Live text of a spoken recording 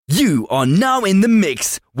You are now in the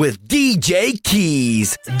mix with DJ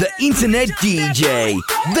Keys, the internet DJ.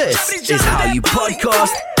 This is how you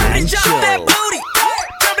podcast and chill.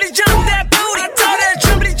 Jumpity jump that booty. I told her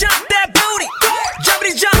jumpity jump that booty.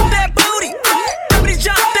 Jumpity jump that booty. Jumpity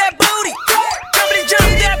jump that booty. Jumpity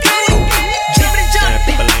jump that booty. Jumpity jump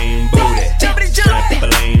that booty. Jumpity jump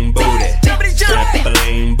that booty.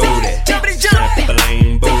 Jumpity jump that booty.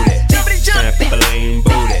 Jumpity jump that booty. Jumpity jump that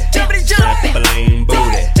booty. Jumpity jump that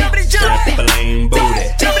booty. Jumpity jump that booty.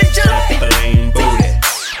 Jumpity jump that booty.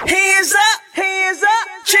 Hands up, hands up.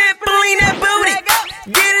 Trampoline that booty.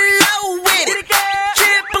 Get low with it.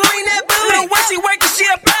 Trampoline that booty. When she working, she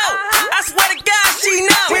a pro. I swear to God, she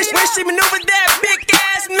know. When she maneuver that big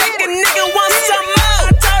ass, make a nigga want some more.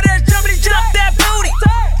 I told her jumpity jump that booty.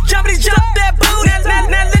 Jumpity jump that booty.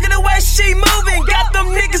 Now look at the way she moving. Got them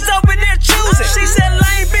niggas over there choosing. She said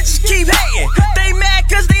lame bitches keep hating. They mad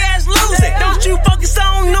cause they ass losing. Don't you focus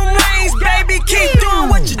on them lanes, baby. Keep doing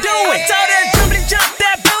what you doing. I told her jumpity jump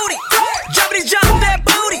that booty. Jumpity jump that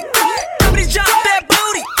booty. Jumpity jump that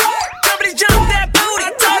booty. Jumpity jump that booty.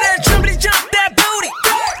 I told her jumpity jump that booty.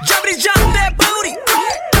 Jumpity jump that booty.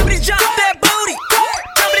 Jumpity jump that booty.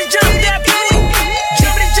 Jumpity jump that booty.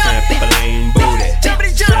 Jumpity jump that booty.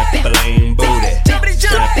 Jumpity jump that booty. Jumpity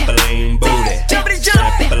jump that booty. Jumpity jump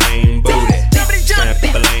that booty. Jumpity jump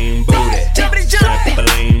that booty. Jumpity jump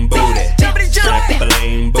that booty. Jumpity jump that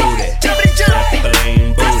booty. Jumpity jump that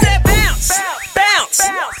booty. I said bounce, bounce,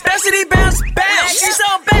 bounce, bounce, bounce. She's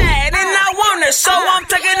so bad and I want her, so I'm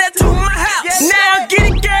taking her to my house. Now get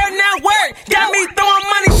it, girl, now work. Got me throwing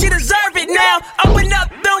money, she deserve it. Now open up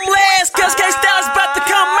them legs, cause K-Styles about to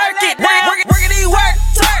come murk it. Now workity work,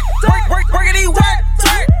 turk, workity work,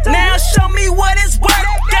 turk. Now show me what it's worth.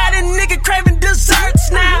 Got a nigga craving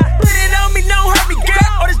desserts. Now put it on me, don't hurt me,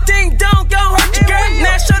 girl, or this ding dong gon' hurt you, girl.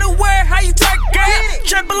 Now show the world how you twerk, girl.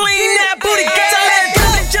 Trampoline that booty, girl.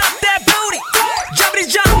 Jumpity jump that booty. Jumpity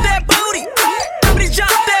jump that booty. Jumpity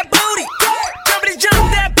jump that booty. Jumpity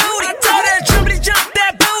jump that booty. I told her jumpity jump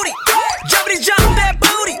that booty. Jumpity jump that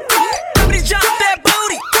booty. Jumpity jump that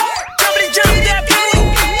booty. Jumpity jump that booty.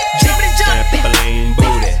 Jumpity jump that booty.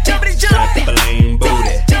 Jumpity jump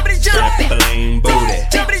that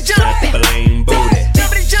booty. Jumpity jump that booty. Jumpity jump that booty. Jumpity jump that booty.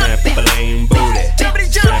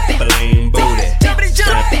 Jumpity jump that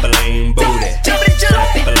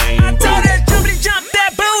booty.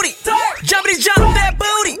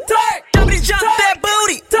 Jumpity jump that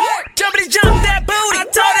booty. Jumpity jump that booty. I told her jumpity jump that booty. Jumpity jump that booty. Jumpity jump that booty. Jumpity jump that booty. I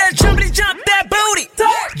told her jumpity jump that booty.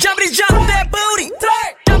 Jumpity jump that booty.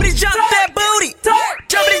 Jumpity jump that booty.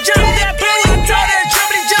 Jumpity jump that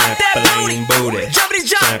booty. I told her jumpity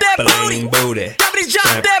jump that booty. Jumpity jump that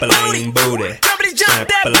booty. Jumpity jump that booty. Jumpity jump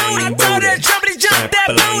that booty. I told her jumpity jump that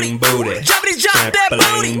booty. Jumpity jump that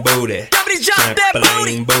booty. Jumpity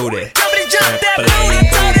jump that booty. Jumpity jump that booty. I told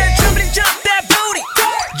her jumpity jump that booty.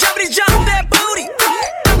 Jumpity jump that booty.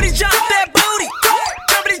 Jumpity jump that booty.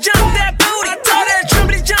 Jumpity jump that booty. I told her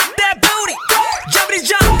jumpity jump that booty. Jumpity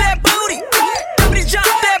jump that booty. Jumpity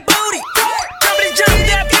jump that booty. Jumpity jump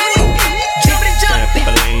that booty. Jumpity jump that booty.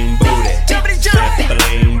 Jumpity jump that booty.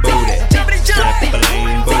 Jumpity jump that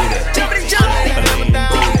booty. Jumpity jump that booty.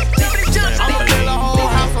 Jumpity jump. I'ma fill the whole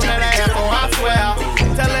house on that ass, oh I swear.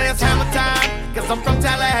 Tell her it's hammer time, cause I'm from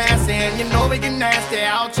Tallahassee, and you know we get nasty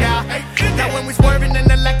out, y'all. Now when we swerving in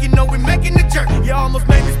the lack, you know we making the jerk. You almost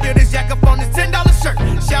made me spill this yak up on this $10 shirt.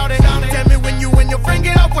 Shout it, tell me when you and your friend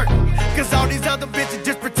get off work, cause all these other bitches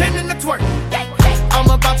just pretending to twerk. I'm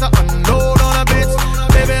about to unload on a bitch.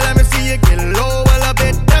 Baby, let me see you get low a little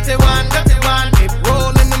bit. Dirty one, keep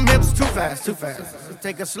rolling them hips too fast, too fast. So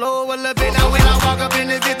take it slow a little bit. Now when I walk up in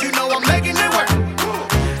this bitch, you know I'm making it work.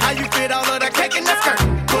 How you fit all of that cake in that skirt?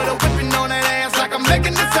 Put a whipping on that ass like I'm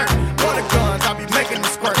making dessert. For the guns, I'll be making the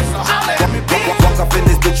squirt. So holla at me, bitch. Walk up in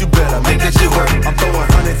this bitch, you better make that shit work. I'm throwing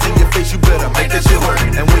hundreds in your face, you better make that shit work.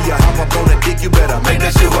 And when you hop up on the dick, you better make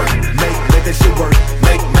that shit work. Make that shit work.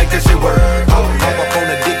 Make that shit work. Hop up on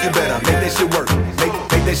the dick, you better make that shit work. Make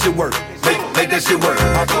that shit work. Make that shit work.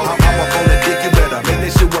 Hop up on the dick, you better make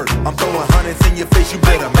that shit work. I'm throwing hundreds in your face, you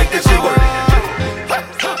better make that shit work.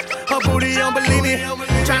 Her booty don't believe me.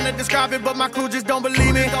 Trying to describe it, but my crew just don't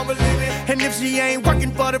believe me. And if she ain't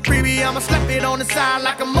working for the preview, I'ma slap it on the side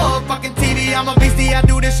like a motherfucking TV. I'm a beastie, I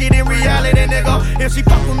do this shit in reality, nigga. If she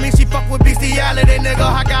fuck with me, she fuck with bestiality, nigga.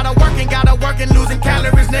 I gotta work and losing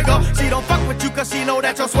calories, nigga. She don't fuck with you cause she know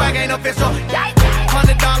that your swag ain't official.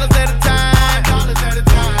 $100 at a time.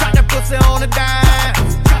 Drop that pussy on a dime.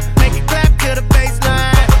 Make it clap to the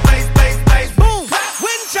baseline. Bass, boom,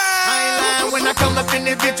 wind chime. I ain't lying when I come up in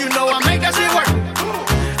this bitch, you know I make that shit work.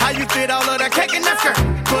 How you fit all of that cake in that skirt?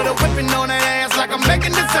 Put a whipping on that ass like I'm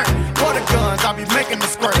making dessert. For the guns, I'll be making the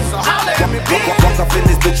squirt. So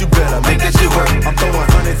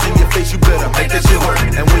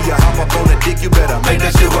dick, you better make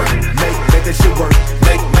that shit work. Make that shit work.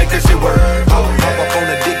 Make that shit work. Hop up on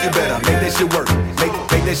the dick, you better make that shit work.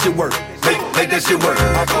 Make that shit work. Make that shit work.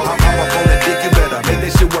 Hop up on the dick, you better make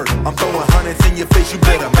that shit work. I'm throwing hundreds in your face, you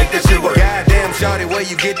better make that shit work. Goddamn, shawty, where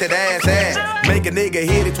you get that ass at? Make a nigga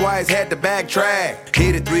hit it twice, had to backtrack.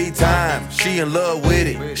 Hit it 3 times, she in love with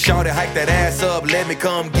it. Shawty, hike that ass up, let me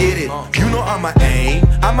come get it. You know I'ma aim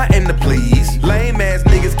to please. Lame ass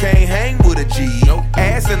niggas can't hang with a G.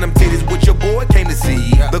 Ass and them titties, what your boy came to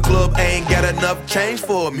see. The club ain't got enough change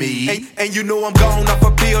for me. And you know I'm gone off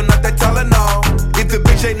a pill, not that Tylenol. If the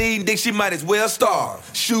bitch ain't eating dick, she might as well starve.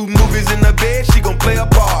 Shoot movies in the bed, she gon' play a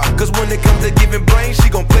part. Cause when it comes to giving brains, she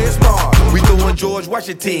gon' play it smart. We throwin' George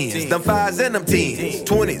Washingtons, them 5s and them 10s,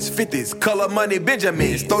 20s, 50s, color money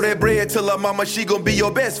Benjamins. Throw that bread till her mama, she gon' be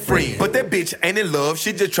your best friend. But that bitch ain't in love,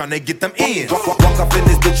 she just tryna get them in. Walk off in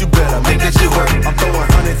this bitch, you better make that shit work. I'm throwing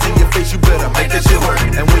hundreds in your face, you better make that shit work.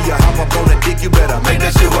 And when you hop up on the dick, you better make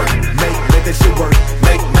that shit work. Make that shit work.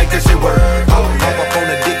 Make that shit work. Hop up on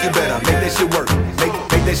the dick, you better make that shit work.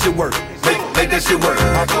 Make that shit work. Make that shit work.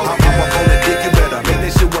 Hop up on the dick, you better make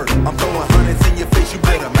that shit work. I'm throwing hundreds in your face, you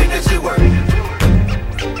better make that shit work.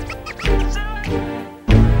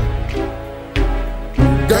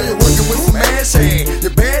 Girl, you're working with some ass hand.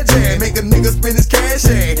 Your bad jam, make a nigga spend his cash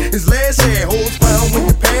hand. His last hand, holds found when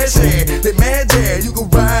you pass hand. They mad jam, you can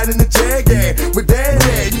ride in the Jag, yeah. With that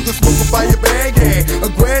hand, you can smoke up by your bag, yeah. A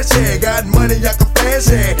grass hand, got money, I can fast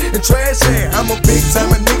hand. And trash hand, I'm a big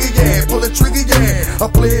time nigga, yeah. Pull a trigger, yeah. I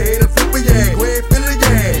play a hater flipper, yeah. Great filler,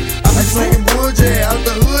 yeah. I like slanging wood, yeah. Out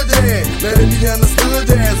the hood, yeah. Let it be understood,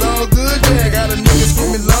 yeah. It's all good, yeah. Got a nigga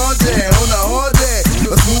screaming large, yeah. On the hard, yeah.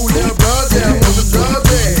 A smooth little broad, yeah. On the drugs,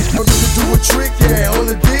 yeah. I'm just do a trick, yeah. On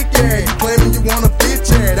the dick, yeah. You claiming you wanna fit,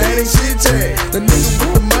 yeah. That ain't shit, yeah. The nigga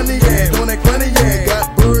with the money, yeah. Doing that funny, yeah.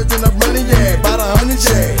 Got birds and I'm running, yeah. About 100,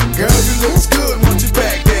 yeah. Girl, you looks good, want you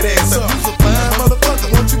back that ass up. You's a fine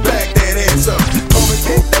motherfucker, want you back that ass up. Call me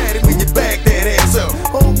Big Daddy when you back that ass up.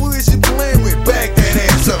 Oh, who is you playing with? Back that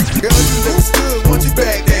ass up. Girl, you looks good, want you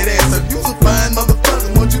back that ass up. You's a fine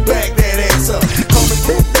motherfucker, want you back that ass up. Call me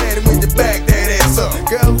Big Daddy when you back that ass up.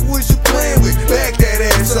 Girl, who is you playing with? Back that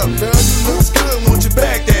ass up. Girl, you looks good, want you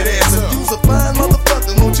back that ass up. You's a fine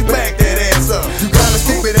motherfucker, want you back that ass up. You gotta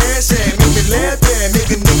stick with ass, yeah. Make me laugh, yeah.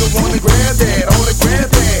 Make a nigga wanna grab that, wanna grab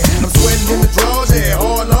that. I'm sweating in the drawers, yeah.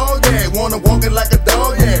 Hard log, yeah. Wanna walk it like a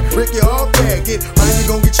dog, yeah. Break you off, yeah. Get mine, you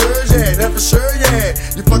gon' get yours, yeah. That for sure, yeah.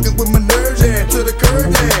 You fucking with my nerves, yeah. To the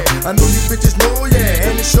curb, yeah. I know you bitches know, yeah.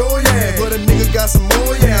 And it's sure, yeah. But a nigga got some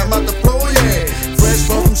more, yeah. I'm out the floor, yeah. Fresh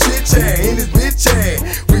from some shit, yeah. In this bitch, yeah.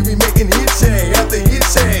 We be making hits, yeah. After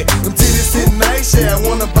hits, yeah. Them titties sitting nice, yeah. I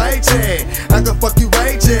wanna bite, yeah. I can fuck you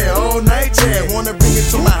right, yeah. All night, yeah. Wanna bring it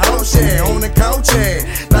to my house, yeah. On the couch, yeah.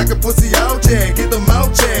 Knock a pussy out, yeah. Get them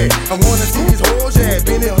out, yeah. I wanna see these hoes, yeah.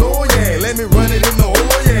 Bend it low, yeah. Let me run it in the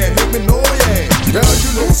hole, yeah. Make me know, yeah. Girl,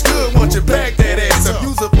 you looks good, want you back that ass up.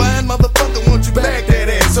 You's a fine motherfucker, want you back that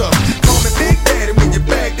ass up. Call me Big Daddy when you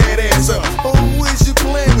back that ass up. Oh, who is you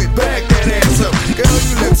playing with? Back that ass up. Girl,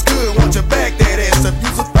 you looks good, want you back that ass up.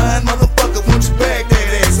 You's a fine motherfucker, want you back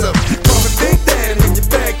that ass up. Call me Big Daddy when you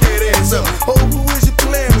back that ass up. Oh, who is you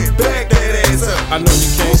playing with? Back that ass up. I know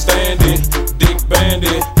you can't stand it, dick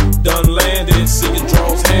bandit, done landed, see your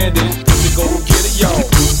draws handed. Pussy go get it, y'all,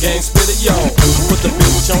 gang spit it, y'all. Put the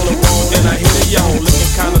bitch on the wall and I hit it, y'all.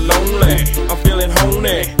 Looking kinda lonely, I'm feeling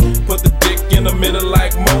honey. Put the dick in the middle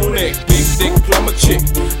like Monet. Big dick plumber chick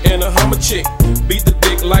and a Hummer chick. Beat the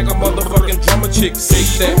dick like a motherfucking drummer chick. Say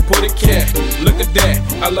that, put it cat, look at that.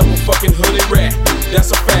 I love a fucking hoodie rat,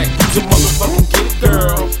 that's a fact. Use a motherfucking get it,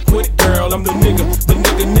 girl. Quit it, girl, I'm the nigga,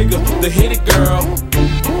 the hit it, girl.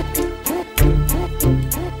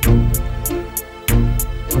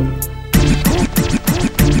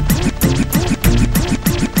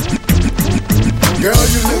 Girl,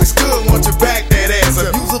 you looks good, want you back that ass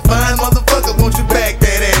up. You's a fine motherfucker, want you back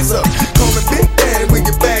that ass up. Call me Big Daddy when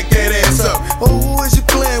you back that ass up. Oh, who is you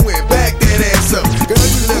playing with? Back that ass up. Girl,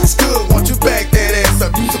 you looks good, want you back that ass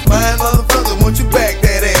up. You's a fine motherfucker, want you back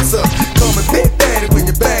that ass up. Call me Big Daddy when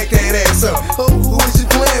you back that ass up. Oh, who is you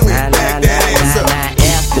playing with? Back that ass up.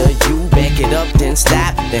 After you back it up, then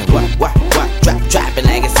stop. Then what, drop it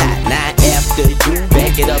like it's hot. Now after you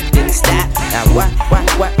back it up, then stop. Now what,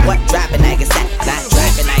 drop it like it's hot. Not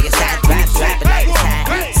drop it like it's hot, drop it like it's hot.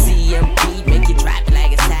 CMP make you drop it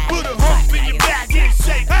like it's hot. Put a hump in your back and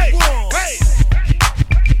shake. Hey,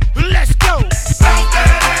 let's go. Bounce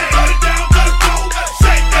that ass, put it down to the floor.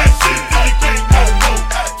 Shake that shit till you can't no more.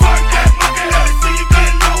 Twerk that monkey, let me see you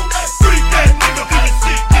get low. Freak that nigga, how the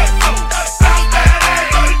shit get low. Bounce that ass,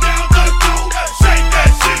 put it down to the floor. Shake that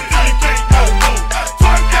shit till you can't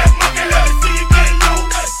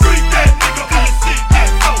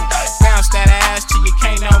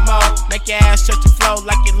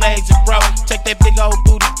crazy, bro. Take that big old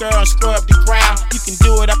booty girl and scrub the ground. You can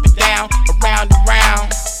do it up and down, around and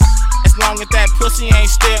round. As long as that pussy ain't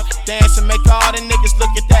stiff, dance and make all the niggas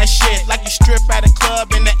look at that shit. Like you strip at a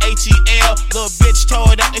club in the ATL. Little bitch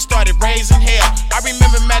tore it up, they started raising hell. I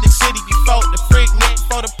remember Magic City before the freak nick,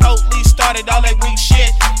 before the police started all that weak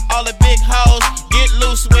shit. All the big hoes, get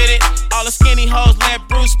loose with it. All the skinny hoes, let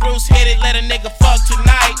Bruce hit it. Let a nigga fuck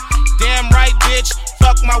tonight. Damn right, bitch,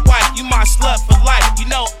 fuck my wife. You my slut for life.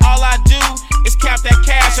 You know all I do is count that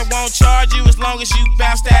cash. I won't charge you as long as you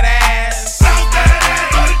bounce that ass. Bounce that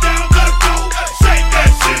ass, put it down, let it go. Shake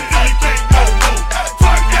that shit till you can't no more.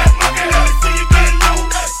 Twerk that monkey, let me see you get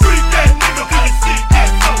low. Freak that nigga, let me see that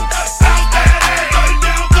flow. Bounce that ass, put it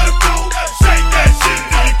down, let it go. Shake that shit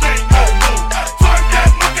till you can't no more. Twerk that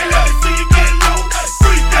monkey, let me see you get low.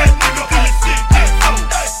 Freak that nigga, let me see that flow.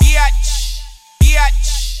 Biatch, biatch,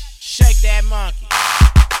 shake that monkey.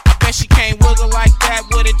 I bet she can't wiggle like that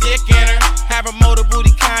with a dick in her. Have a motor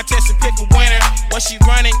booty contest and pick a winner. When she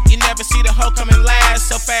running, you never see the hoe coming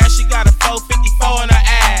last. So fast, she got a 454 in her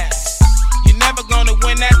ass. You're never gonna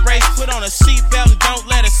win that race. Put on a seatbelt and don't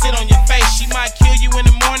let her sit on your face. She might kill you in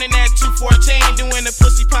the morning at 2:14, doing the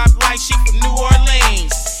pussy pop like she from New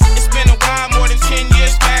Orleans. It's been a while, more than 10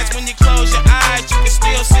 years past. When you close your eyes, you can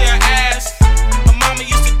still see her ass. Her mama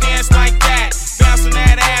used to dance like that, bouncing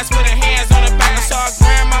that ass with her hands on her back. I saw her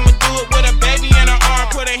grandmama do it with a baby in her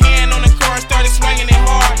arm. Put her hand on the car and started swinging it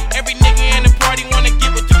hard. Every nigga in the party wanna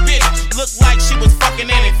get with the bitch. Looked like she was fucking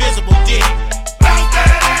an invisible dick. Bounce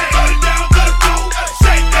that ass, put it down, let it go.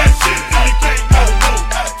 Shake that shit till you can't no more.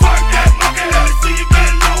 Twerk that monkey, let me see you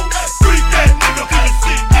get low. Freak that nigga, let me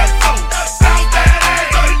see that flow. Bounce that ass,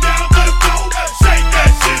 put it down, let it go. Shake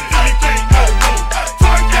that shit till you can't no more.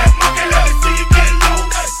 Twerk that monkey, let me see you get low.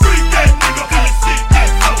 Freak that nigga, let me see that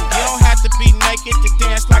flow. You don't have to be naked to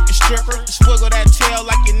dance like a stripper. Just wiggle that tail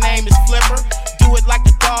like your name is Flipper. Do it like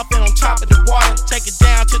a dolphin on top of the water. Take it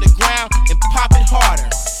down to the ground and pop it harder.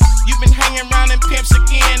 You've been hanging around in pimps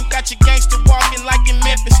again. Got your gangster walking like in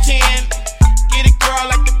Memphis 10. Get it,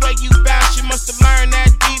 girl, like the way you bounce. You must have learned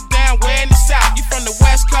that deep down way in the south. You from the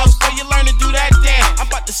west coast, where you learn to do that dance. I'm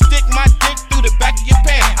about to stick my dick through the back of your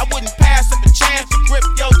pants. I wouldn't pass up a chance to grip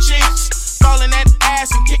your cheeks. Fall in that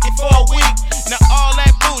ass and kick it for a week. Now all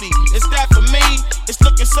that booty, is that for me? It's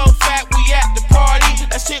looking so fat, we at the party.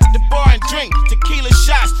 Let's hit the bar and drink tequila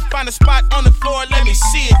shots. Find a spot on the floor, let me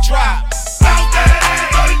see it drop. Bounce that ass,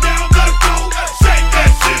 put it down, let it go. Shake that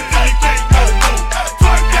shit till you can't no more.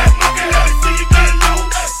 Twerk that monkey, let me see you get low.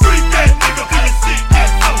 Freak that nigga, let me see that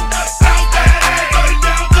flow. Bounce that ass, put it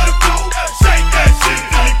down, let it go. Shake that shit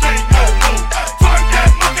till you can't no more. Twerk that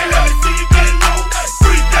monkey, let me see you get low.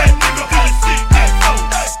 Freak that nigga, let me see that flow.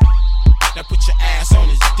 Now put your ass on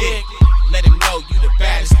his dick. Let him know you the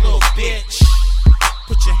baddest little bitch.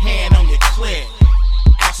 Put your hand on your clit.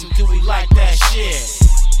 Ask him, do we like that shit?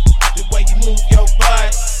 The way you move your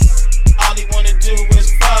butt. All he wanna do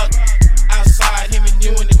is fuck. Outside, him and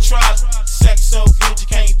you in the truck. Sex so good you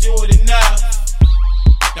can't do it enough.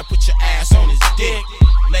 Now put your ass on his dick.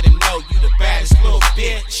 Let him know you the baddest little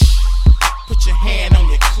bitch. Put your hand on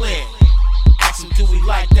your clit. Ask him, do we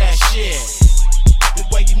like that shit? The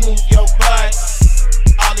way you move your butt.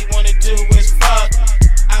 All he wanna do is fuck.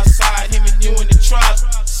 Outside, him and you in the truck.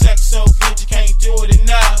 Sex so good you can't do it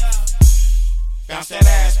enough. Bounce that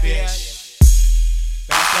ass, bitch.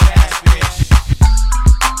 Bounce that ass, bitch.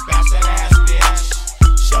 Bounce that ass, bitch.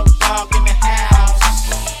 Show dog in the house.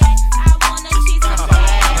 I wanna see some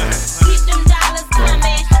ass. Keep them dollars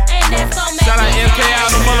coming, and that's gon' make Shout out me MK dance.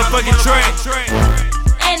 out the motherfucking track.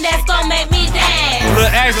 And that's gon' make me dance.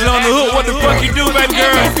 Little action on the hook, what the fuck you do, baby And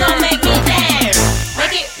girl? that's gon' make me dance.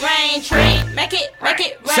 Make it rain, tree. Make it rain.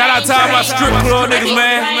 Shout out to all my strip club niggas,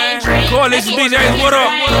 man. Coalition DJs, what up?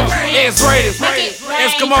 X-Rated,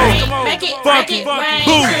 Eskimo, Funky,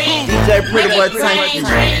 Boo. DJ Pretty Boy Tank you,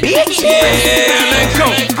 bitch. Yeah, let's go.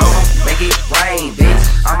 Make it rain, bitch.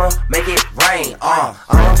 I'ma make it rain. I'ma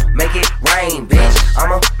make it rain, bitch.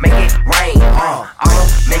 I'ma make it rain. I'ma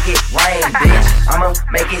make it rain, bitch. I'ma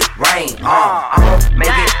make it rain. I'ma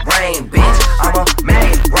make it rain, bitch. I'ma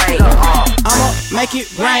make it rain. I'ma make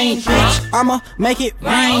it rain, bitch. I'ma make it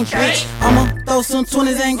rain, bitch. I'ma throw some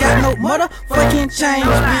 20s, ain't got no motherfucking change,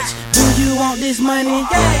 bitch. Do you want this money?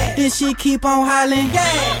 Yeah. Then she keep on hollering.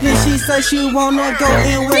 Yeah. Then she say she wanna go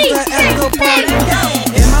in with the after party.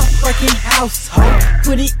 Yeah. In my fucking house, ho.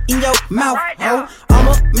 Put it in your mouth, ho.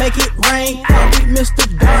 I'ma make it rain, call me Mr.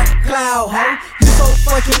 Dark Cloud, ho. You so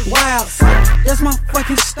fucking wild, son. That's my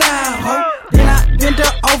fucking style, ho. Then I bend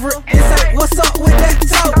her over and say, what's up with that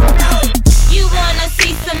talk? You wanna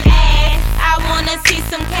see some ass, I wanna see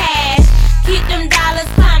some cash. Keep them dollars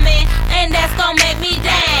coming,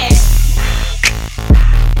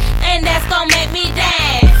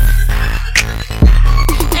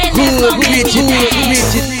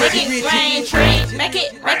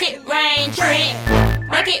 make it rain, trick.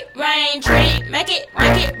 Make it rain, trick. Make it rain,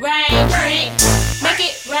 trick. Make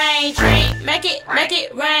it rain, trick. Make it rain,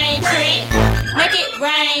 trick. Make it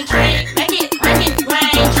rain, trick. Make it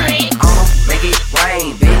rain, trick. I'ma make it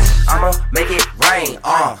rain, bitch. I'ma make it rain.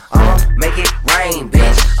 I'ma make it rain,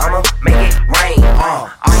 bitch. I'ma make it rain. I'ma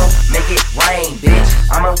make it rain, bitch.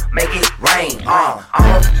 I'ma make it rain. I'ma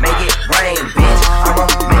make it rain, bitch. I'ma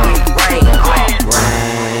make it rain.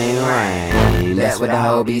 Rain, rain. That's what the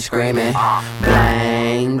hoe be screaming.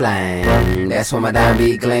 Blang, blang. That's when my dime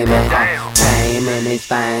be gleaming. Came in this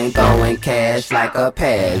thing, throwing cash like a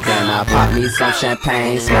peg. Then I pop me some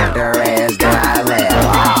champagne, smack her ass, then I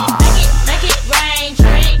laugh. Make it rain,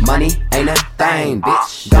 trick. Money ain't a thing,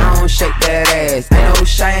 bitch. Don't shake that ass. Ain't no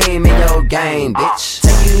shame in your game, bitch.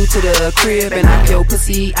 Take you to the crib and knock your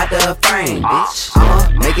pussy out the frame, bitch. I'ma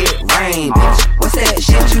make it rain, bitch. What's that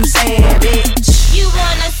shit you saying, bitch? You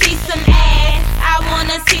wanna see some ass, I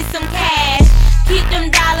wanna see some cash. Keep them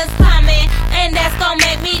dollars coming, and that's gon'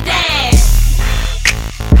 make me dance.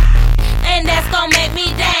 And that's gon' make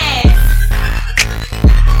me dance.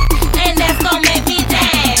 And that's gon' make me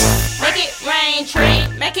dance. Make it rain, trick.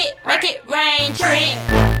 Make it rain, trick.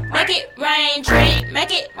 Make it rain, trick.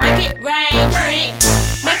 Make it rain, trick. Make it rain, trick.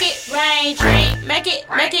 Make it rain, trick.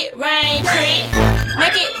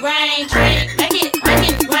 Make it rain, trick. Make it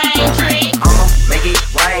rain, trick. I'ma make it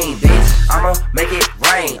rain, bitch. I'ma make it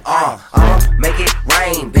rain. I'ma make it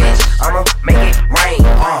rain, bitch. I'ma make it rain.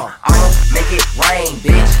 I'ma make it rain,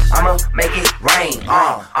 bitch. I'ma make it rain.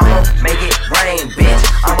 I'ma make it rain, bitch.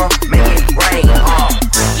 I'ma make it rain.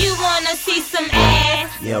 You wanna see some ass?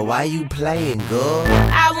 Yeah, why you playing, girl?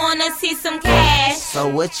 I wanna see some cash. So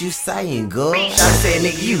what you saying, girl? Shawty said,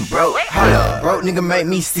 nigga, you broke. Hold up, broke nigga make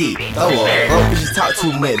me sick. Throw up, broke bitches talk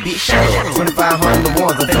too much, bitch. Shut up. 2,500 the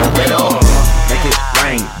ones I'm finna wet on. Make it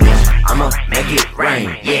rain, bitch. I'ma make it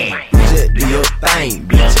rain, yeah. You just do your thing,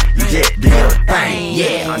 bitch. You just do your thing,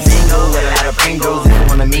 yeah. I'm single with a lot of pringles. If you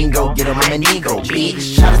wanna mingle, get on my ego,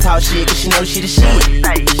 bitch. Try to talk shit, cause she know she the shit. She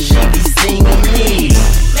be singing me.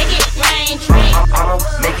 Make it rain, trick. I'ma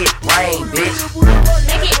make it rain, bitch.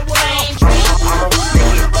 Make it rain, trick. I'ma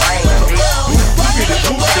make it rain, bitch.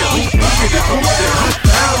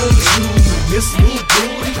 This new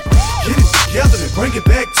booty, get it together and bring it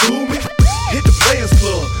back to me. Hit the Players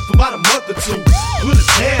Club for about a month or two. Put a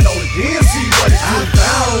tan on it, then see what it do. I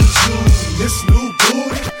found you, this new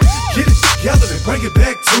booty. Get it together and bring it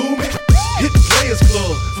back to me. Hit the Players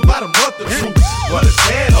Club for about a month or two. Put a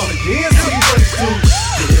tan on it, then see what it do.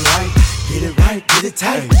 Get it right, get it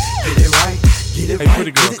tight. Get it right, get it right,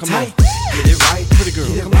 get it tight. Get it right, pretty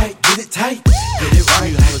girl, get it right, get it tight. Get it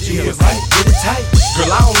right, get it right, get it tight.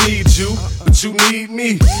 Girl, I don't need you, but you need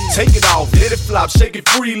me. Take it off, let it flop, shake it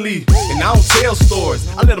freely. And I don't tell stories,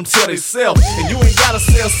 I let them tell themselves. And you ain't gotta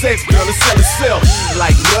sell sex, girl, it sell itself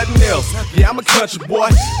like nothing else. Yeah, I'm a country boy,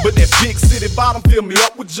 but that big city bottom fill me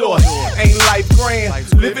up with joy. Ain't life grand,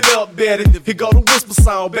 live it up, Betty. Here go the whisper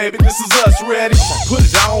sound, baby, this is us, ready? Put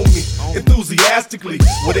it on me, enthusiastically.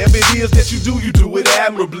 Whatever it is that you do it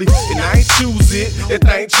admirably. And I ain't choose it, that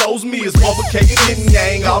thing chose me. It's overcated yin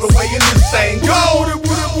yang all the way in this thing. Go!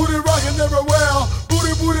 Booty, rockin' everywhere.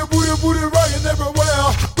 Booty, rockin'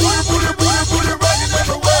 everywhere. Booty, rockin'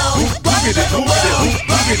 everywhere. Boogity. I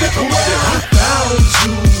found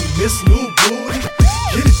you, this new booty.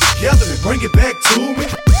 Get it together and bring it back to me.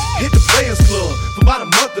 Hit the Players Club for about a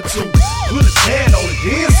month or two. Put a tan on it,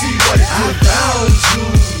 then see what it do. I found you,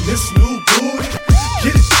 this new booty.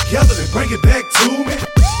 Get it together and bring it back to me.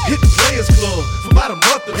 Hit the Players Club for about a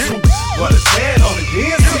month or two. Put a tan on it,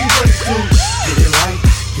 then see what it do.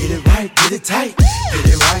 Get it right, get it tight. Get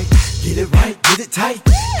it right, get it tight.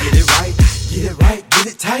 Get it right, get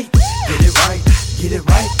it tight. Get it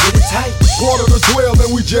right, get it tight. 11:45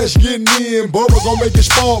 and we just getting in. Bubba gon' make it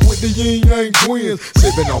spark with the yin yang twins.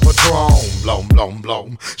 Sippin' on Patron, blow.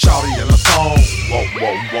 Shawty in a thong, whoa.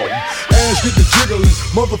 Ass get the jiggling,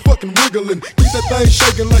 motherfucking wiggling. Keep that thing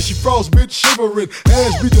shaking like she frost, bitch shivering.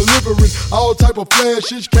 Ass be delivering all type of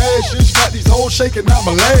flashes, cashes. Got these hoes shaking out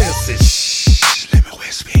molasses. Shh, let me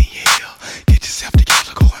whisper in your ear. Get yourself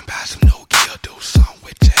together, go and buy some new gear. Do something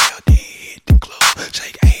with your hair, then hit the club.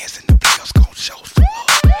 Shake ass and the players gon' show some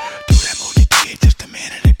love. Do that move you did just a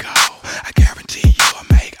minute ago. I guarantee you'll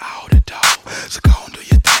make all the dough. So go and do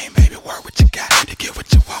your thing, baby. Work what you got to get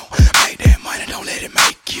what you want. Make that money, don't let it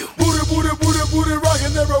make you. Booty,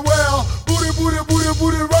 rockin' everywhere. Booty, rockin' everywhere.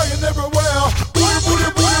 Booty, rockin' everywhere.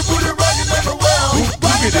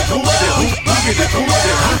 Boogity. I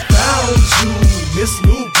found you, this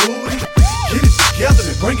new booty. Get it together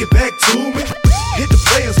and bring it back to me. Hit the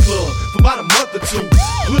Players Club for about a month or two.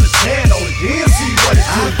 Put a tan on it, then see what it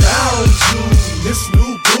do.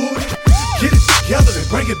 together and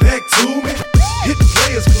bring it back to me. Hit the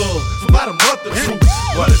Players Club for about a month or two.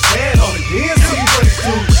 While the tan on it, then see what it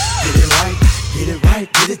do. Get it right, get it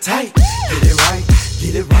right, get it tight. Get it right,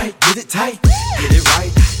 get it right, get it tight. Get it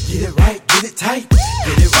right, get it right, get it tight.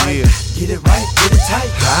 Get it right, get it right, get it tight.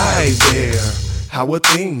 Hi there. How are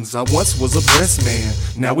things? I once was a breast man.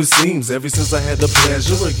 Now it seems ever since I had the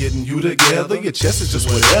pleasure of getting you together, your chest is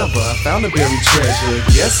just whatever. I found a buried treasure.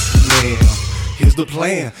 Yes, ma'am. Here's the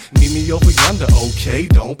plan. Meet me over yonder, okay?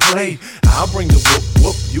 Don't play. I'll bring the whoop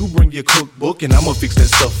whoop. You bring your cookbook, and I'ma fix that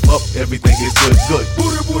stuff up. Everything is good, good.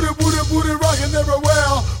 Booty, booty, booty, booty, rockin'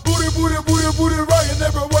 everywhere. Booty, booty, booty, booty, rockin'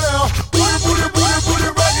 everywhere. Booty, booty, booty, booty,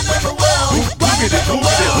 rockin' everywhere. Boogie that, boogie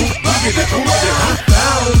that, boogie that, boogie that. I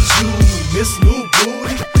found you, Miss New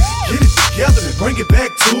Booty. Get it together and bring it back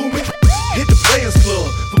to me. Hit the Players Club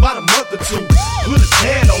for about a month or two. Put a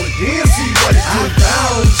tan on it, then see what it do. I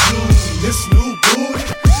found you, Miss New Booty.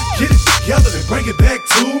 Get it together and bring it back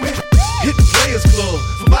to me. Hit the Players Club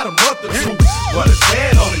for about a month or two. Put a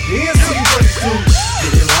tan on it, then see what it do.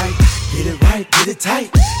 Get it right, get it right, get it tight.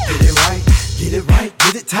 Get it right, get it right,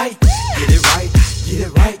 get it tight. Get it right, get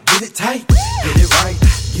it right, get it tight. Get it right,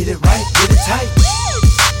 get it right, get it tight.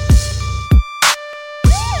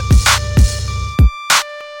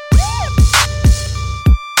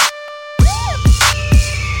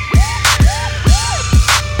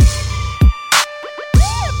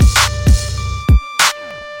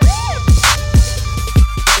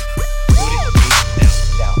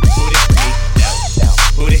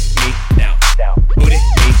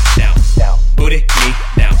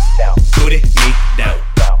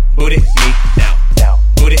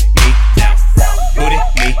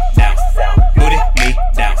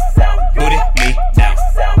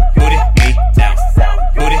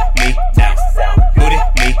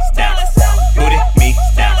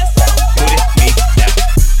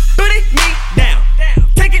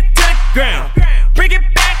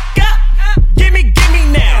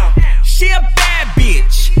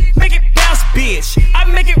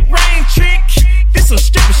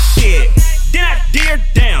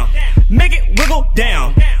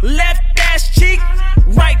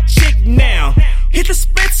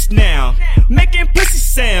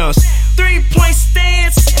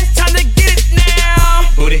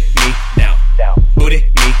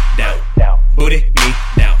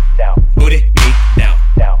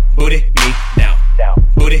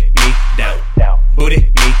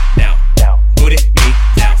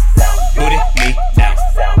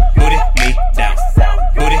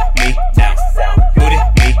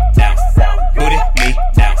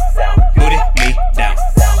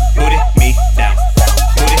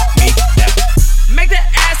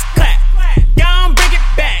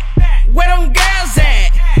 Where them girls at?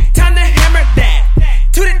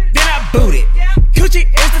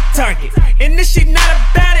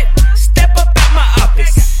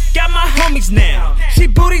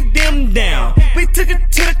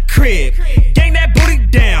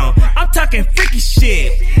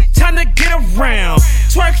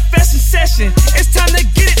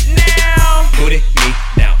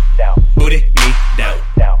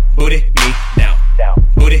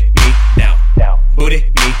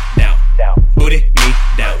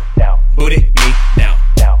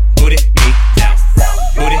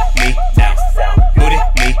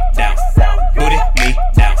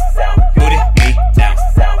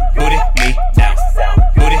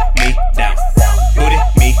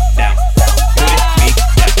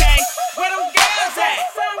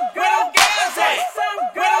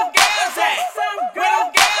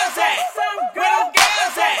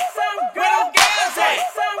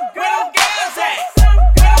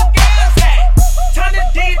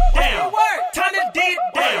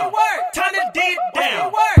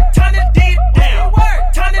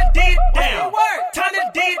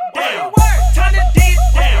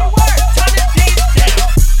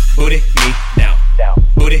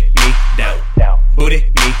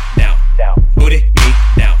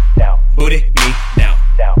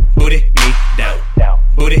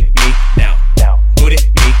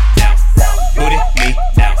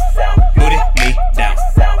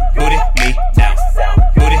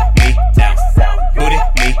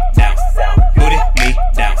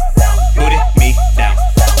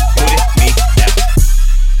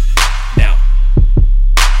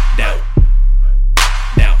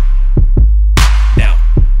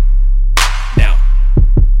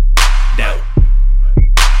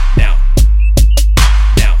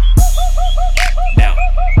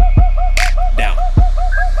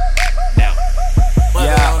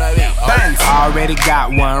 already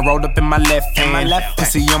got one rolled up in my left hand.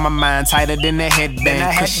 Pussy on my mind, tighter than a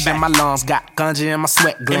headband. Cushion in my lungs, got ganja in my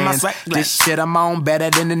sweat glands. This shit I'm on better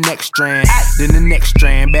than the next strand. Then the next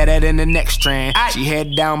strand, better than the next strand. She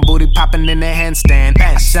head down, booty popping in the handstand.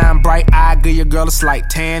 I shine bright, I give your girl a slight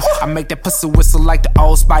tan. I make that pussy whistle like the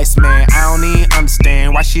Old Spice man. I don't even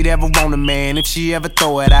understand why she'd ever want a man. If she ever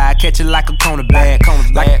throw it, I catch it like a corner bag.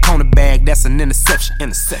 Like a corner bag, that's an interception.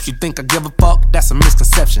 You think I give a fuck? That's a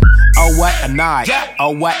misconception. Oh what a night,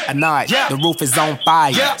 oh what a night. The roof is on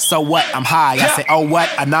fire, so what? I'm high. I say oh what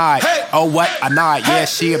a night, oh what a night. Yeah,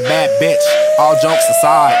 she a bad bitch, all jokes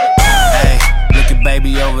aside. Hey, look at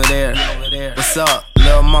baby over there. What's up?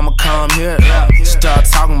 Little mama come here. She started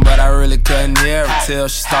talking but I really couldn't hear her till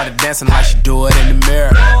she started dancing like she do it in the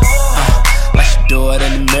mirror. Like she do it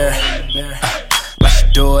in the mirror. Like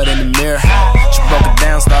she do it in the mirror. She broke it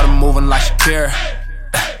down, started moving like she care.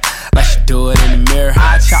 Like she do it in the mirror.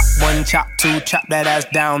 I chop one, chop two, chop that ass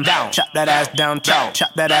down, chop that ass down, chop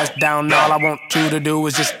that ass down. All I want you to do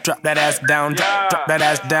is just drop that ass down, drop that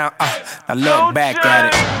ass down. Now look back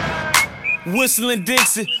at it. Whistling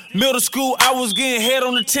Dixie, middle school, I was getting head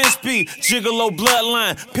on the 10-speed. Gigolo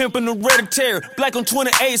bloodline, pimpin' hereditary. Black on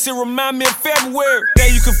 28, it remind me of February.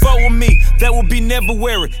 That you can fuck with me, that would be never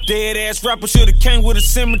weary. Dead ass rapper should've came with a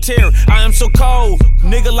cemetery. I am so cold,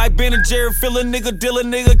 nigga like Ben and Jerry. Fill a nigga, deal a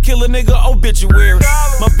nigga, kill a nigga, obituary.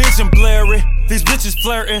 My vision blurry, these bitches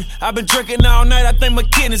flirting. I've been drinking all night, I think my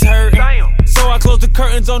kidneys hurting. So I closed the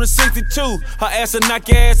curtains on the 62. Her ass will knock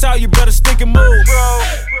your ass out, you better stick and move.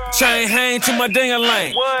 Chain hang to my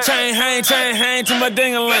ding-a-ling. Chain hang to my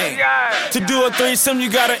ding-a-ling. To do a threesome, you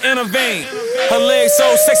gotta intervene. Her legs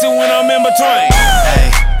so sexy when I'm in between.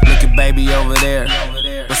 Hey, look at baby over there.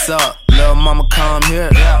 What's up? Little mama come here.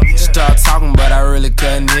 She started talking but I really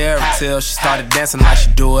couldn't hear her till she started dancing like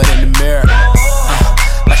she do it in the mirror.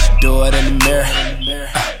 Like she do it in the mirror.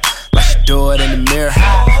 Like she do it in the mirror.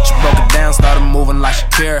 She broke it down, started moving like she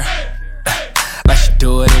care. Like she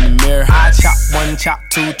do it in the mirror. I chop one, chop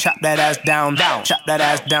two, chop that ass down, chop that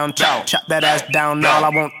ass down, chop that ass down. All I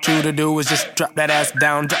want you to do is just drop that ass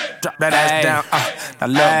down, drop that ass down. Now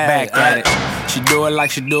look back at it. She do it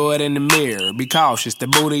like she do it in the mirror. Be cautious, the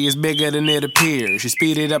booty is bigger than it appears. She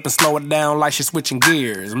speed it up and slow it down like she's switching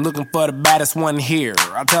gears. I'm looking for the baddest one here.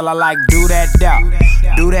 I tell her like, do that down,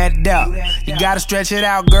 do that down. You gotta stretch it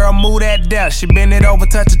out, girl, move that down. She bend it over,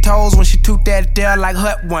 touch her toes when she toot that down like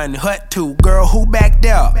hut one, hut two. Girl, who back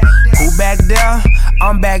there? Who back there?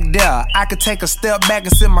 I'm back there. I could take a step back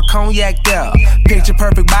and sip my cognac there. Picture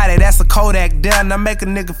perfect body, that's a Kodak there. Now make a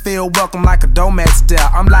nigga feel welcome like a Domex there.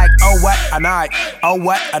 I'm like, oh what a night, oh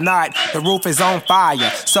what a night. The roof is on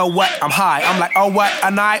fire, so what? I'm high. I'm like, oh what a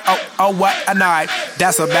night, oh what a night.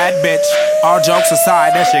 That's a bad bitch. All jokes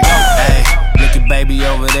aside, there she go. Hey, look at baby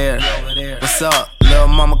over there. What's up? Little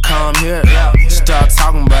mama come here. She started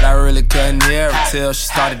talking but I really couldn't hear her till she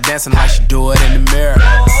started dancing like she do it in the mirror.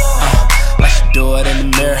 Like she do it in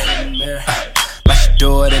the mirror. Like she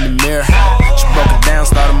do it in the mirror. She broke it down,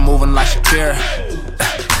 started moving like she care.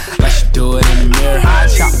 Like she do it in the mirror. I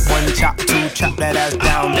chop one, chop two, chop that ass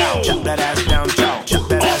down, chop that ass down, chop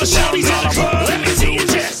that ass down. All I want let me see your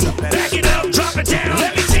chest. Back it up, drop it down,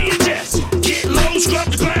 let me see your chest. Get low, scrub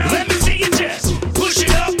the ground, let me see your chest.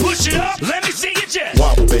 Push it up, let me see your chest.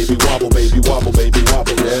 Wobble baby, wobble baby, wobble baby,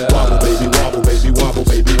 wobble. Yeah. Wobble baby, wobble baby, wobble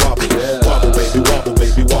baby, wobble. Yeah. Wobble baby, wobble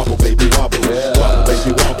baby, wobble baby, wobble. Yeah. Wobble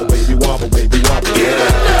baby, wobble baby, wobble baby, wobble. Get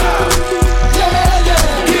it now, yeah, yeah.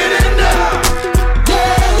 Get it now,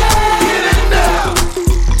 yeah, yeah. Get it now,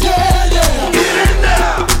 yeah, yeah. Get it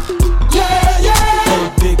now, yeah, yeah. Hey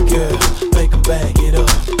big girl, make 'em bag it up,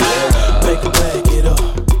 make 'em bag it up.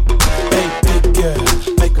 Hey big girl,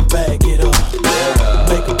 make 'em bag it up,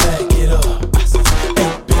 make 'em bag it up.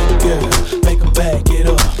 Hey big girl, make 'em bag it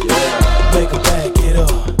up, make 'em bag it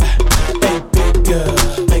up. Hey big girl,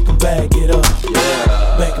 make 'em bag it up,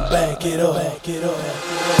 make 'em bag it up, back it up.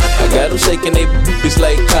 I got them shaking they boobies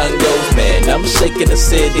like Congos, man. I'm shaking the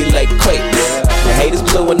city like quakes. The haters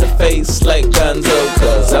blue in the face like Gonzo,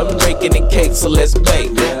 cause I'm breaking the cake, so let's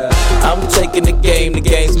bake. I'm taking the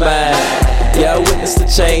game's mine. Yeah, I witnessed the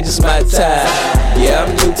change, it's my time. Yeah,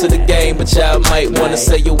 I'm new to the game, but y'all might wanna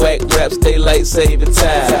say your whack raps, daylight saving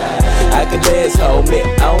time. I can dance, homie,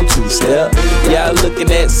 on two-step. Y'all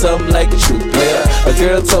looking at something like a true player. A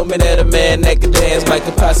girl told me that a man that can dance might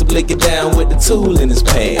could possibly get down with the tool in his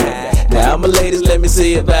pants. Now I'm a ladies, let me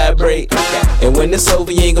see it vibrate. And when it's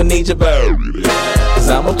over, you ain't gon' need your bird. Cause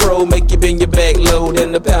I'm a pro, make you bend your back low,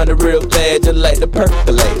 then the pound it real bad, just like the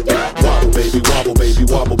percolate. Wobble baby, wobble baby,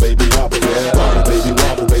 wobble baby, wobble. Yeah. Wobble baby,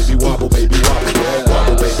 wobble baby, wobble baby, wobble. Yeah.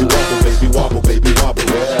 Wobble baby, wobble baby, wobble baby, wobble.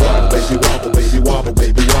 Yeah. Wobble baby, wobble baby, wobble.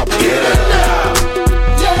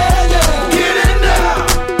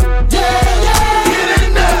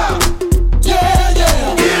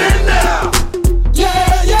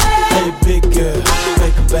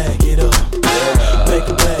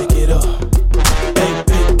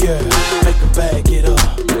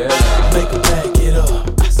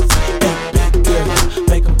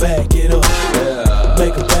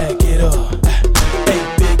 make 'em back it up. Hey,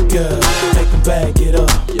 big girl, make 'em back it up.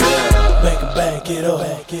 Make 'em back it up,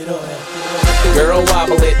 back it up. Girl,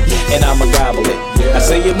 wobble it, and I'ma gobble it. I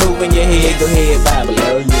say you moving your head, go ahead, bobble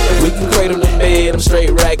it. We can cradle the bed, I'm straight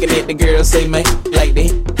racking it. The girls say, man, like they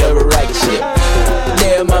cover racket shit.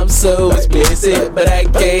 Damn, I'm so explicit, but I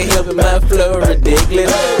can't help it, my flow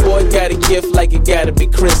ridiculous. Boy, got a gift like it gotta be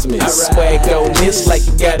Christmas. Swag on this like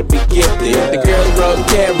you gotta be gifted. The girls brought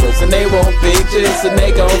cameras, and they want pictures, and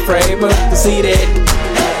they gon' frame them to see that.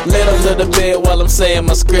 Little bit while I'm saying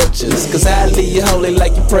my scriptures. Cause I leave you holy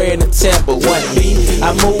like you pray in the temple. 1B,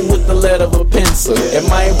 I move with the letter of a pencil. And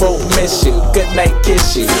my won't miss you, good night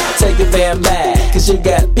kiss you. Take a damn back, cause you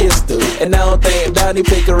got pistol. And I don't think Donnie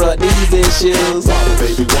pick her up these issues. Wobble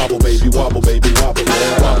baby, wobble baby, wobble baby, wobble.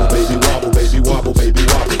 Wobble baby, wobble baby, wobble baby,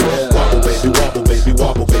 wobble. Wobble baby, wobble baby,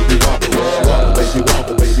 wobble baby, wobble. Wobble baby,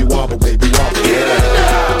 wobble baby, wobble baby, wobble. Get it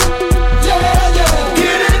now, yeah, yeah,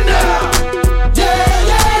 get it now.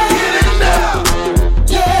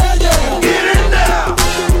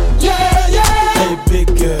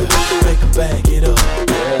 Back it up,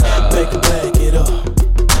 make 'em back it up.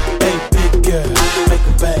 Hey, big girl, make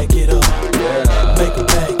 'em back it up, make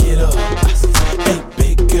 'em back it up. Hey,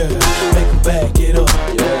 big girl, make 'em back it up,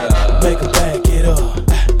 make 'em back it up.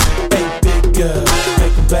 Hey, big girl,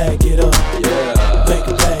 make 'em back it up, make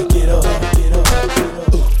 'em back it up.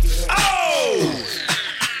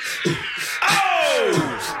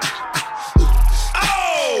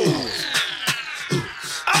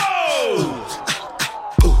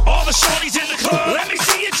 Shorties in the club, let me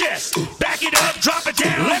see you just back it up, drop it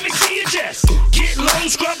down, let me see you just get low,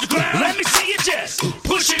 scrub the ground, let me see you just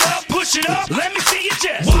push it up, let me see you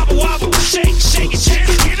just wobble, wobble, shake, shake it,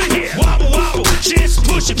 just give it here, wobble, wobble, just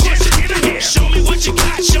push it, give it here, show me what you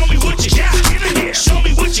got, show me what you got, give it here, show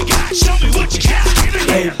me what you got, show me what you got, give it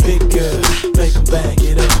here. Hey, big girl, make 'em back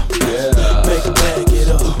it up, make 'em back it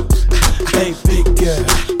up. Hey, big girl,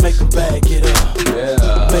 make 'em back it up,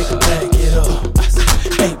 make 'em back it up.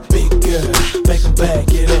 Hey, big girl, make 'em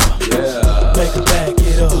back it up, make 'em back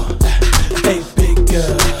it up. Hey, big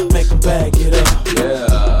girl, make 'em back it up,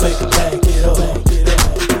 make 'em back it up.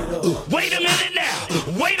 Wait a minute now,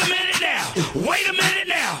 wait a minute now, wait a minute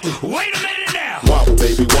now, wait a minute now. Wobble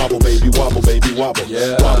baby, wobble baby, wobble baby, wobble.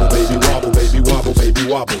 Wobble baby, wobble baby, wobble baby,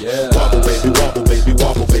 wobble. Wobble baby, wobble baby,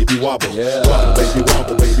 wobble baby, wobble. Wobble baby,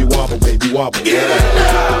 wobble baby, wobble baby, wobble. Get it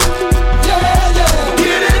now, yeah, yeah,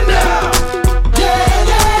 get it now.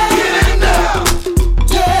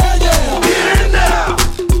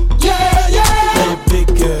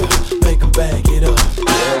 Back it up,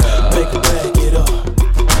 make 'em back it up.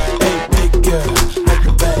 Hey, big girl, make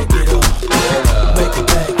 'em back it up, make 'em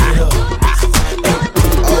back it up.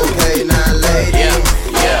 Okay, now lady,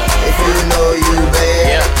 if you know you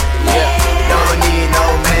bad, don't need no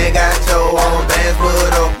man, got your own bands,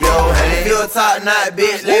 put up your hand. If you a top knot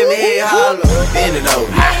bitch, let me hear you holler. Bend it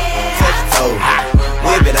over, touch your toe,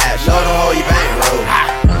 whip it out, show them how you bankroll.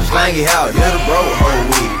 Slang it out, hit a bro, whole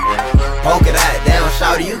week. Poke it out, down,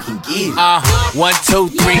 shout you can get it. 1, 2,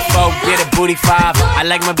 3, 4, get a booty 5. I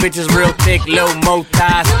like my bitches real thick, little mo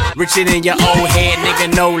thighs. Richer than your old head,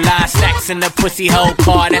 nigga, no lie. Stacks in the pussy hole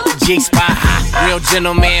card at the G-spot. Real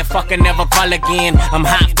gentleman, fucking never call again. I'm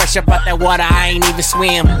hot, fresh up out that water, I ain't even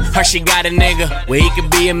swim. Her she got a nigga where he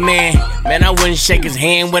could be a man. Man, I wouldn't shake his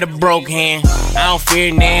hand with a broke hand. I don't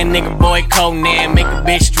fear nan, nigga, boy, Conan. Make a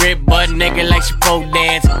bitch strip, butt nigga like she pole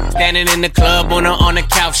dance. Standing in the club on the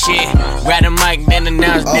couch shit. Grab the mic, then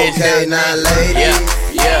announce this. Okay, now lady,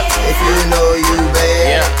 if you know you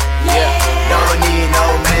bad, don't need no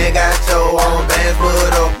man, got your own bands,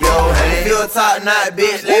 put up your hand. If you a top knot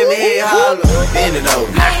bitch, let me hear you holler. Bend it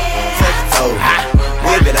over, touch your toe,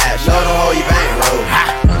 whip it out, show them how you bankroll.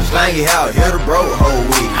 Slang it out, hit a bro whole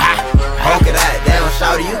week. Poke it out, down,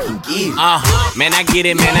 shout you can get it. Man, I get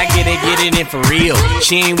it, get it in for real.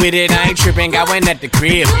 She ain't with it, I ain't tripping, got one at the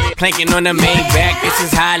crib. Planking on the main back, this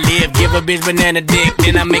is how I live. Give a bitch banana dick,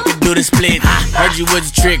 then I make her do the split. Heard you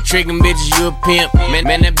was a trick, tricking bitches, you a pimp.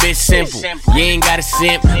 Man, that bitch simple, you ain't got a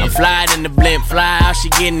simp. I'm fly in the blimp, fly out, she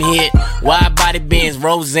getting hit. Wide body bends,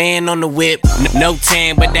 Roseanne on the whip. No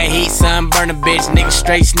tan, but that heat sunburn a bitch. Nigga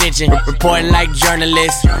straight snitching, reporting like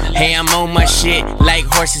journalists. Hey, I'm on my shit like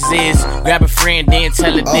horses is. Grab a friend, then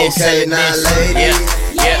tell her this. Okay, now lady,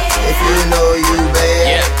 if you know you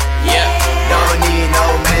bad, don't need no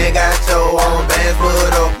man, got your own bands,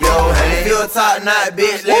 put up your hand. If you a top knot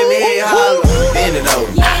bitch, let me hear you holler. Bend it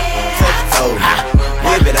over, touch your toe,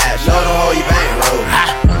 whip it out, show them how you bankroll.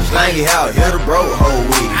 Slang it out, hit a bro whole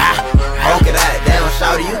week. Poke it out, down,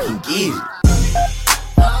 shout you can get it.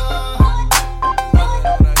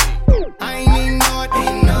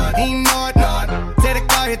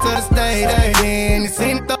 stage. Then you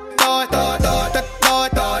seen the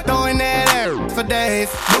throwing that ass for days.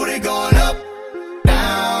 Booty going up,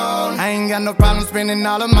 down. I ain't got no problem spending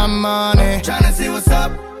all of my money. Tryna see what's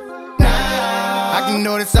up now. I can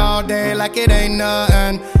do this all day like it ain't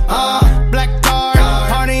nothing. Black card,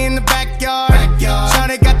 party in the backyard.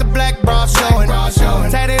 Shawty got the black bra showing.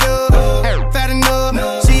 Tatted up, fat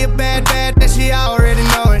enough. She a bad, that she already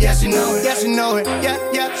know it. Yeah, she know it. Yeah, she know it.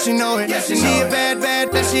 Yeah, she know it. She a bad,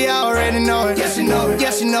 that she already know it. Yeah, she know it.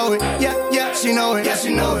 Yeah, she know it. Yeah, she know it. Yeah, she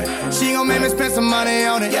know it. She gon' make me spend some money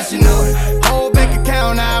on it. Yeah, she know it. Whole bank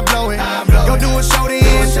account, I blow it. Go do a show to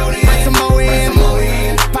end. Bring some more in.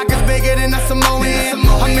 Pockets bigger than a Samoan.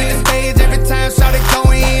 I'm in the stage every time. Shout it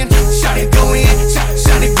go in. Shout it go in.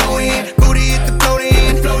 Shout it go in. Booty hit the float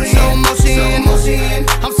in. Slow motion.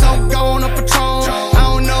 I'm so gone on Patron. I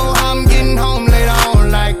don't know how I'm getting home later on.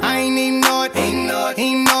 Like I ain't even know it. Ain't know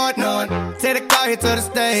it. Take the car here to the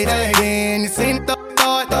stage. Then you seen the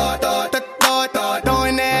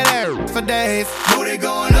throwing that ass for days. Booty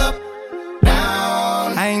going up,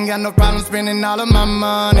 down. I ain't got no problem spending all of my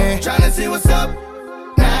money. Tryna see what's up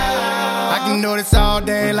now. I can do this all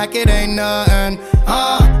day like it ain't nothing.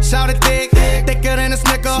 Shout it thicker than a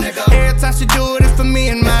snicker. Every time she do it, it's for me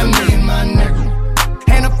and my nigga.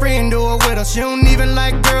 And a friend do it with her. She don't even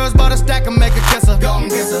like girls, but a stack and make her kiss her. Gon'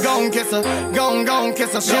 kiss her, gon' kiss her, gon'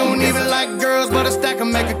 kiss her. She don't even like girls, but a stack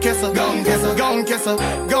and make her kiss her. Gon' kiss her, gon' kiss her,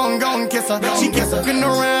 gon' kiss her. She keep looking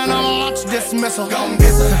around, I'm launch dismissal. Gon'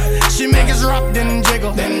 kiss her. She make us drop, then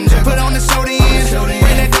jiggle. Put on the show to end,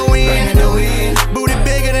 bring that dough in. Booty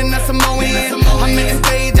bigger than a Samoan. I'm in the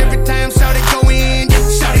stage every time, shout it go in.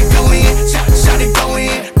 Shout it go in, shout it go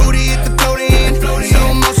in. Booty hit the float in, slow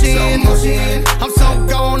motion. I'm so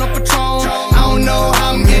gone on Patron. I don't know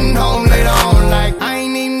how I'm getting home later on. Like I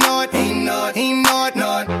ain't even know it.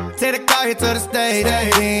 Take the car here to the stage.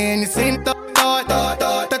 Then you seen the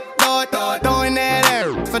throwing that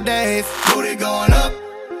ass for days. Booty going up,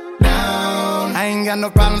 down. I ain't got no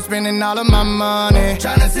problem spending all of my money.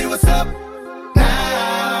 Tryna see what's up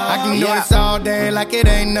now. I can do this all day like it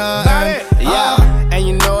ain't nothing. And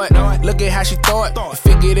you know it. Look at how she throw it. If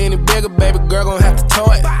it get any bigger, baby girl gon' have to tow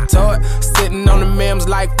it. Sitting on the memes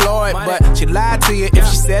like Floyd, but she lied to you if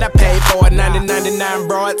she said I paid for it. 99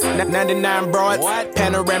 broads, 99 broads.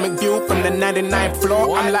 Panoramic view from the 99th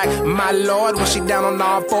floor. I'm like, my lord, when she down on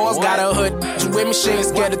all fours. Got a hood with me, she ain't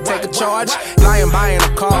scared to take a charge. Lying by in a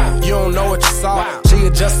car, you don't know what you saw. She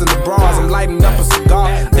adjusting the bras, I'm lighting up a cigar.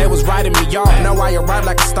 They was writing me off, now I arrive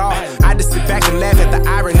like a star. I just sit back and laugh at the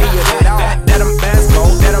irony of it all. That I'm bands go.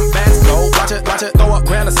 Watch it throw up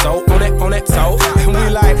grand of soap on that toe. And we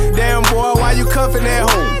like, damn boy, why you cuffing that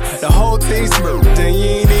hoe? The whole thing smooth, and you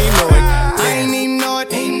ain't even know it. I ain't even know it.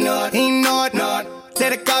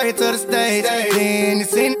 Take the car here to the stage. Then you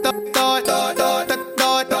seen the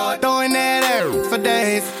throwing that ass for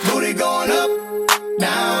days. Booty going up,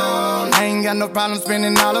 down. I ain't got no problem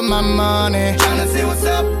spending all of my money. Tryna see what's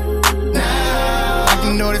up now. I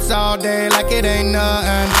can do this all day like it ain't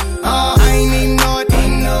nothing. I ain't even know it.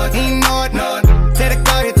 Take the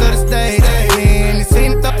car here to the stage. Then you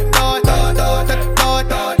seen the throwing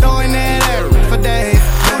that ass for days.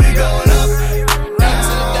 Booty going up,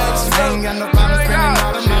 down. I ain't got no problem spending all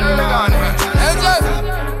of my money.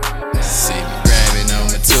 See me grabbing on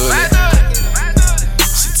my toilet.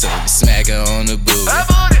 She told me smack her on the booty.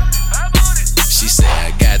 She said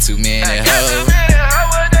I got too many hoes.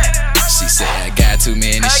 She said I got too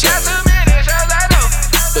many shows.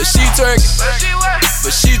 But she twerking,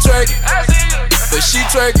 but she twerking, but she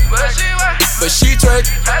twerking, but she twerking,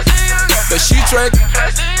 but she twerking,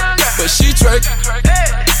 but she twerking,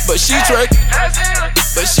 but she twerking,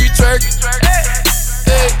 but she twerking.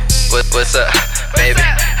 Hey, what's up, baby?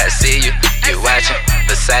 I see you watching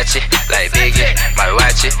Versace like Biggie. Might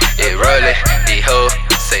watch it roll it. The hoe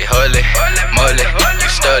say holy moly, you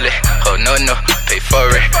stole it. Oh no, pay for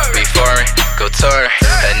it, be foreign, go touring.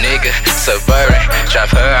 A nigga suburban, drop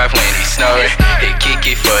her off when he snoring. Hit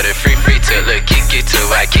Kiki for the free till look Kiki to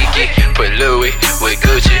Waikiki. Put Louis with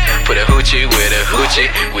Gucci, put a hoochie with a hoochie.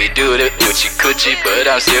 We do the hoochie coochie, but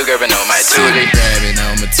I'm still grabbing on my tootie. Grabbing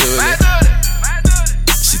on my tootie.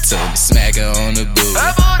 She told me smack her on the booty.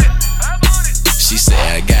 She said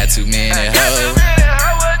I got too many hoes.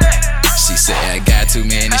 She said I got too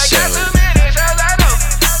many shows.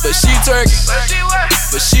 But she twerking,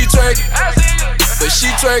 but she twerking, but she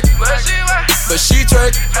twerking, but she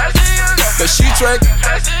twerking, but she twerking,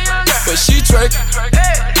 but she twerking,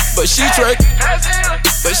 but she twerking,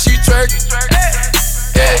 but she twerking.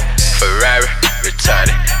 Yeah, Ferrari,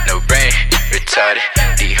 retarded, no brain, retarded.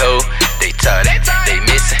 The hoe, they taught it, they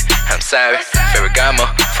missing, I'm wasabi, Ferragamo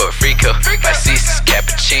for a frico. My Cece's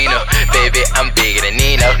cappuccino, baby, I'm bigger than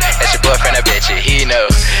Nino. That's your boyfriend, I bet you he know.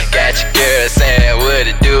 Got your girl saying what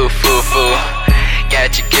it do, foo-foo.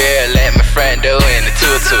 Got your girl at my front door in a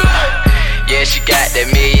tutu. Yeah, she got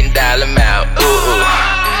that $1 million mouth, ooh.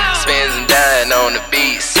 Spins and dine on the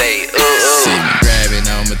beat, say ooh. See me grabbing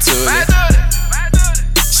on my tootie.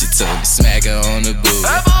 She told me smack her on the booty.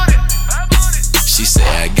 She said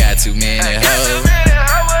I got too many hoes.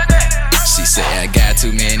 She said I got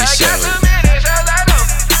too many shows.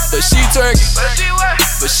 But she twerking,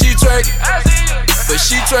 but she twerking, but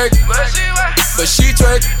she twerking, but she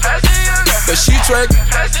twerking, but she twerking,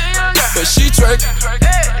 but she twerking,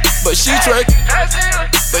 but she twerking,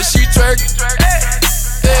 but she twerking.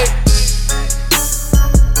 Hey.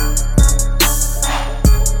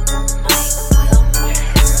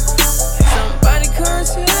 Somebody come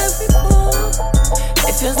to us before.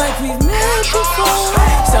 It feels like we've met before.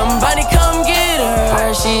 Somebody come get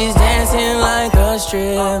her. She's dancing like a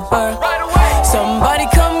stripper. Somebody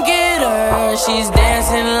come get her. She's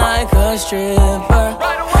dancing like a stripper.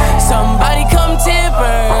 Somebody come tip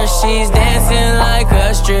her. She's dancing like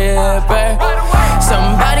a stripper.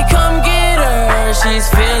 Somebody come get her. She's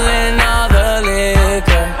feeling all the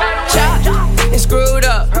liquor. Chopped and screwed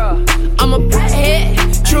up. I'm a head,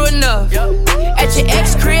 true enough. At your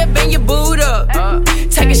ex crib and your boot up.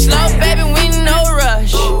 Take it slow, baby, we no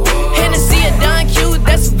rush. Hennessy or Don Q,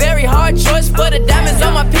 that's a very hard choice. For the diamonds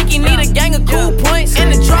on my pinky, need a gang of cool points.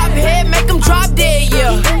 And the drop head, make them drop dead,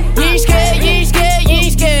 yeah. You ain't scared, you ain't scared, you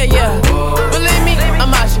ain't scared, yeah. Believe me,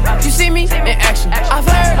 I'm out you. You see me in action. I've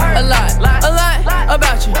heard a lot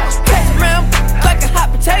about you. Catch around like a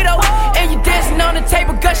hot potato. And you dancing on the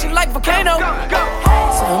table, gushing like volcano.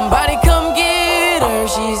 Somebody come get her,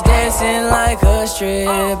 she's dancing like a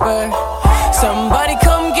stripper. Somebody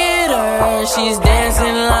come get her, she's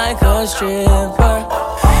dancing like a stripper.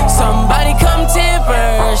 Somebody come tip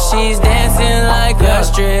her, she's dancing like a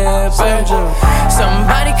stripper.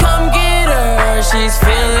 Somebody come get her, she's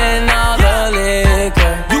feeling all the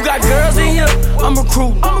liquor. You got girls in here, I'm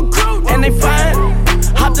recruiting, and they fine,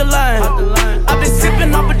 hop the line. I've been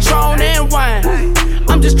sipping on Patron and wine.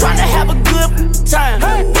 I'm just trying to have a good time.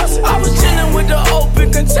 I was chilling with the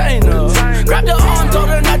open container. Grabbed her arm, told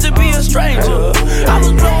her not to be a stranger. I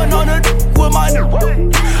was blowing on her with my new.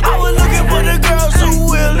 I was looking for the girls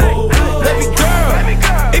who will it. Baby girl,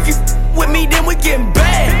 if you with me, then we getting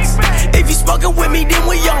bags. If you smoking with me, then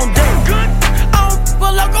we on deck. I don't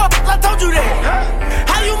well, look up, I told you that.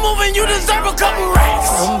 How you moving? You deserve a couple racks.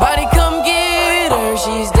 Somebody come get her,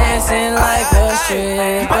 she's dancing like a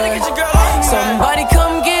stripper. Somebody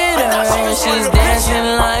come get her, she's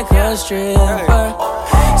dancing like a stripper.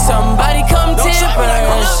 Somebody come tip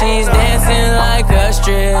her, she's dancing like a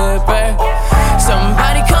stripper.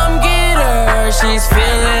 Somebody come get her, she's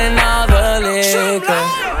feeling all the liquor.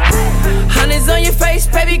 Hundreds on your face,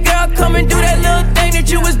 baby girl, come and do that little thing that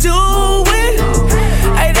you was doing.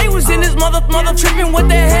 Hey, they was in this mother tripping, what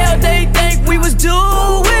the hell they think we was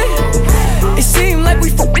doing? It seemed like we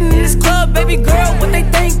fucking in this club, baby girl, what they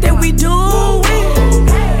think that we doing?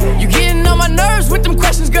 You getting on my nerves with them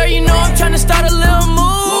questions, girl, you know I'm trying to start a little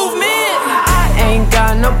movement. I ain't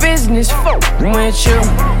got no business fucking with you.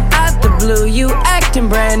 Out the blue, you acting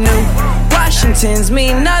brand new. Washingtons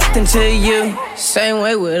mean nothing to you. Same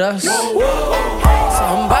way with us.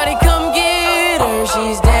 Somebody come get her,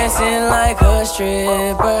 she's dancing like a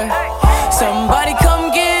stripper. Somebody come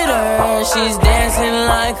get her, she's dancing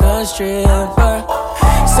like a stripper.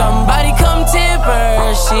 Somebody come tip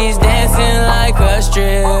her, she's dancing like a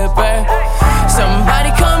stripper.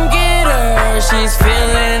 Somebody come get her, she's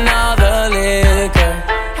feeling all the liquor.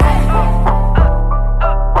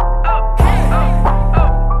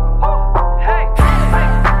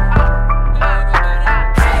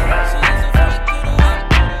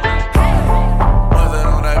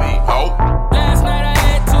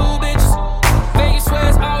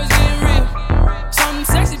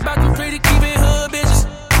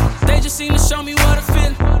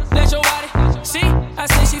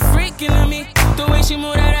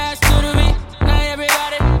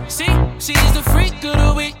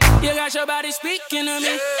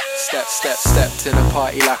 Step to the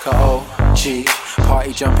party like a OG.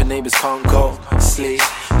 Party jumping, neighbors can't go sleep.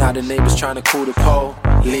 Now the neighbors trying to call the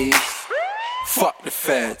police. Fuck the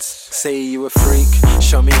feds. Say you a freak,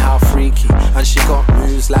 show me how freaky. And she got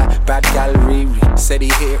moves like bad gal Riri. Said he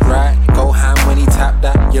hit it right, go ham when he tapped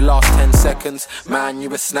that. Your last 10 seconds, man, you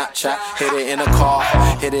a Snapchat. Hit it in a car,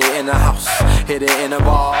 hit it in a house, hit it in a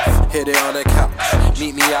bath, hit it on a couch.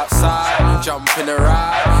 Meet me outside, jump in the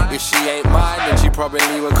ride. If she ain't mine, then she probably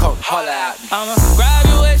would come holler at me. I'ma grab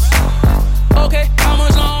your waist, Okay, how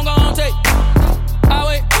much long gon' take? I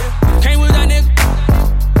wait, came with that nigga.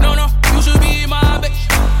 No, you should be my bitch.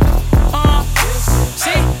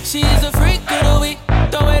 See, she's a freak of the week.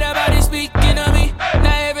 The way that body speaking to me.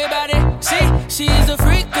 Now everybody, see, she's a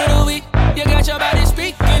freak of the week. You got your body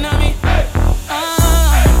speaking to me.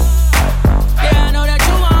 Yeah, I know that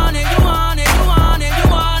you want it, you want it, you want it, you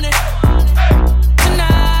want it.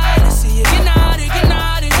 Tonight, let's see you get naughty, get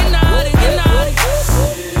naughty, get naughty, get naughty.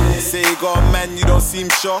 Say you got a man, you don't seem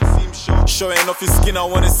sure. Showing off your skin, I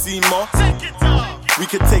wanna see more. We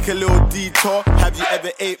could take a little detour. Have you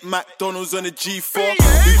ever ate McDonald's on a G4?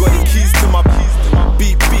 We got the keys to my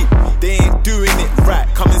beep beep. They ain't doing it right,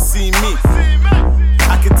 come and see me.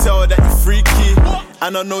 I can tell that you're freaky,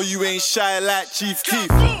 and I know you ain't shy like Chief Keef.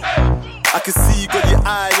 I can see you got your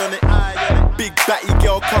eye on it. Big batty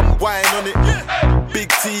girl, come whine on it. Big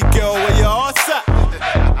T girl, where your ass at?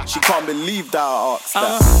 She can't believe that I asked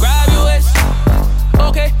that. Grab your waist.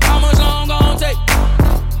 Okay, how much long gon' take?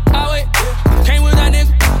 I wait, came with that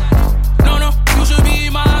nigga. No, you should be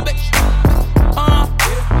my bitch.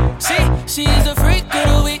 See, she's a freak of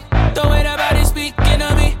the week. The way that body speaking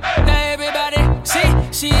to me. Now everybody, see,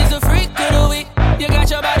 she's a freak of the week. You got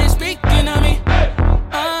your body speaking to me.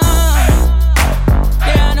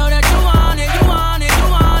 Yeah, I know that you want it, you want it, you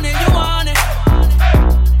want it, you want it.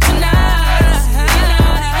 Tonight,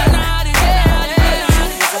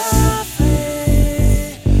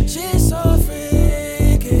 she's so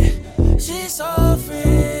freaky, she's so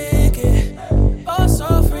freaky, oh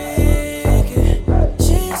so freaky,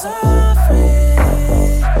 she's so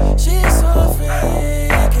freaky, she's so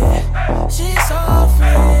freaky, she's so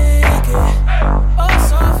freaky, oh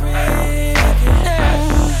so freaky.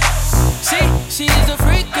 See, she's a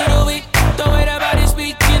freak of the week. The way that body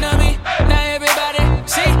speaking to me. Now everybody,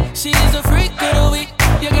 see, she's a freak of the week.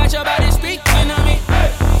 You got your body speaking to me.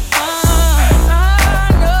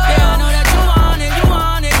 Yeah, I know that you want it, you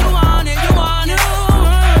want it, you want it, you want it.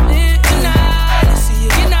 Tonight, let's see you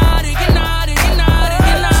get naughty, get naughty, get naughty,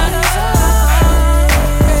 get naughty.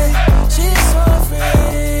 She's so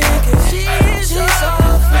freaky, she's so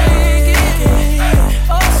freaky,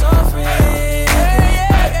 oh so freaky.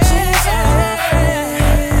 She's so freaky,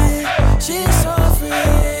 she's so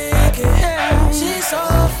freaky, she's so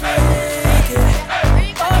freaky,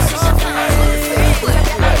 oh so freaky.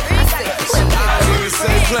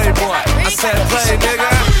 Say playboy, I said play, nigga.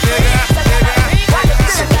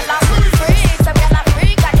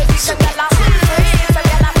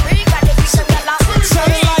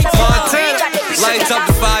 Montana, lights up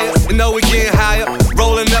the fire, you know we getting higher.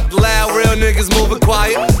 Rolling up the loud, real niggas moving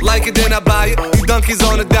quiet. Like it, then I buy it. You donkeys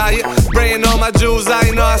on a diet. Spraying all my jewels, I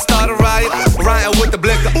ain't know I started riot. Riding with the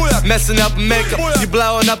blicker, messing up a makeup. You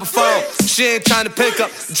blowing up a phone, she ain't trying to pick up.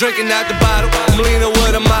 Drinking out the bottle, I'm leaning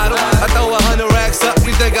with a model. I throw 100 racks up,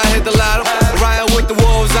 you think I hit the lotto. Riding with the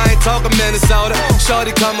wolves, I ain't talking Minnesota.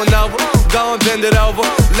 Shorty coming over, go and bend it over.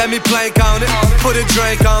 Let me plank on it, put a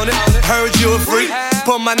drink on it. Heard you a freak,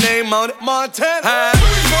 put my name on it. Montana.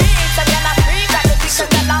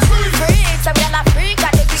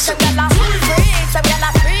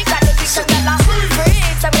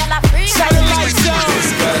 This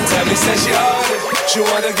girl tell me, say she own it. She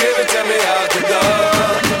wanna give it to me out the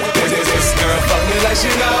door. This girl fuck me like she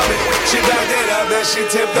know me. She backed it up and she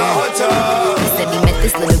tipped the whole toe. He said he met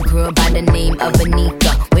this little girl by the name of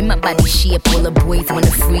Anika. With my body shape, all the boys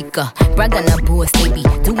wanna freak her. Brag on her boss, they be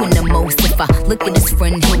doing the most. If I look at his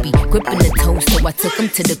friend, he'll be gripping the toast. So I took him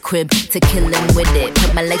to the crib to kill him with it.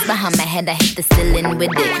 Put my legs behind my head, I hit the ceiling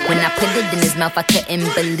with it. When I put it in his mouth, I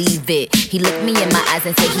couldn't believe it. He looked me in my eyes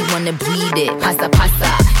and said he wanna breed it. Pasa,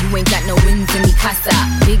 pasa, you ain't got no wings in me casa.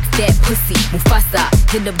 Big fat pussy, Mufasa.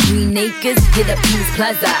 Hit up Green Acres, hit up Peace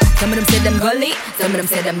Plaza. Some of them said I'm gully, some of them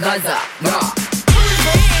said I'm Gaza. Raw.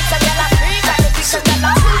 This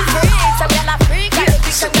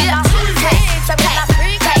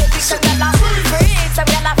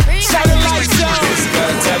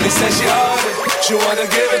girl tell me, say she own it. She wanna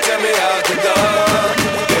give it to me out the door.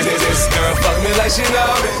 This girl fuck me like she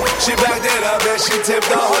know me. She backed it up and she tipped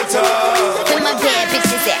the whole toe. Where my bad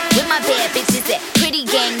bitches at? Where my bad bitches at? Pretty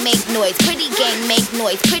gang make noise, pretty gang make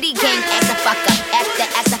noise, pretty gang act the fuck up,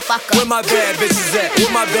 act the fuck up. Where my bad bitches at?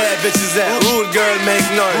 Where my bad bitches at? Rude girl make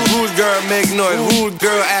noise, rude girl make noise, rude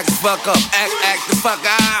girl act the fuck up, act the fuck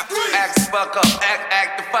up, act the fuck up,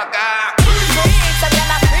 act the fuck up.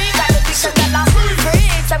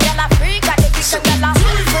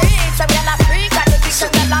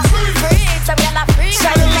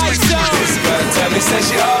 This girl tell me, say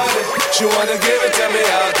she own it. She wanna give it to me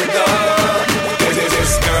out the door.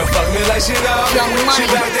 This girl fuck me like she know me. She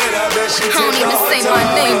backed it up and she I don't tipped the even whole say toe. my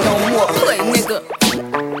name no more. Play nigga.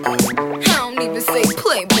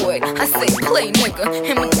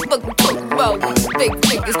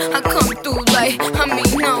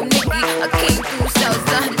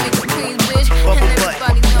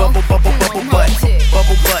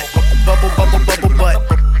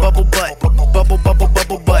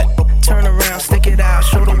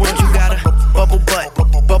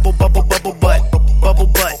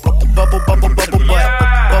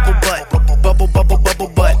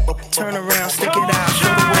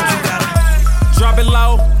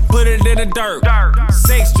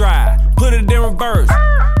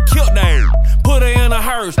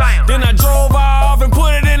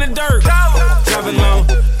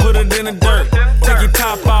 the dirt. Take your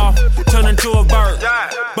top off, turn into a bird.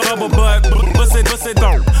 Bubble butt, bust it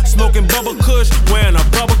dope. Smoking bubble kush, wearing a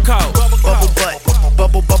bubble coat. Bubble butt,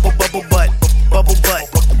 bubble bubble bubble butt, bubble butt,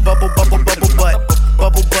 bubble bubble bubble butt,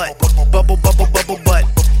 bubble butt, bubble bubble bubble butt.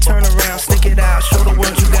 Turn around, stick it out, show the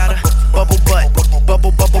world you got a bubble butt,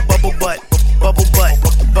 bubble bubble bubble butt, bubble butt,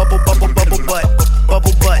 bubble bubble bubble butt,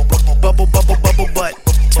 bubble butt, bubble bubble bubble butt.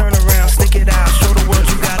 Turn around, stick it out, show the world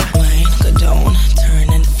you got a wine, go down, turn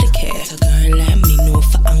and flick it. So girl, let me know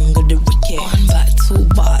if I angle the wicket. One bat, two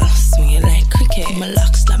ball, swing it like cricket. My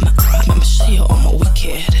locks like my crap, let me show you all my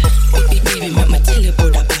wicked. Baby, make me tell you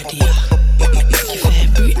about that body, yeah. Make you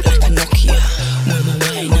vibrate like a Nokia. When my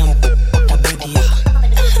wine and that body, yeah.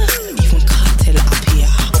 Even cartel up here.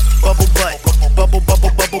 bubble butt, bubble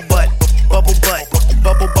bubble bubble butt, bubble butt,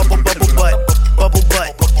 bubble bubble bubble butt, bubble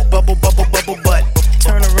butt, bubble bubble bubble butt.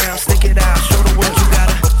 Turn around, stick it out, show the world you got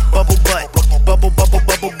a bubble butt, bubble bubble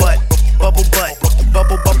bubble butt, bubble butt,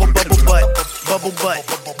 bubble bubble bubble butt, bubble butt,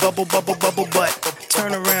 bubble bubble bubble butt.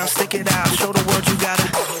 Turn around, stick it out, show the world you got a.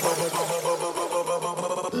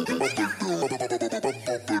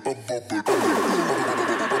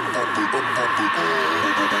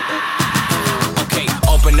 Okay,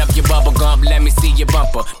 open up your bubble gum, let me see your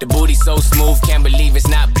bumper. The booty so smooth, can't believe it's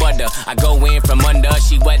not butter. I go in from under,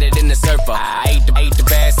 she wetter than the surfer. I ate the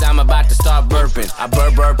bass, I'm about to start burping. I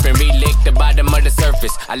burp and re-lick the bottom of the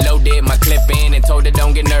surface. I loaded my clip in and told her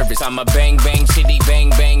don't get nervous. I'm a bang bang shitty bang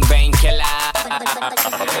bang bang killer.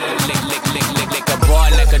 Lick a ball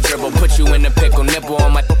like a dribble. Put you in a pickle, nipple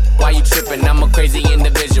on my. Why you tripping? I'm a crazy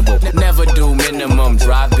individual. Never do minimum.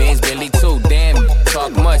 Drive-ins, Billy too. Damn,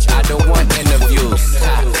 talk much. I don't want interviews.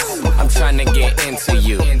 I'm trying to get into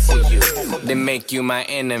you. Then make you my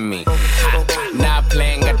enemy. Not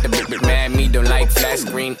playing, got the bit mad. Me don't like flat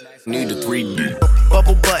screen. Need a 3D.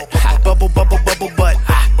 Bubble butt, bubble bubble bubble butt,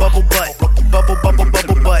 bubble butt, bubble bubble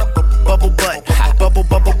bubble butt, bubble butt, bubble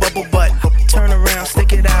bubble bubble butt. Turn around,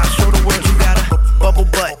 stick it out, show the world you got a bubble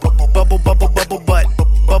butt, bubble bubble bubble butt,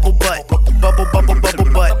 bubble butt, bubble bubble bubble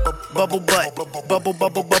butt, bubble butt, bubble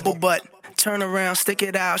bubble bubble butt. Turn around, stick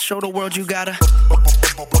it out, show the world you got a.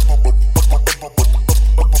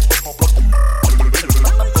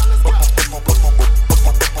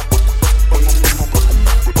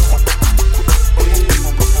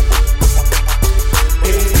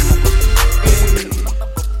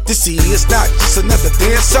 This is not just another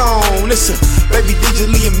dance song. Listen, baby, did you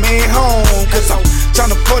leave your man home? Cause I'm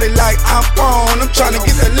tryna party like I'm on. I'm tryna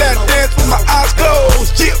get that lap dance with my eyes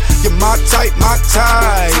closed. Yeah, you're my type,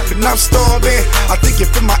 and I'm starving. I think you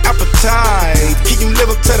feel my appetite. Can you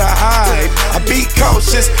live up to the hype? I be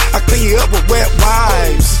cautious, I clean you up with wet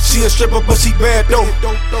wipes. She a stripper, but she bad though.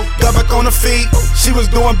 Got back on her feet, she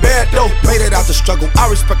was doing bad though. Made it out the struggle,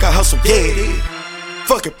 I respect her hustle, yeah.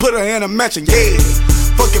 Fuck it, put her in a mansion, yeah.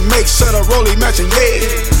 Fucking make sure the rollie matching, yeah.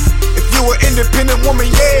 If you an independent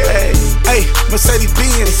woman, yeah. Hey,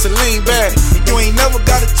 Mercedes-Benz, Celine bad. You ain't never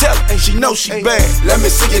gotta tell her, and she know she bad. Let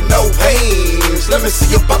me see you no hands. Let me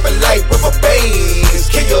see you poppin' like rubber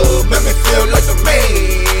bands. Can you make me feel like the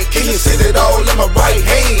man? Can you sit it all in my right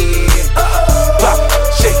hand? Pop,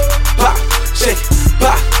 shake, pop, shake,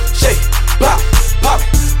 pop, shake, pop, pop,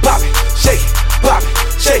 pop, shake, pop,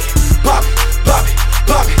 shake, pop, pop,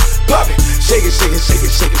 pop, pop it. Shake it, shake it, shake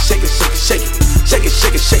it, shake it, shake it, shake it, shake it,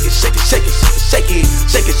 shake it, shake it, shake it, shake it, shake it,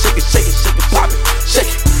 shake it, shake it, shake it, shake it, pop it,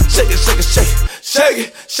 shake it, shake it, shake it, shake it, shake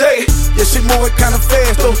it, shake it. Yeah, she moving kinda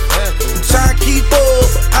fast though. I'm trying to keep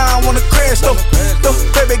up, but I don't wanna crash though. Though,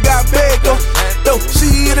 baby got bag though. Though,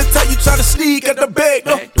 she the type you try to sneak at the bag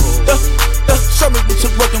though. Show me what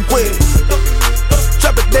you're working with.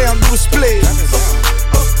 Drop it down, do a split.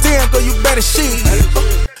 Damn, girl, you better shit.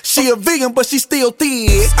 She a vegan, but she still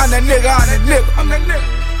thin. I'm that nigga, I'm that nigga.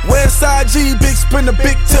 Westside G, big sprinter,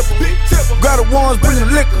 big tipper. Grab the ones, bring the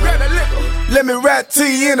liquor. Let me rap to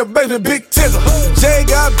you in a baby, big tigger. J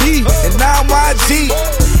got B, and now YG.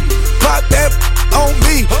 Pop that on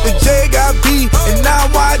me. The J got B, and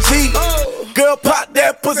now YG. Girl, pop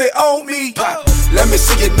that pussy on me. Let me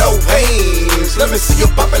see you no hands. Let me see you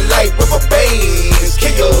poppin' like rubber bands.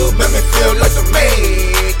 Can you make me feel like the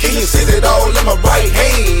man? Can you sit it all in my right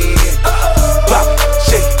hand? Pop,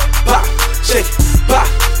 shake, pop, shake, pop,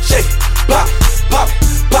 shake, pop, pop,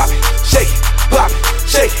 pop, shake, pop,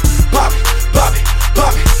 shake, pop, pop,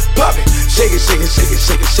 pop, pop it. Shake it, shake it, shake it,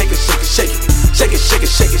 shake it, shake it, shake it, shake it, shake it, shake it,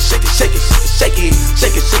 shake it, shake it, shake it, shake it,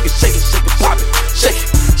 shake it, shake it, shake it, shake it, pop it, shake it,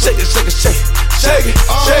 shake it, shake it, shake it, shake it.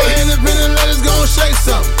 All my independent ladies gon' shake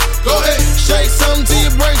something. Go ahead, shake something till you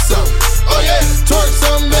break something. Oh yeah, twerk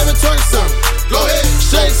something, baby, twerk something. Go ahead,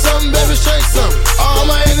 shake something, baby, shake something. All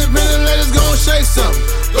my independent ladies gon' shake something.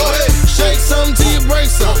 Go ahead,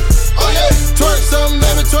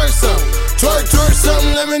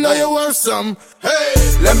 let me know you want some. Hey,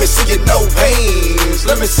 let me see you no hands.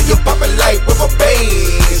 Let me see you poppin' like rubber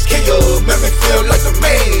bands. Can you make me feel like the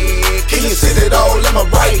man? Can you sit it all in my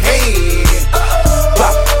right hand?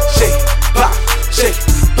 Pop, shake, pop, shake,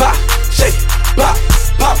 pop, shake, pop,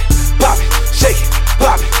 pop, pop, shake,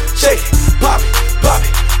 pop, shake, pop, pop,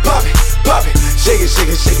 pop, pop it. Shake it, shake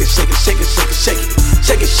it, shake it, shake it, shake it, shake it, shake it.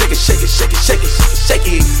 Shake it, shake it, shake it, shake it, shake it, shake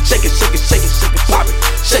it, shake it, shake it, shake it, shake it, pop it.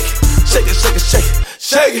 Shake it, shake it, shake it, shake it,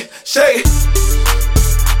 shake it, shake it.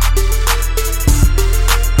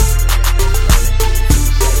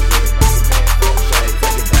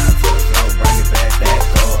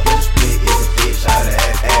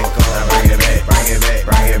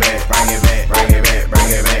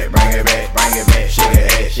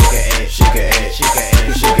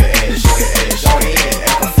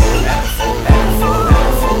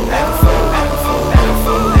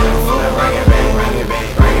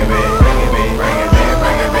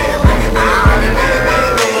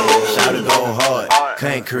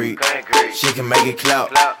 She can make it clout,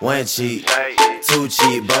 one cheat, two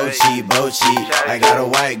cheat, bo cheat, bo cheat. I got a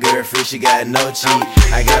white girlfriend, she got no cheat.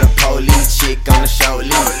 I got a police chick on the short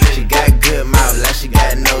leash. She got good mouth like she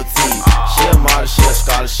got no teeth. She a model, she a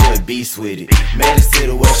scholar, she a beast with it. Made it to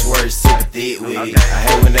the Westward, super thick with it. I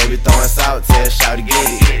hate when they be throwing salt, tell shout to get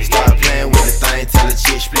it. Start playing with the thing, tell the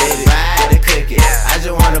chick split it. Ride the cook it, I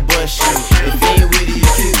just wanna bust you. If you ain't with it, you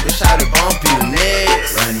cute, but shout to bump you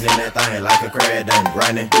next. Running in that thing like a crab done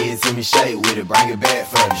running. Get to me shake with it, bring it back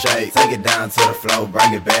for the shake. Take it down to the floor,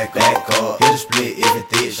 bring it back up. Hit a split if it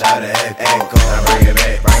thick, shout to act up. Now bring it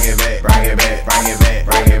back, bring it back, bring it back, bring it back,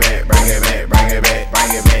 bring it back, bring it back, bring it back,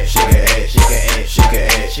 bring it back. She can act, she can act, she can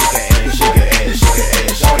act, she can act, she can act, she can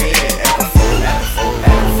act. Show me it, act a fool, act a fool,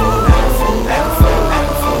 act a fool, act a fool, act a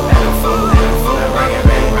fool, act a fool, act a fool, act a fool. Now bring it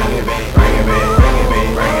back, bring it back, bring it back,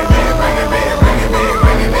 bring it back, bring it back, bring it back,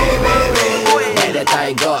 bring it back, bring it back, back. Back that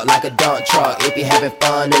thing up like a dump truck. If you having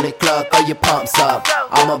fun in the club, throw your pumps up.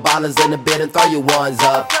 All my ballers in the bed and throw your ones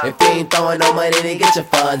up. If you ain't throwing no money, then get your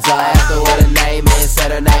funds up. Ask her what her name is,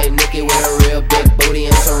 said her name Nikki with a real big booty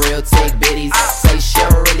and some real tick bitties. Say she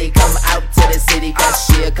don't really come out to the city, cause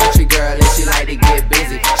she a country girl and she like to get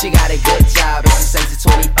busy. She got a good job and she says she's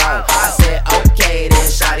 24. I said okay, then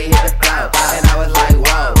shawty hit the floor. And I was like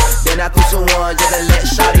whoa. Then I threw some ones just to let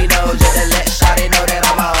shawty know, just to let shawty know that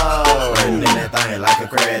I'm home. Running in that thing like a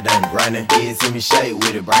crab done running. Get to me shake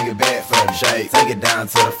with it, bring it back for the shake. Take it down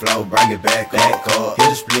to the floor, bring it back up.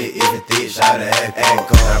 Hit a split if it thick, shout to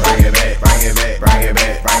act up. Now bring it back, bring it back, bring it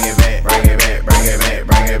back, bring it back, bring it back, bring it back,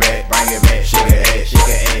 bring it back, bring it back. She can act, she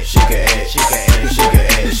can act, she can act, she can act, she can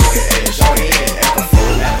act, she can act. Show me it, act a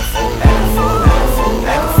fool, act a fool, act a fool, act a fool,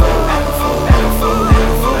 act a fool, act a fool, act a fool, act a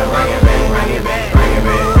fool. Now bring it back, bring it back, bring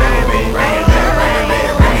it back, bring it back, bring it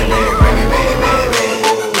back, bring it back, bring it back, bring it back,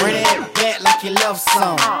 bring it back like you love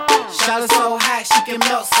some. Shot her so hot she can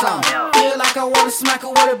melt some. Feel like I wanna smack her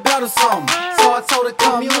with a belt or something. So I told her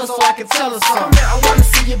come here so I can tell her something. I wanna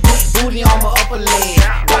see your big booty on my upper leg.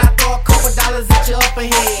 When I throw a couple dollars at your upper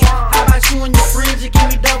head. How about you and your friends, you give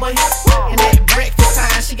me double hit. And at breakfast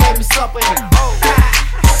time she gave me supper.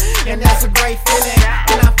 And that's a great feeling.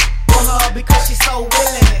 And I for her because she's so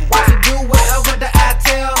willing to do whatever that I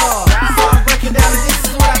tell her. So I'm breaking down and this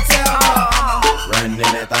is what I tell her. running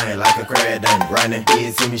in that thing like a crab done running.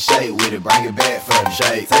 Get to me shake with it, bring it back for the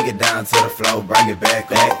shake. Take it down to the floor, bring it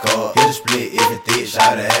back up. Hit a split if it thick,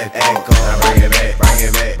 shout to act up. Now bring it back, bring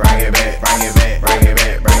it back, bring it back, bring it back, bring it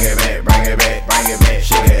back, bring it back, bring it back, bring it back.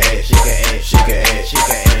 She can act, she can act, she can act, she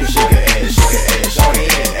can act, she can act, she can act. Show me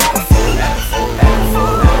it, act a fool, act a fool, act a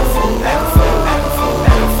fool, act a fool, act a fool, act a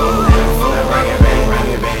fool, act a fool, act a fool. Now bring it back, bring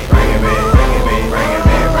it back, bring it back, bring it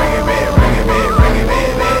back, bring it back, bring it back, bring it back, bring it back,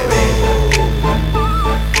 back.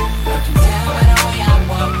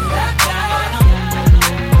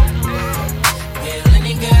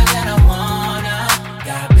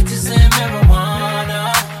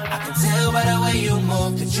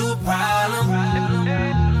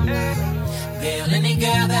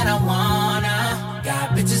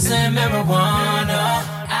 And marijuana,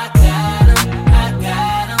 I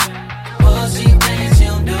got 'em. Pussy things you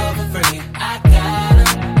don't do for free. I got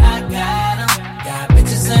 'em. Got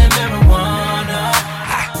bitches and marijuana.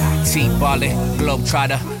 T-ballin',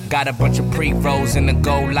 globetrotter. Got a bunch of pre-rolls in the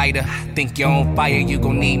gold lighter. Think you're on fire, you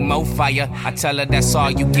gon' need more fire. I tell her that's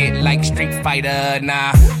all you get, like Street Fighter.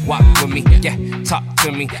 Nah, walk with me, yeah. Talk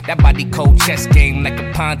to me, that body cold chest game like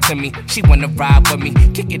a pawn to me. She wanna ride with me,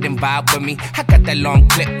 kick it and vibe with me. I got that long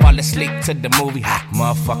clip, fall asleep to the movie.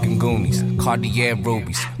 Motherfucking Goonies, Cartier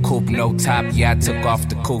rubies, coupe no top, yeah I took off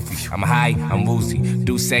the kufi. I'm high, I'm woozy,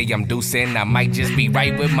 do say I'm deucing. I might just be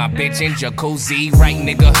right with my bitch in jacuzzi. Right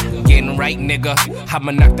nigga, getting right nigga.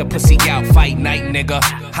 I'ma knock the pussy out, fight night nigga.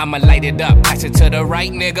 I'ma light it up, pass it to the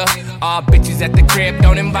right nigga. All bitches at the crib,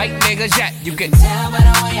 don't invite niggas yet. You can tell by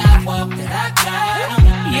the way I walk that I got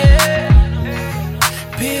 'em. Yeah.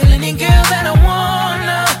 Peel any girl that I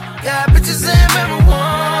wanna. Got bitches and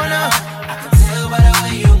marijuana. I can tell by the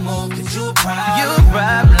way you move that you a problem. You a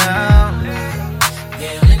problem.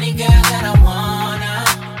 Peel any girl that I wanna.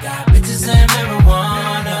 Got bitches and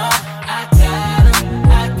marijuana. I got 'em.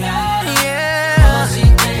 Yeah. All she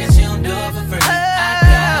thinks she don't do it for free. I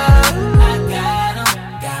got 'em.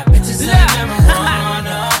 Got bitches and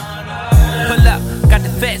marijuana. Pull up, got the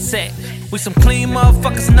fat sack. We some clean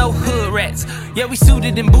motherfuckers, no hood rats. Yeah, we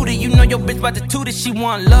suited and booted. You know your bitch about to toot it. She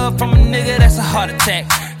want love from a nigga, that's a heart attack.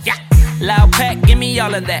 Yeah, loud pack, give me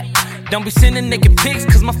all of that. Don't be sending naked pics,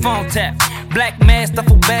 cause my phone tap. Black mask,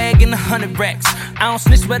 duffel bag, and 100 racks. I don't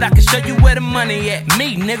snitch, but I can show you where the money at.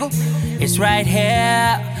 Me, nigga, it's right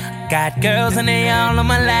here. Got girls and they all on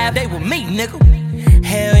my lap. They with me, nigga.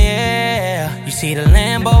 Hell yeah. You see the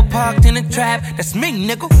Lambo parked in the trap. That's me,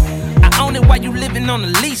 nigga. I own it while you living on the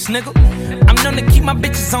leash, nigga. I'm known to keep my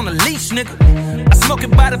bitches on the leash, nigga. I smoke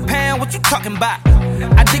it by the pound, what you talking about?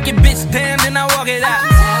 I dick your bitch down, then I walk it out.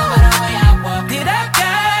 Tell by the way I walk Did I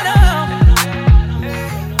got 'em?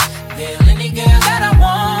 Feel any girl that I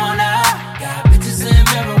wanna. Got bitches and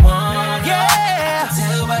marijuana. Yeah.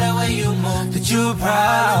 Tell by the way you move that you a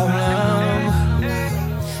problem.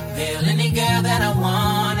 Feel any girl that I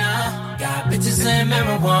wanna. Got bitches and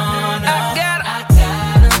marijuana. I got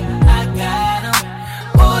 'em.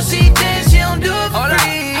 Oh, she thinks she don't do it for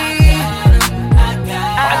free.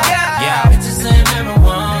 I got bitches and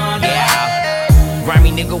marijuana. Yeah.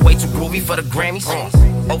 Grimy nigga way too groovy for the Grammys.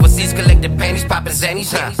 Overseas collected panties, poppin'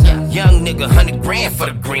 zannies. Young nigga, 100 grand for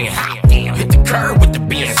the green. Damn, hit the curb with the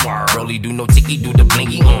Benz. Rolly do no ticky, do the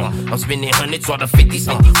blinky. I'm spending hundreds or the 50s.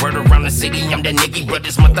 Word around the city, I'm that nigga. But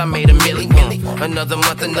this month I made a milli. Another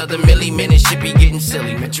month, another milli. Man, it should be getting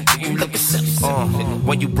silly. Man, you looking silly.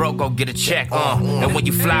 When you broke, go get a check. And when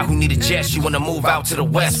you fly, who need a jet? She wanna move out to the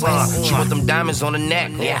west. She want them diamonds on the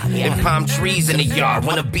neck. And palm trees in the yard.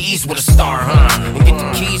 Wanna bees with a star, and get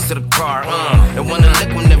the keys to the car, and wanna lick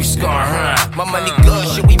on every scar, My money good,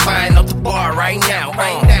 shit, we buying off the bar right now,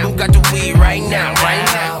 Who got the weed right now, right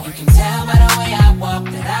now? You can tell by the way I walk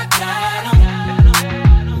that I got 'em.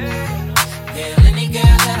 Feel any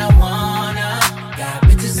girl that I wanna. Got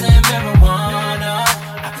bitches and marijuana.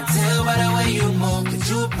 I can tell by the way you move that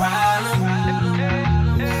you a problem.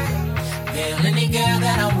 Feel any girl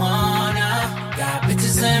that I wanna. Got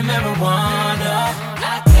bitches and marijuana.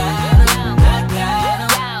 I got 'em.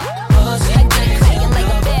 Oh, she thinks she don't do it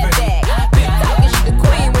for free. The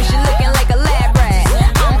queen when she looking like a lab rat.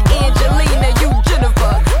 I'm Angelina, you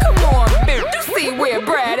Jennifer. Come on, bitch, you see where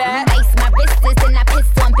Brad at? Ice my wrists and I piss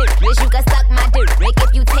on bitches. You can suck my dick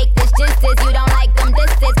if you take this justice. You don't like them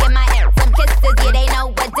disses, get my hair some kisses. Yeah, they know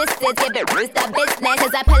what this is. Give it roost the business.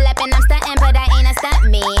 Cause I pull up and I'm stunting, but I ain't a stunt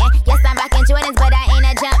man. Yes, I'm rocking Jordans, but I ain't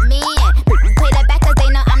a jump man. Play the back cause they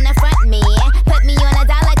know I'm the front man. Put me on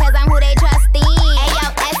 $1 cause I'm who they trust in. Ayo,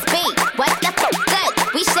 SB, what the fuck good?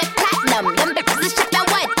 We ship platinum, them bitches is shipping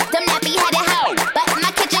wood. Them nappy headed hoe, but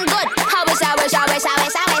my kitchen good. I wish I been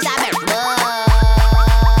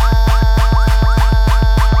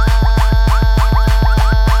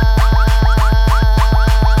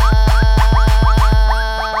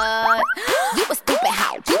You a stupid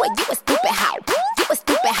hoe. You a stupid hoe. You a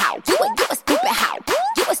stupid hoe. You a stupid hoe.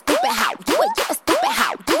 You a stupid hoe. You a stupid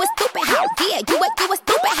hoe. You a stupid hoe. Yeah, you a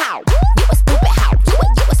stupid hoe. You a stupid hoe. You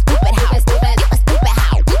a stupid hoe. You a stupid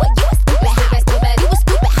hoe. You a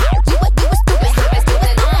stupid hoe. You a stupid hoe. You a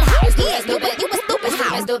stupid hoe. Yeah, you a stupid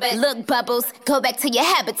hoe. Look, Bubbles, go back to your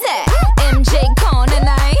habitat. MJ Con and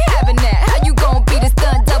I ain't having that. How you gon' be the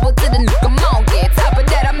stunt double to the nigga monkey? Top of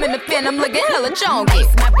that, I'm in the phantom looking hella chonky.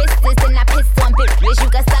 Ice my wrists and I piss on bitches. You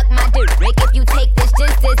can suck my dick if you take this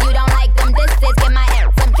justice. You don't like them disses, get my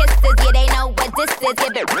hair some kisses. Yeah, they know what this is.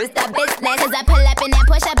 Give it roost the business. Cause I pull up in that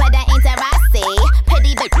push up, but I ain't Tarasi.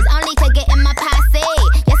 Pretty bitches only to get in my posse.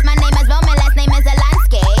 Yes, my name is Roman, last name is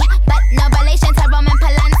Zelensky. But no relation to Roman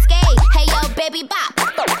Polanski. Hey yo, baby bop,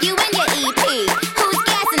 you and your EP. Who's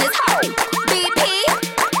gassing this hoe? BP?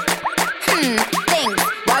 Things.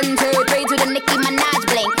 1, 2, 3 to the Nicki Minaj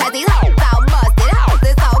blink. Cause these hoes all busted, hoes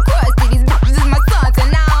is all crusty. These bitches is my sons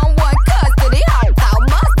and I don't want custody.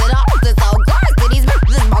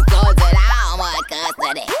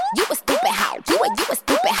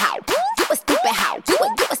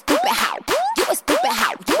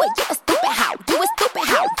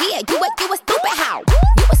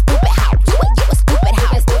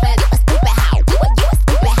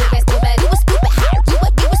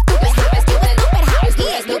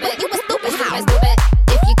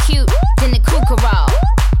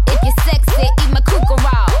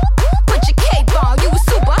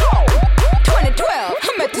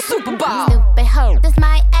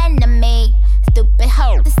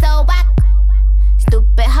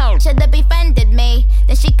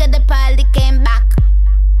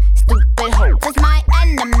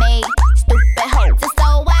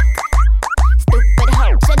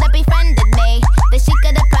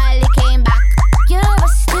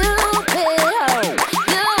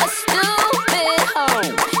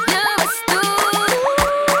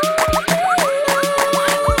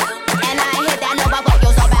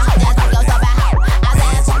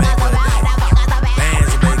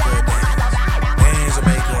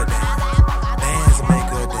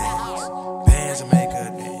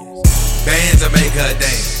 her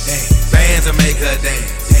dance. Bands will make her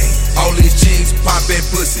dance. All these chicks poppin'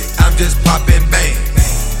 pussy, I'm just poppin' bang.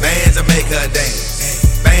 Bands will make her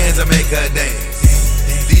dance. Bands will make her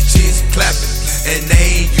dance. These chicks clapping and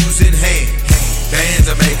they ain't using hands. Bands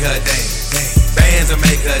will make her dance. Bands will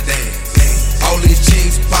make her dance. All these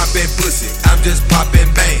chicks poppin' pussy, I'm just poppin'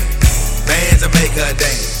 bang. Bands will make her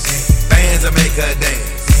dance. Bands will make her dance.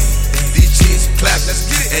 These chicks clapping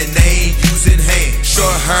and they ain't using hands.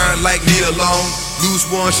 Short hair like me alone. Loose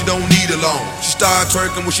one, she don't need a loan. She start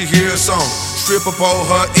twerking when she hear a song. Strip up all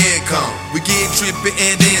her income. We get trippin'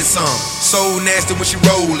 and then some. So nasty when she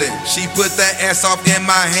rollin'. She put that ass off in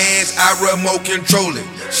my hands, I remote control it.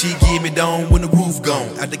 She give me down when the roof gone.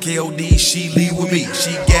 At the KOD, she leave with me.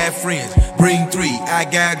 She got friends, bring 3. I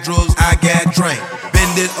got drugs, I got drink.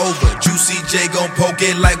 Bend it over, Juicy J gon' poke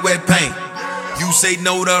it like wet paint. You say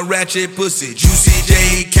no to ratchet pussy, Juicy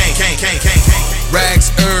J can't.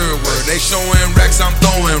 Racks everywhere, they showing racks, I'm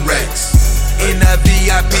throwing racks. In the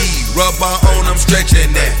VIP, rubber on, I'm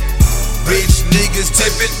stretching that. Rich niggas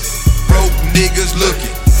tipping, broke niggas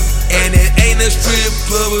looking. And it ain't a strip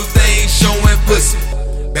club if they ain't showing pussy.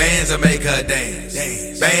 Bands will make her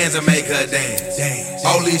dance. Bands will make her dance.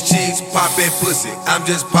 All these chicks poppin' pussy, I'm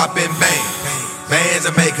just poppin' bang. Bands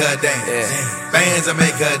will make her dance. Bands will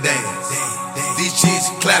make her dance. These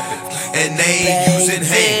chicks clapping and they ain't using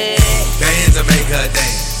hands. Bands will make her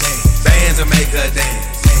dance. Bands will make her dance.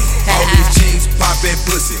 All these chicks poppin'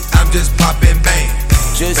 pussy, I'm just poppin' bang.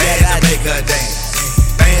 Bands will make her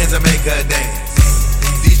dance. Bands will make her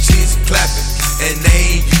dance. These chicks clapping and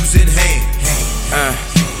they ain't using hands.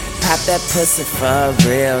 Pop that pussy for a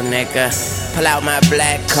real nigga. Pull out my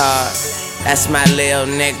black card, that's my lil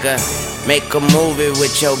nigga. Make a movie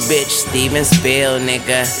with your bitch, Steven Spiel,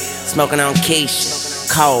 nigga. Smoking on Keisha,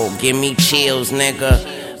 cold, give me chills,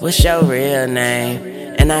 nigga. What's your real name?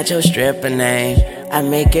 And not your stripper name. I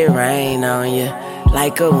make it rain on you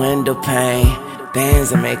like a window pane.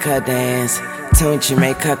 Bands that make her dance. Tunchi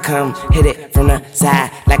make her come, hit it from the side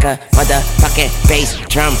like a motherfucking bass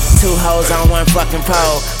drum. 2 hoes on one fucking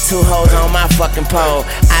pole, 2 hoes on my fucking pole.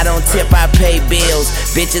 I don't tip, I pay bills.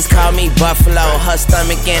 Bitches call me Buffalo, her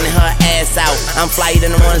stomach and her ass out. I'm flyer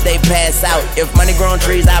than the ones they pass out. If money grown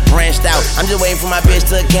trees, I branched out. I'm just waiting for my bitch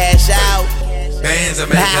to cash out. Bands will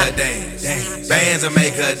make her dance. Bands will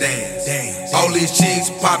make her dance. All these chicks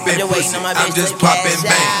poppin' pussy, I'm just poppin'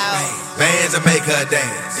 bang. Bands will make her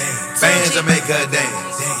dance. Bands will make her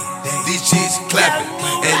dance. These chicks clapping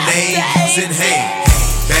and they ain't using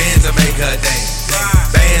hands. Bands will make her dance.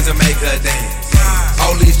 Bands will make her dance.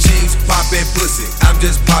 All these chicks poppin' pussy, I'm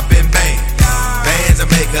just poppin' bang. Bands will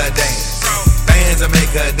make her dance. Bands will make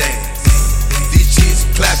her dance. These chicks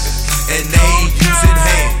clapping and they ain't using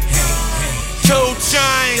hands. 2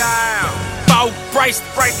 Chainz, Bow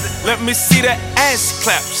bracelet. Let me see that ass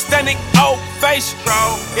clap. Standing ovation.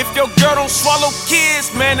 If your girl don't swallow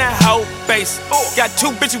kids, man, that hoe base. Got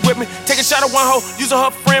 2 bitches with me. Take a shot at one hoe, using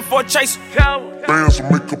her friend for a chase. Bands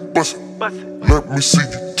will make her bust it. Let me see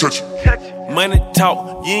you touch it. Money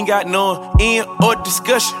talk, you ain't got no end or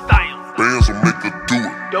discussion. Bands will make her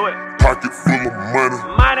do it. Pocket full of money.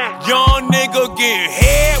 Young nigga getting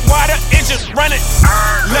head while the engines running.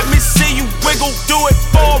 Let me see you wiggle, do it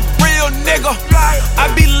for a real nigga. I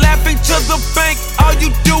be laughing to the bank, all you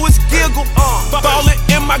do is giggle. Ballin'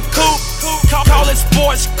 in my coupe, call it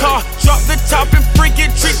sports car. Drop the top and freak it,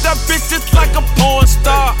 treat that bitch just like a porn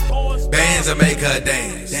star. Bands will make her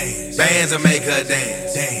dance. Bands will make her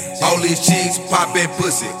dance. All these chicks poppin'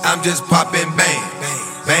 pussy, I'm just poppin' bang.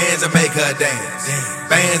 Bands will make her dance.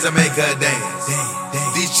 Bands will make her dance.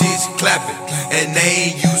 These chicks clapping and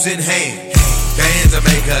they ain't using hands. Bands will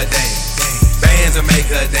make her dance. Bands will make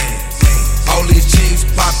her dance. All these chicks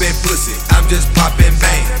poppin' pussy, I'm just poppin'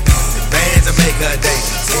 bang. Bands will make her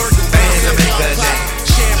dance. Bands will make her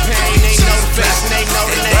dance. Champagne, they know the face and they know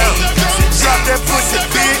the name. Drop that pussy,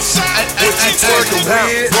 bitch. What you twerking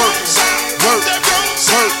with? Work,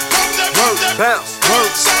 bounce,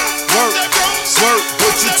 work.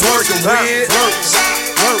 What you twerking with? Work,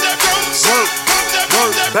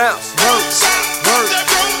 bounce,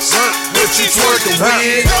 what you twerking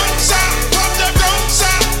with?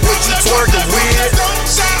 What you twerking with?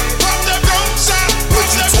 What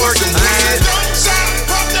you twerking with?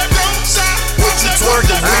 What you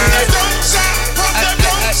twerking with?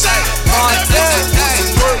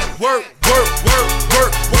 Work,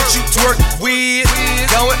 what you twerk with?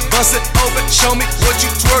 Go and bust it open, show me what you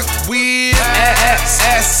twerk with.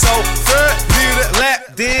 Ass so good, need a lap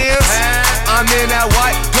dance. I'm in that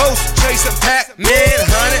white ghost, chasing Pac-Man.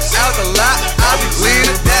 100 out the lot, I be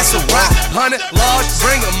bleeding, that's a rock. 100 large,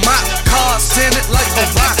 bring a mop, cars tinted like a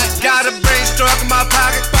rock. Got a brain struck in my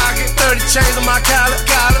 30 chains on my collar.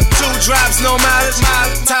 2 drops, no mileage.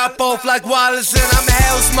 Top off like Wallace, and I'm a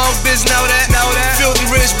hell smoke, bitch, know that. Filthy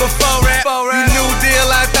rich before that. You new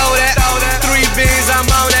deal, I throw that. 3 beans, I'm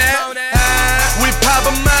on that. We pop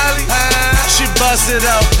a molly. She bust it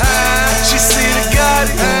up. She see the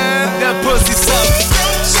Gotti. That pussy suck.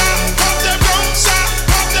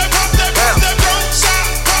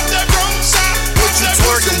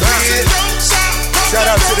 Shout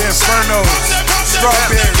out to the Infernos,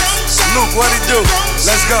 Strawberries, Luke, what it do?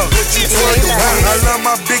 Let's go. I love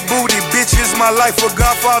my big booty bitches, my life a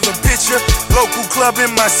Godfather picture. Local club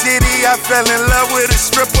in my city, I fell in love with a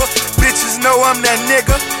stripper. Bitches know I'm that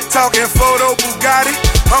nigga, talking photo Bugatti.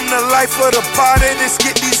 I'm the life of the party, let's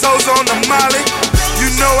get these hoes on the molly. You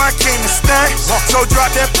know I came to stunt, so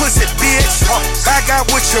drop that pussy, bitch. I got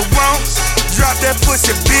what you want, drop that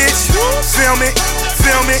pussy, bitch. Film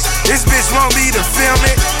it, this bitch want me to film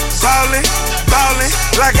it. Ballin',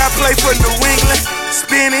 like I play for New England.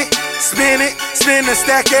 Spin it, spin a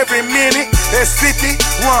stack every minute. That's 50,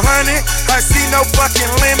 100, I see no fucking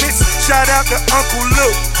limits. Shout out to Uncle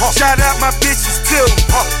Luke, shout out my bitches too.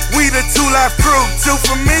 We the 2 Live crew, 2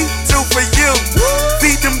 for me, 2 for you.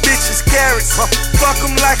 Feed them bitches carrots, fuck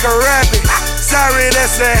them like a rabbit. Sorry,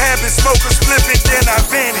 that's a habit, smoke a spliff and then I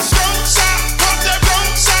vanish.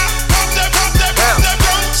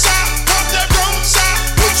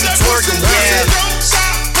 What you twerking, yeah.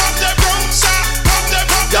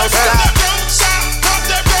 Don't stop.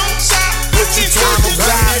 What you twerking,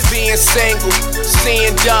 about being single,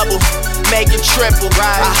 seeing double, making triple.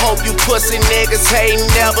 I hope you pussy niggas ain't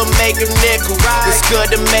never make a nickel. It's good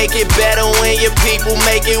to make it better when your people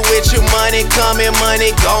make it with your money coming,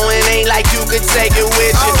 money going. Ain't like you could take it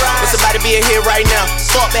with you. It's about to be a hit right now.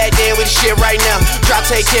 Fuck back then with the shit right now. Drop,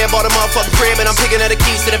 take care, bought a motherfucking crib, and I'm picking up the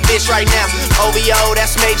keys to the bitch right now. OVO,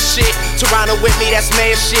 that's major shit. Toronto with me, that's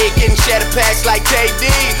mayor shit. Getting cheddar packs like KD.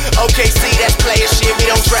 OKC, that's player shit. We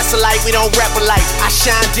don't dress alike, we don't rap alike. I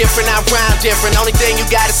shine different, I rhyme different. Only thing you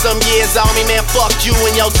got is some years on me, man. Fuck you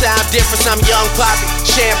and your time difference. I'm young poppy.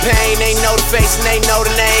 Champagne, they know the face and they know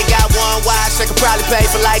the name. Got one watch, they could probably pay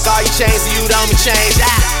for like all your chains and you don't be changed.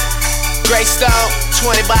 Grey Stone,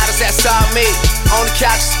 20 bottles, that's all me. On the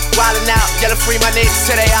couch, wildin' out, yelling free my niggas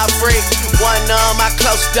till they all free. One of my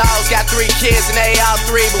close dogs got 3 kids and they all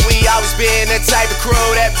 3, but we always been that type of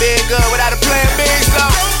crew that been good without a plan B. So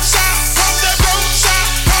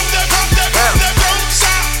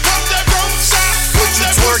what you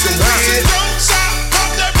twerking, bitch?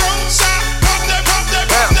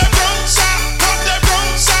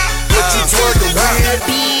 What you twerking,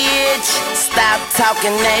 bitch? Stop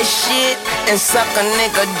talking that shit and suck a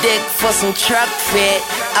nigga dick for some truck fit.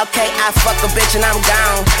 Okay, I fuck a bitch and I'm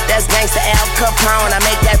gone. That's gangsta Al Capone. I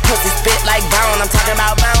make that pussy spit like bone. I'm talking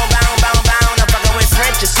about bone. I'm fucking with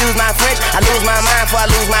French, excuse my French. I lose my mind before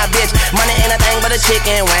I lose my bitch. Money ain't a thing but a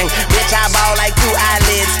chicken wing. Bitch, I ball like 2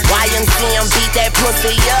 eyelids. YMCM beat that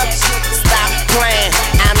pussy up. Stop playing.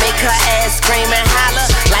 I make her ass scream and holler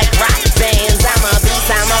like rock bands. I'm a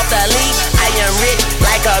beast, I'm off the leash. I am rich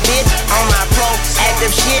like a bitch on my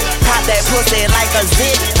proactive shit. Pop that pussy like a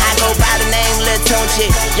zit. I go by the name Lil Tunchi.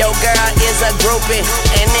 Yo girl is a groupie,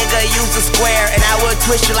 and nigga use a square, and I will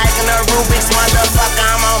twist you like an Rubik's. Motherfucker,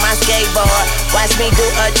 I'm on my skateboard. Watch me do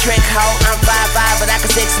a trick, ho. I'm 5'5", but I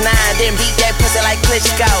can 6'9". Then beat that pussy like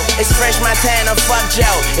Klitschko. It's Fresh Montana, fuck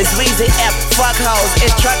Joe. It's Weezy F, fuck hoes.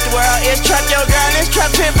 It's truck the world, it's truck your girl, it's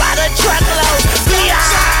truck pit by the truckload.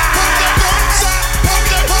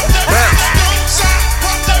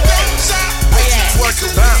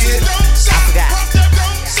 I forgot.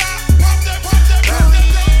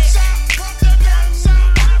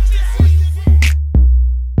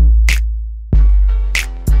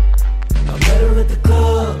 I met her at the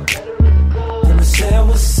club. Then I said,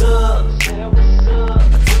 what's up? I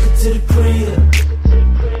took her to the crib.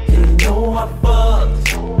 Yeah, you know I fucked.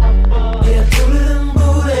 Yeah, tooted and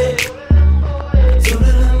booty.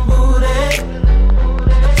 Tooted and booty.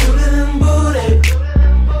 Tooted and booty.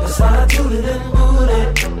 That's why I tooted and booty.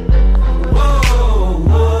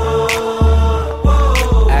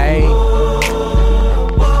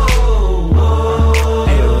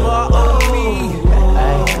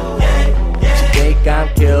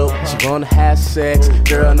 She wanna have sex,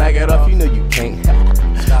 girl, knock it off, you know you can't.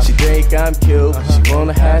 She think I'm cute, she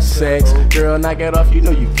wanna have sex, girl, knock it off, you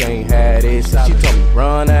know you can't have it. So she told me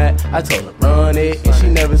run that, I told her run it, and she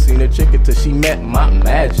never seen a chick until she met my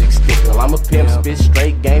magic stick. Well, I'm I'm a pimp, spit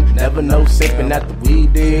straight game, never no sipping. After we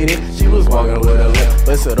did it, she was walking with a limp.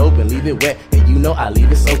 Bust it open, leave it wet, and you know I leave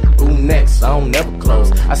it soaked. Who next? I don't never close,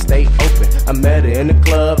 I stay open. I met her in the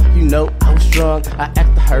club, you know I was drunk. I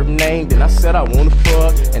asked her name, then I said I wanna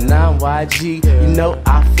fuck. And now I'm YG, you know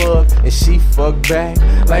I fuck, and she fucked back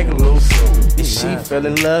like a little stupid. And she fell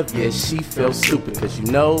in love, yeah, she felt stupid, cause you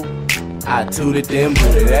know I tooted them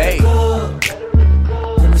booted, hey.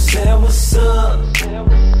 Let me say what's up.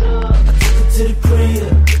 I took her to the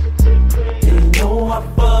crib. And you know I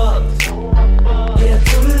fucked. Yeah, I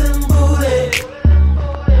tooted them booty.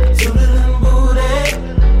 I tooted them booty.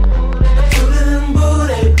 I tooted them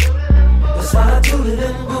booty. That's why I tooted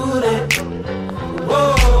them booty. Whoa,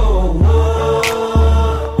 whoa, whoa,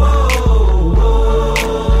 whoa,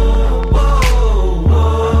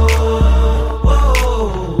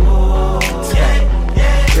 whoa.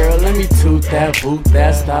 Yeah. Girl, let me toot that, boot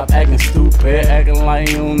that. Stop acting stupid, acting like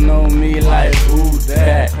you don't know me. Like who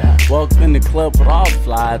that? Walked in the club with all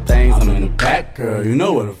fly things. I'm in the back, girl, you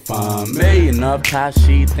know where to find me. Enough how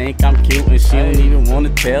she think I'm cute, and she don't even wanna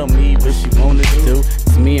tell me what she wanna do.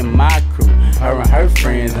 It's me and my crew, her and her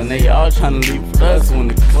friends, and they all tryna leave with us when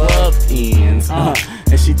the club ends.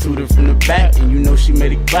 And she tooted from the back, and you know she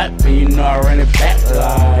made it clap, and you know I ran it back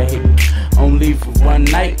like only for one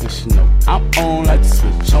night. And she know I'm on like the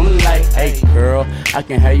switch on the light. Hey girl, I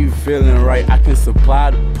can have you feeling right, I can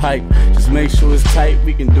supply the pipe. Just make sure it's tight,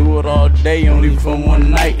 we can do it all day, only for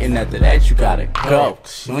one night. And after that you gotta go,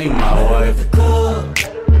 'cause you ain't my wife.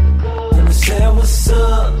 Let me say what's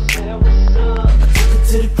up. I took her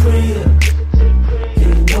to the crib.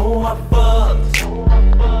 And you know I fucked.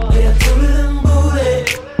 Yeah, I tooted them booty.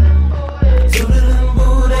 Tooted them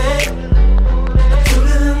booty. I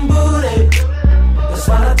tooted them booty. That's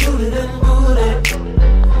why I tooted them booty.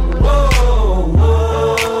 Whoa, whoa,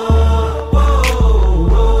 whoa,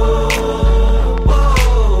 whoa,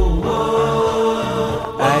 whoa.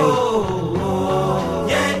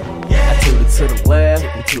 I tooted to the left,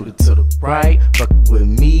 and tooted to the right. Fuckin' with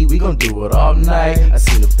me, we gon' do it all night. I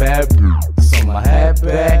seen a bad bitch, so my hat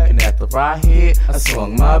back. And after I hit, I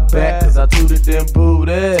swung my back, 'cause I tooted them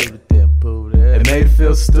booty. It made it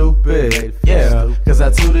feel stupid, yeah, 'cause I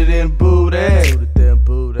tooted in booty.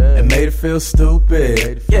 It made it feel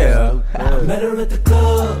stupid, yeah. I met her at the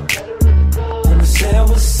club. Let me say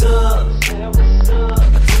what's up. I took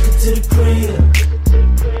her to the crib.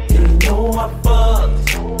 And you know I fucked.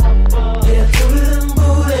 Yeah, I tooted them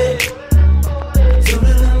booty.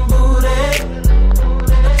 Tooted them booty.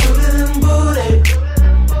 I tooted them booty.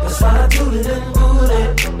 That's why I tooted them booty.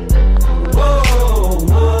 Whoa, whoa,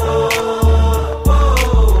 whoa, whoa,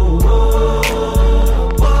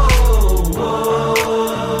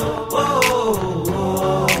 whoa,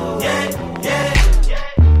 whoa. Yeah.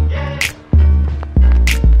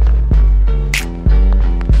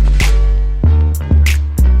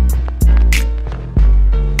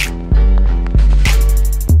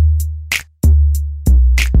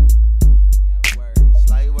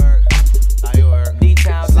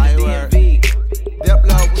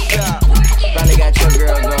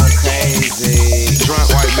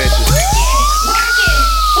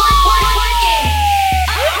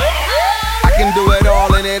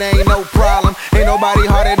 Nobody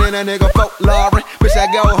harder than a nigga folklore. Bitch, I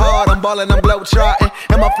go hard, I'm ballin', I'm globe-trotting.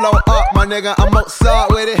 And my flow up, my nigga, I'm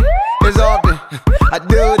Mozart with it. It's often, I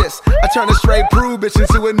do this. I turn a straight prude bitch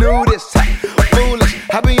into a nudist. Foolish,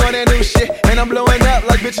 I be on that new shit. And I'm blowing up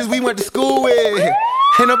like bitches we went to school with.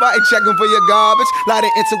 Ain't nobody checking for your garbage. Lot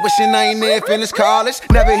of intuition, I ain't near finished college.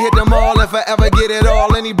 Never hit them all, if I ever get it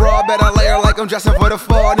all. Any broad better layer like I'm dressing for the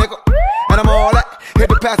fall, nigga. And I'm all that, hit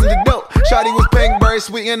the passenger door. Shawty was pink, very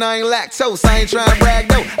sweet, and I ain't lactose. I ain't tryna brag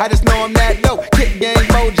though, I just know I'm that dope. Kick gang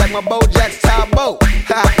Bojack, my Bojack's top boat.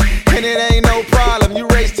 And it ain't no problem, you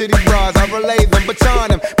race to these bras, I relay them, baton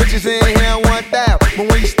them. Bitches in here want that, but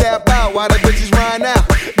when you step out, why the bitches run out?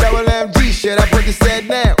 Double MG shit, I put the set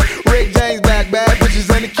down. Rick James back, bad bitches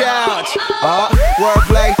on the couch.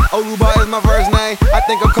 Wordplay, Oluba is my first name. I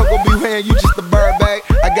think I'm Coco B. When you just a bird, babe.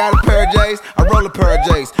 I got a pair of J's, I roll a pair of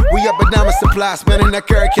J's. We up and down my supply, spinning that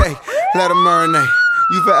carrot cake. Let them marinate,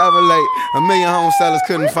 you forever late. A million home sellers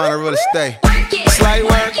couldn't find a real estate. Slight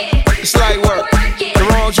work, slight work. The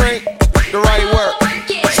wrong drink, the right work.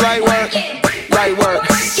 Slight work, right work.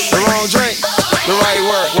 The wrong drink, the right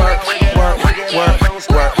work. Work, work, work,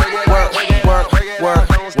 work, work, work, work,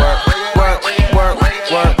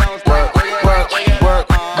 work, work,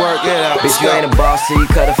 work, get out. Bitch, you ain't a boss, so you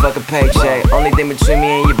cut a fucking paycheck. Only thing between me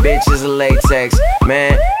and your bitch is a latex.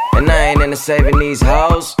 Man, and I ain't into saving these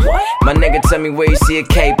hoes. My nigga tell me where you see a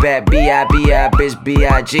cape at. B-I-B-I, bitch,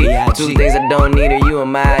 B-I-G. Two things I don't need are you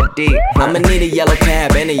and my ID. I'ma need a yellow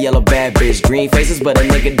cab and a yellow bad bitch. Green faces, but a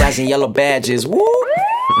nigga dashing yellow badges. Woo!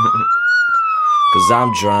 Cause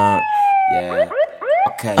I'm drunk, yeah.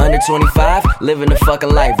 Okay. Under 25, living the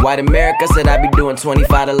fucking life. White America said I be doing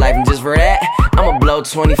 25 to life. And just for that, I'ma blow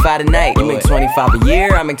 25 tonight. You make 25 a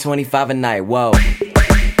year, I make 25 a night. Whoa.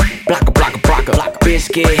 Blocka, blocka, blocka.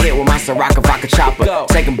 Bitch get hit with my Soraka vodka chopper. Go.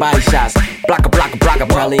 Taking body shots. Blocka, blocka, blocka.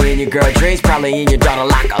 Probably in your girl dreams, probably in your daughter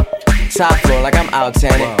locker. Top floor like I'm out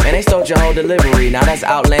tanning. And they stole your whole delivery. Now that's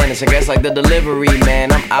outlandish. I guess like the delivery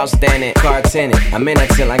man. I'm outstanding. Car tenant. I'm in that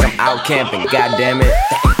tent like I'm out camping. God damn it.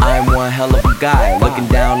 I'm one hell of a guy. Looking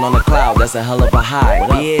down on the cloud. That's a hell of a high.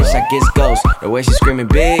 Bitch, I guess ghost. The way she screaming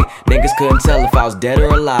big, niggas couldn't tell if I was dead or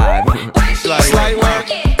alive. Slight work.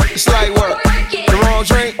 Slight work. The wrong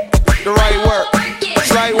drink. The right work.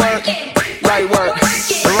 Slight work. Light work.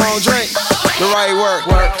 The wrong drink. The right work.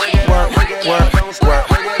 Work. Work. Work. Work.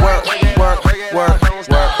 Work. Work. Work.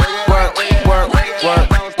 Work.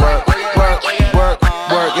 Work. Work.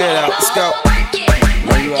 Work. Get out. Let's go.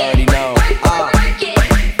 No, you already know.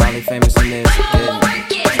 Finally famous in this.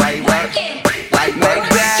 Light work. Light work.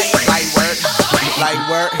 Light work. Light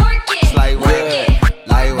work. Slight work.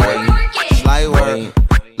 Light work. Slight work.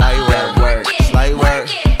 Light work. Slight work.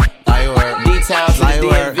 Light work. D-Town to the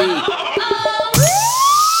DMV.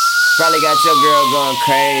 Probably got your girl going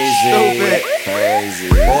crazy. Stupid. Crazy.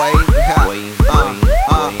 Boy.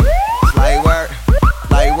 Light work.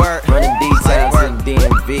 Light work. Running D-Town to the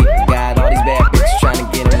DMV. Got all these bad bitches trying to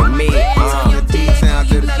get in with me. D-Town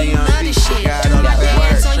to the DMV. Got all these bad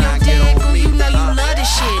bitches trying to get on with me. You know you love this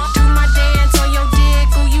shit. Do my dance on your dick.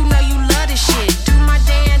 Ooh, you know you love this shit. Do my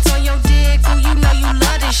dance on your dick. Ooh, you know you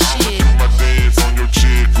love this shit. Do my dance on your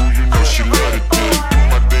chick, ooh, you know she love it. Do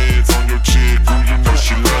my dance on your chick, ooh, you know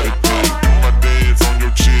she love it. Do my dance on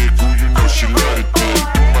your chick, ooh, you know she love it. Do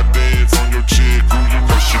my dance on your chick, ooh, you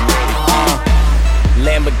know she love it.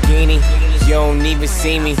 Lamborghini, you don't even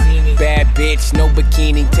see me. Bad bitch, no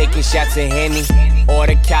bikini, taking shots of Henny.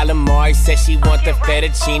 Order calamari, said she want the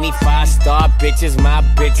fettuccine. 5-star bitches, my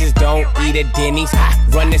bitches don't eat at Denny's.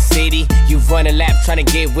 Run the city, you run a lap tryna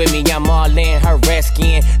get with me. I'm all in her red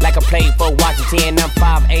skin, like I played for Washington. I'm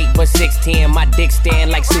 5'8", but 6'10", my dick stand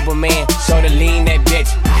like Superman. Show the lean that bitch,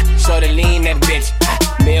 show the lean that bitch.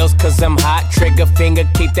 Meals cause I'm hot, trigger finger,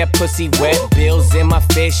 keep that pussy wet. Bills in my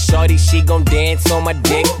fist, shorty, she gon' dance on my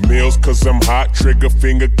dick. Meals cause I'm hot, trigger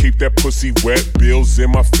finger, keep that pussy wet. Bills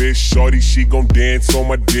in my fist, shorty, she gon' dance on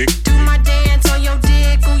my dick. Do my dance on your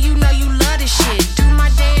dick, ooh, you know you love this shit. Do my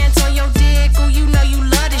dance on your dick, ooh, you know you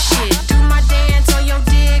love this shit. Do my dance on your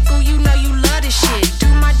dick, ooh, you know you love this shit. Do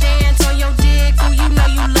my dance on your dick, ooh, you know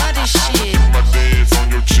you love this shit. Do my dance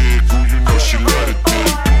on your chick, ooh, you know she love it.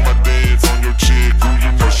 Do my dance on your chick, ooh,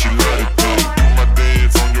 you know she love it. Do my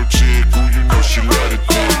dance on your chick, ooh, you know she love it.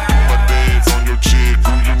 Do my dance on your chick,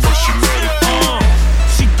 ooh, you know she love it.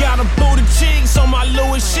 She got a booty cheeks on my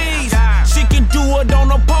Louis Sheets. She can do it on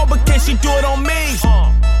her pole, but can she do it on me?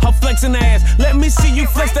 Her flexing ass, let me see you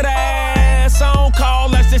flex that ass. I don't call,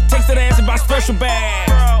 let's just taste that ass and buy special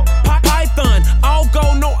bags. Python, all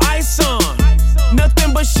gold, no ice on.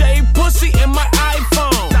 Nothing but shade pussy in my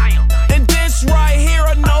iPhone. And this right here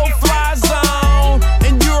a no-fly zone.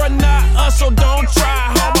 And you're not us, so don't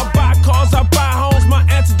try. How I buy cars, I buy homes. My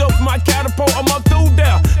antidote for my catapult, I'm up through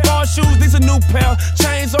there. Bar shoes, these a new pair.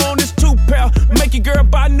 Chains on, this 2-pair. Make your girl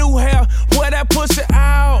buy new hair. Wear that pussy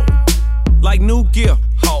out like new gear.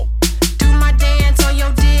 Ho. Do my dance on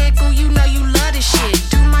your dick, ooh, you know you love this shit.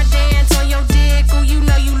 Do my dance on your dick, ooh, you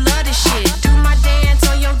know you love this shit. Do my dance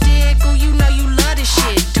on your dick, ooh, you know you love this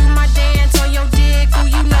shit. Do my dance on your dick, ooh,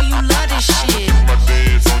 you know you love this shit. Do my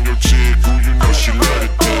dance on your chick, ooh, you know she love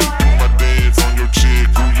it. Do my dance on your chick,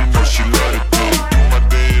 ooh, you know she love it. Do my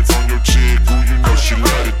dance on your chick, ooh, you know she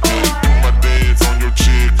love it. Do my dance on your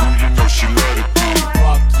chick, ooh, you know she love it.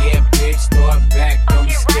 Fuck yeah, bitch, throw it back, don't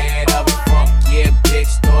be scared of it. Fuck yeah,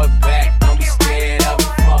 bitch,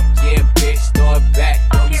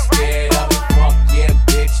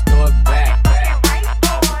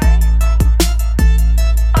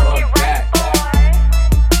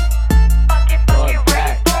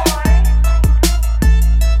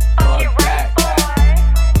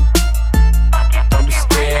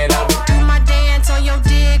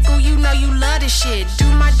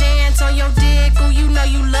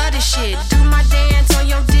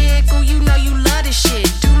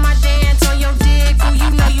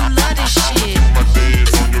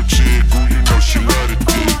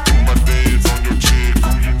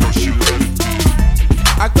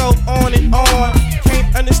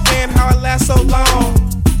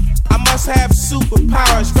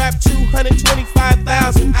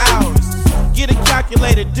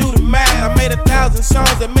 1,000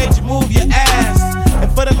 songs that made you move your ass.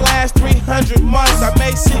 And for the last 300 months, I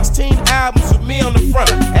made 16 albums with me on the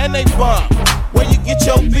front, and they bump. Where you get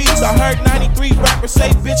your beats? I heard 93 rappers say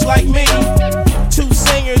bitch like me. 2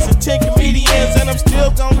 singers and 10 comedians, and I'm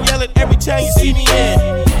still gon' yell it every time you see me in.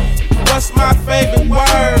 What's my favorite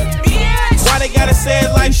word? Why they gotta say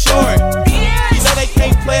it like short? You know they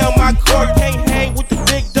can't play on my court, can't hang with the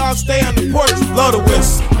big dogs, stay on the porch. Blow the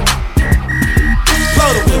whistle.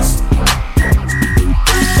 Blow the whistle.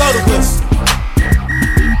 Blow the whistle.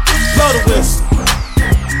 Blow the whistle.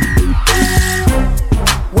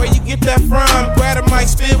 Where you get that from? Grab a mic,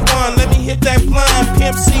 spit one. Let me hit that blunt.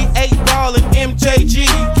 Pimp C, 8 Ball, and MJG.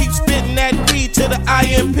 Keep spitting that weed to the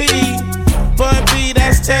IMP. Bun B,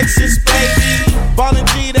 that's Texas, baby. Ballin'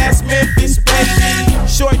 G, that's Memphis, baby.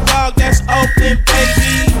 Short Dog, that's Oakland,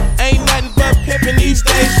 baby. Ain't nothing but pimpin' these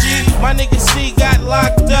days, G. My nigga C got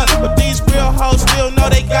locked up, but these real hoes still know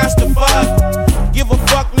they got to fuck. Give a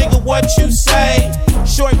fuck, nigga, what you say.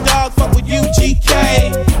 Short Dog, fuck with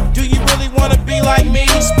UGK. Do you really wanna be like me?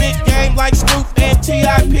 Spit game like Snoop and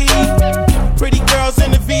T.I.P. Pretty girls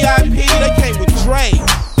in the VIP, they came with Dre.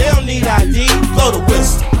 They don't need ID. Blow the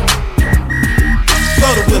whistle.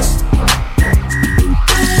 Blow the whistle.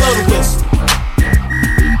 Blow the whistle.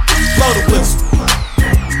 Blow the whistle.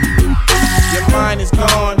 Your mind is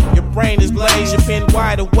gone, your brain is glazed. You've been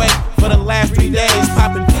wide awake for the last 3 days,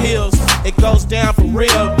 popping pills. It goes down for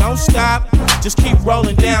real. Don't stop, just keep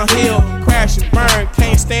rolling downhill. Crash and burn,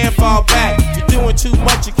 can't stand, fall back. You're doing too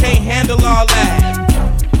much, you can't handle all that.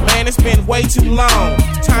 Man, it's been way too long.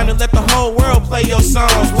 Time to let the whole world play your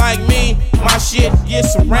songs. Like me, my shit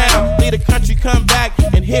gets around. Leave the country, come back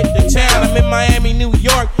and hit the town. I'm in Miami, New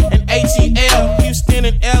York, and ATL. Houston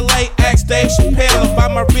and LA, ask Dave Chappelle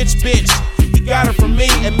about my rich bitch. He got her from me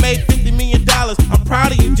and made $50 million. I'm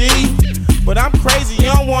proud of you, D. But I'm crazy, you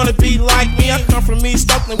don't wanna be like me. I come from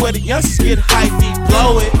East Oakland where the youngsters get hypey.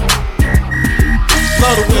 Blow it.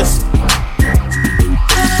 Blow the whistle.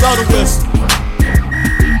 Blow the whistle.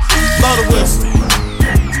 Blow the whistle.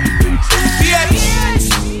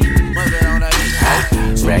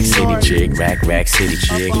 Rack City chick, rack city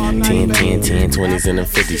chick. 10, 20s and the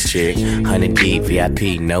 50s chick. 100 deep,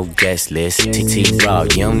 VIP, no guest list. TT Raw,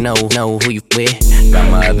 you don't know who you with. Got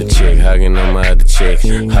my other chick, hugging on my other chick.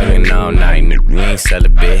 Hugging all night, we ain't sell a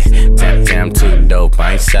bit. Damn, too dope,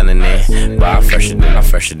 I ain't selling it. But I'm fresher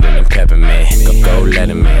than a peppermint. Go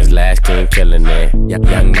Letterman's last king killing it.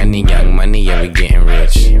 Young money, yeah, we getting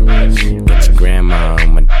rich. Got your grandma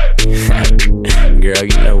on my girl,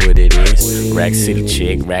 you know what it is. Rack City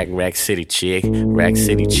chick, rack city chick. Rack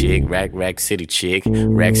City chick, rack city chick.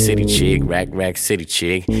 Rack City chick, rack city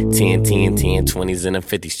chick. 10, 20s and the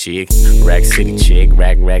 50s chick. Rack City chick,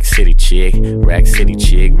 rack city chick. Rack City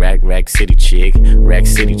chick, rack city chick. Rack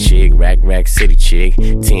City chick, rack city chick.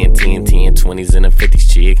 10, 20s and the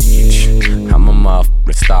 50s chick. I'm a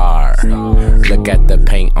motherfucking star. Look at the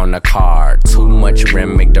paint on the car. Too much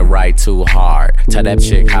rim, make the ride too hard. Tell that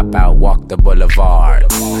chick hop out, walk the boulevard.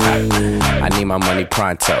 I need my money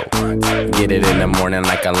pronto. Get it in the morning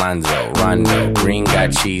like Alonzo. Rondo, green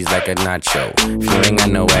got cheese like a nacho. If you ain't got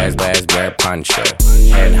no ass, wear a poncho.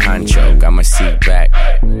 Head honcho, got my seat back.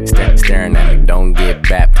 Staring at me, don't get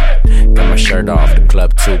back. Got my shirt off, the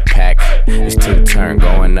club 2-pack. It's 2-turn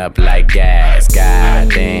going up like gas.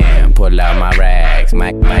 Goddamn, pull out my rags.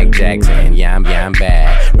 Mike Jackson, yeah I'm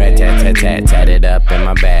bad. Rat tat it up in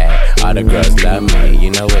my bag. All the girls love me, you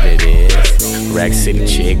know what it is. Rack City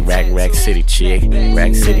chick, rack city chick.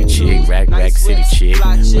 Rack City chick, rack city chick.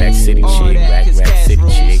 Rack City chick, rack city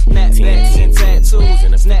chick. Snapbacks and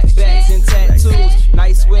tattoos, snapbacks and tattoos.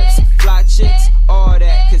 Nice whips, fly chicks, all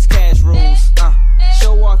that, cause cash rules.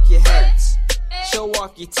 Show off your hats, show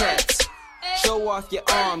off your tats. Show off your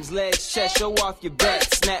arms, legs, chest, show off your back.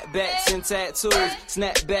 Snapbacks and tattoos,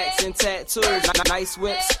 snapbacks and tattoos. Nice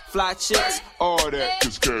whips, fly chicks, all that,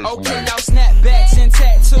 cause cash rules. Okay, now snapbacks and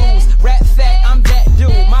tattoos. Rap fact, I'm that dude.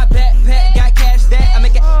 My backpack got cash that I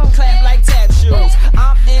make it clap like tap shoes.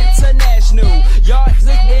 I'm international, y'all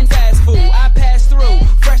in fast food. I pass through,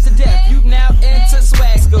 fresh to death. You now into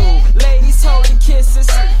swag school. Ladies holding kisses,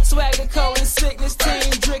 swagger cold and sickness.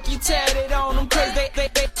 Team Dricky tatted on them cause they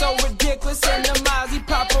so ridiculous. And the Mozzie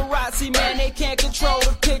paparazzi, man, they can't control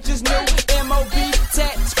the pictures. New MOB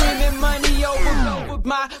tat, screaming money over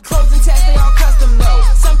my clothes and tats, they all custom though.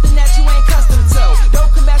 Something that you ain't custom to. Don't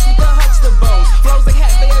come back with the Huxtables. Flows like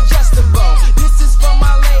hats, they adjustable. This is for my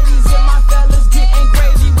ladies and my fellas getting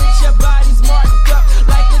gravy with your bodies marked up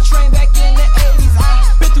like a train back in the 80s.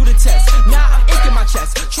 I've been through the test, now I'm inking my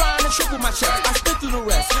chest, trying to triple my chest. I spit through the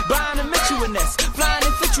rest, buying and met you a nest, flying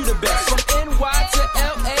and fit you the best. From NY to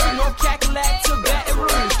LA, North Cackalack to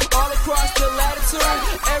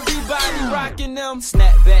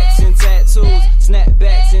Snapbacks and tattoos,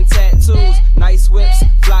 snapbacks and tattoos. Nice whips,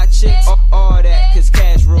 fly chicks, all that, cause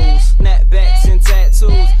cash rules. Snapbacks and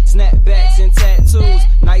tattoos, snapbacks and tattoos.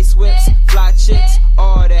 Nice whips, fly chicks,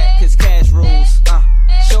 all that, cause cash rules.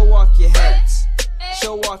 Show off your hats,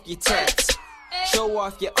 show off your tats. Show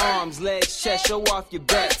off your arms, legs, chest, show off your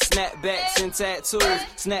back. Snapbacks and tattoos,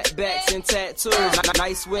 snapbacks and tattoos.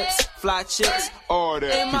 Nice whips, fly chicks, all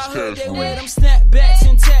that. In my hood, they wear them snapbacks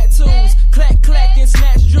and tattoos. Clack, clack, and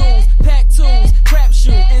snatch jewels. Pack tools, crap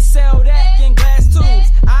shoot, and sell that in glass tubes.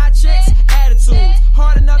 Eye checks, attitudes.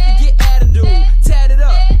 Hard enough to get attitude. Tatted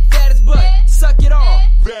up, fattest butt, suck it off.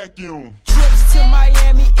 Vacuum. Trips to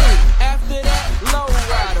Miami Ink. After that, low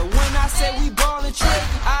rider. When I say we ballin' trick,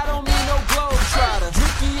 I don't mean no globe trotter.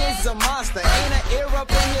 Ricky is a monster, ain't an ear up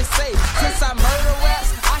in his safe. Since I murder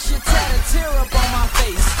raps, I should tat a tear up on my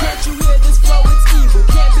face. Can't you hear this flow? It's evil.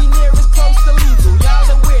 Can't be near as close to lethal.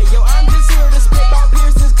 Y'all are weird, yo. I'm just here to spit about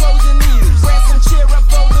piercings, closing needles. Grab some cheer up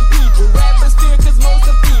for the people. Rappers fear cause most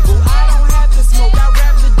are people. I don't have to smoke, I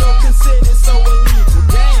rap the dope, considered so illegal.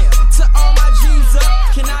 Damn. To all my G's up,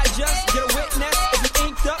 can I just get a witness? If you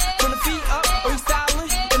inked up, from the feet up, or you styling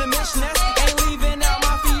in a mishness? Ain't leaving out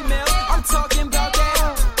my female. I'm talking about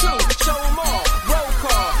that too. Show them all, roll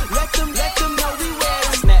call. Let them know we wear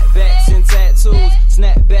them. Snapbacks and tattoos,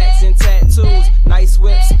 snapbacks and tattoos. Nice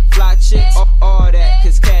whips, fly chicks, all that,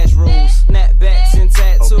 cause cash rules. Snapbacks and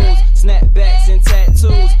tattoos, snapbacks and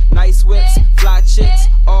tattoos. Nice whips, fly chicks,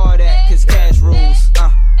 all that, cause cash rules.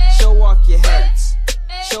 Show off your hats,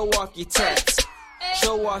 show off your tats.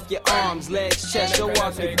 Show off your arms, legs, chest, show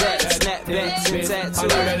off your back. Snapbacks and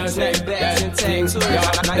tattoos, snapbacks and tattoos.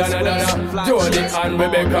 Nice whips, fly Jody chicks. and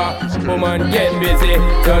Rebecca, woman get busy.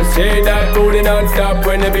 Just shake that booty non-stop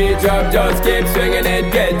when the beat drop. Just keep swinging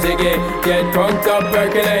it, get jiggy. Get crunked up,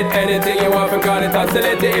 percolate anything you want. Call it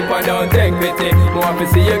oscillate it and don't take pity. Want to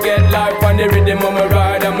see you get life on the rhythm of my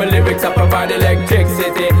ride. And my lyrics up provide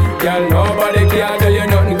electricity. Girl, nobody can do you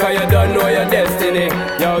nothing cause you don't know your destiny.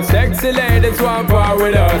 Yo, sexy ladies want war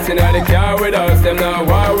with us. Inna the car with us, them not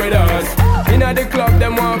war with us. Inna the club,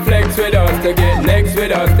 them want flex with us. To get next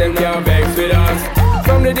with us, them can't vex with us.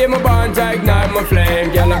 From the day my bond, I ignite my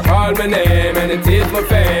flame. Girl, I call my name and it is my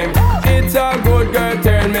fame. It's a good girl,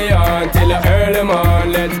 turn me on till I earn them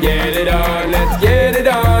on. Let's get it on, let's get it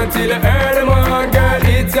on till I earn them on. Girl,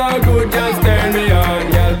 it's all good, just turn me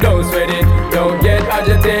on. Girl, don't sweat it, don't get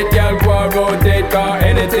agitated. Girl, go and rotate, cause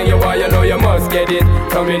anything you want, you know you must get it.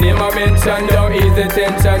 Come in my mention, don't ease the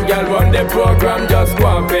tension. Girl, run the program, just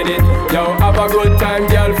go and fit it. Yo, have a good time,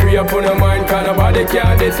 girl, free up on your mind. Cause nobody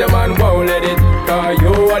can, this your man won't let it. Cause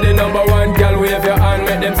you are the number one, girl, wave your hand,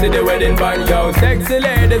 make them see the wedding band. Yo, sexy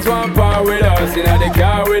ladies want power with us. Inna the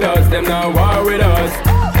car with us, them not war with us.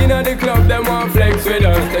 Inna the club, them want flex with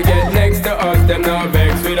us. To get next to us, them not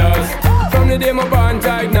vex with us. From the day my bond,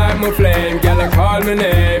 I ignite my flame. Girl, I call my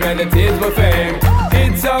name and it is my fame.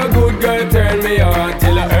 It's a good girl, turn me on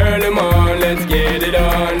till I earn them on. Let's get it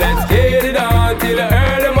on, let's get it on till I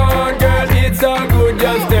earn them on. Girl, it's all good,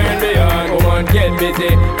 just turn me on. Woman, get busy,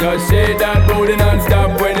 just shake that booty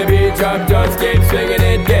non-stop. When the beat drop, just keep swinging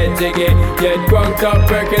it, get jiggy. Get crunked up,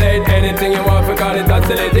 percolate anything you want. For call it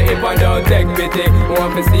oscillate it if I don't take pity.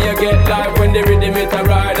 Want to see you get live when the rhythm it a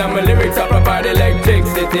ride. And my lyrics are provide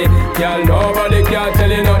electricity. Girl, nobody can tell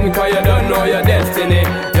you nothing cause you don't know your destiny.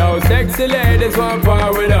 Yo, sexy ladies want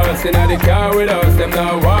power with us. Inna the car with us, them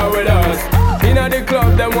not war with us. Inna the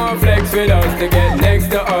club, them want flex with us. To get next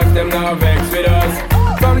to us, them not vex with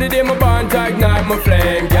us. From the day my bond, I ignite my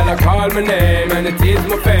flame. Girl, I call my name and it is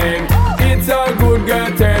my fame. It's all good,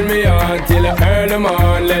 girl, turn me on till I earn them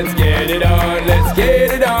on. Let's get it on, let's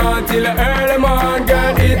get it on till I earn them on.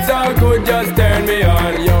 Girl, it's all good, just turn me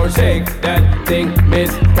on. Yo, shake that thing,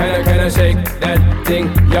 miss. Kinda shake that thing.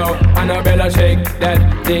 Yo, Annabella, shake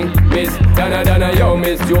that thing, miss. Donna, yo,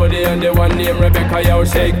 Miss Jody and the one named Rebecca. Yo,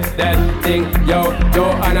 shake that thing. Yo,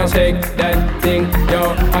 Joanna, shake that thing.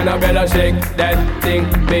 Yo, Annabella, shake that thing,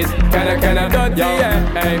 miss. Kinda dirty,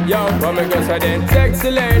 yeah. Hey, yo, what me go say then?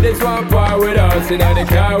 Sexy ladies want power with us. Inna the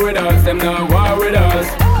car with us, them not war with us.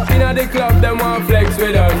 Inna the club, them want flex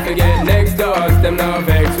with us. To get next to us, them not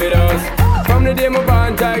vex with us. From the day my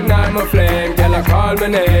bond, I ignite my flame. Girl, I call my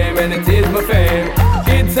name and it is my fame.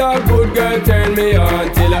 It's all good, girl, turn me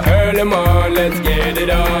on till I earn them on. Let's get it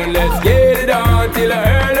on, let's get it on till I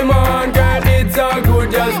earn them on. Girl, it's all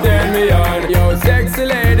good, just turn me on. Yo, sexy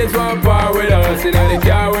ladies want power with us. Inna the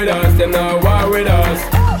car with us, them not war with us.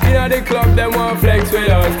 Inna the club, them want flex with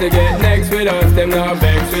us. To get next with us, them not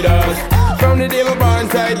vex with us. From the day my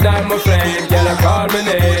bond, I ignite my flame. Girl, I call my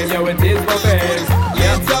name, yo, it is my fame.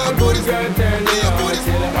 It's all good, girl, turn me on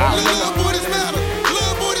till I earn them on.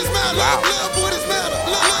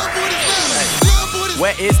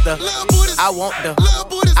 is the? I want the.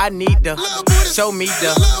 I need the. Show me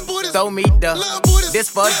the. Throw me the. This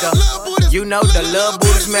for the. You know the love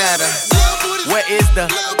booties matter. Where is the?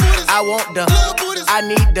 I want the. I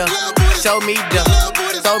need the. Show me the.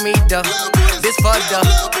 Throw me the. This for the.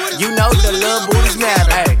 You know the love booties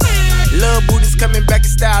matter. Hey. Love booties coming back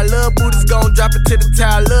in style. Love booties gon' drop it to the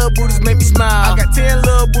towel. Love booties make me smile. I got 10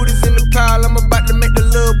 love booties in the pile. I'm about to make the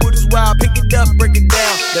love booties wild. Pick it up, break it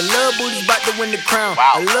down. The love booties about to win the crown.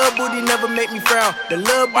 A love booty never make me frown. The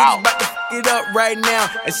love booties about to f it up right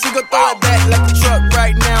now. And she gon' throw it back like a truck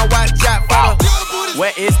right now. Watch out for the.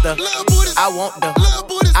 Where is the? I want the.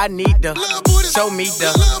 I need the. Show me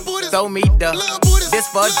the. Throw me the. This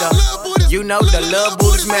for the. You know the love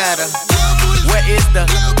booties matter. Where is the?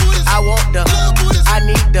 I want the, I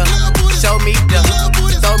need the, show me the,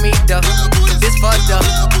 throw me the, this for the,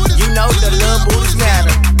 you know the love booties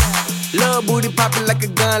matter. Love booty poppin' like a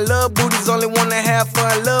gun, love booties only wanna have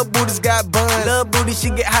fun, love booties got buns, love booties she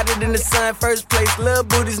get hotter than the sun, first place, love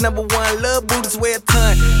booties number one, love booties weigh a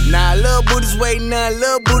ton, nah, love booties weigh none,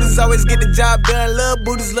 love booties always get the job done, love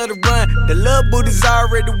booties love to run, the love booties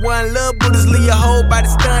already won, love booties leave your whole body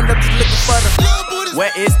stunned, I'm just looking for the,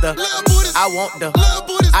 where is the, I want the,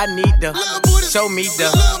 I need the, show me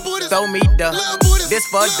the, throw me the, this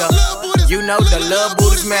for the, you know the love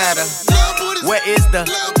booties matter, where is the,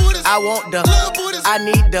 I want the, I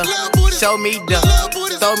need the, show me the,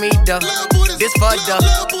 throw me the, this for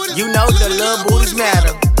the, you know the love booties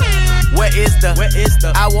matter. Where is the,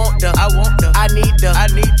 I want the, I need the,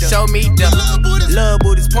 show me the, love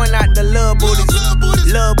booties, point out the love booties,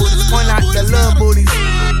 love booties, point out the love booties.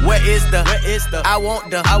 Where is the, I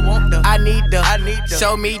want the, I need the,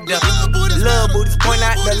 show me the, love booties, point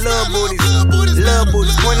out the love booties, love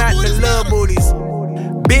booties, point out the love booties.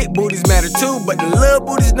 Big booties matter too, but the little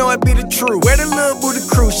booties know it be the truth. Where the little booty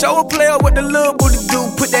crew? Show a player what the little booty do.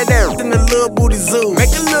 Put that ass in the little booty zoo.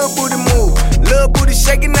 Make the little booty move. Little booty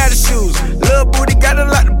shaking out of shoes. Little booty got a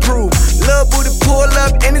lot to prove. Little booty pull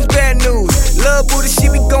up and it's bad news. Little booty she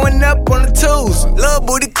be going up on the twos. Little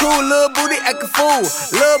booty cool, little booty act a fool.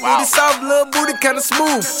 Little booty soft, little booty kinda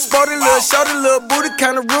smooth. Sporty little shorty, little booty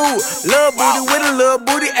kinda rude. Little booty with a little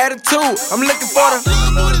booty attitude. I'm looking for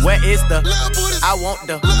the. Where is the? I want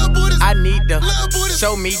the. I need the,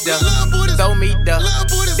 show me the, throw me the,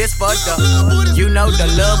 this for the, you know the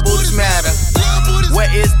love booties matter. Where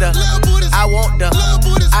is the, I want the,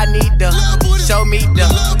 I need the, show me the,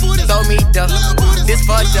 throw me the, this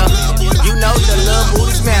for the, you know the love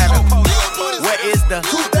booties matter. Where is the,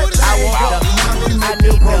 I want the, I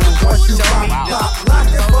need the, show me the,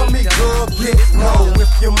 lock it for me, girl, get low.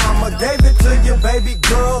 If your mama gave it to you, baby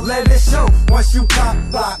girl, let it show. Once you pop,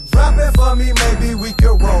 lock, drop it for me, maybe we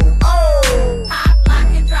can roll. Oh! Pop, lock,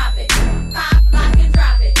 and drop it. Pop, lock, and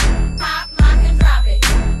drop it. Pop, lock, and drop it.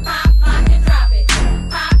 Pop, lock, and drop it.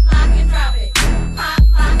 Pop, lock, and drop it. Pop,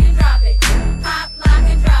 lock, and drop it. Pop, lock,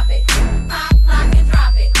 and drop it. Pop, lock, and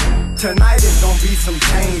drop it. Tonight is gonna be some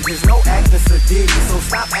changes, no acting sedity, so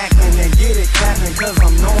stop acting and get it clapping, cause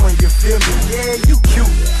I'm knowing you feel me. Yeah, you cute,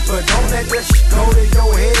 but don't let that shit go to your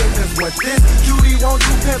head, cause what this cutie won't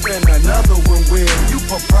do pimpin', another one will. You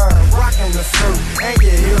prefer rockin' the skirt and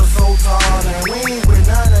your heels so tall, and we ain't with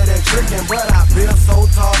none of that trickin', but I feel so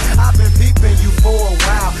tall. I've been peeping you for a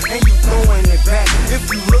while, and you throwing it back. If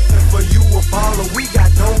you looking for you a baller, we got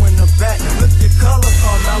dough in the back. Look, your color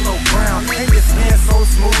Carmelo Brown, and your skin so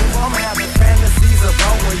smooth. I'm having fantasies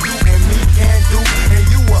about what you and me can do, and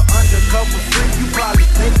you a undercover freak, you probably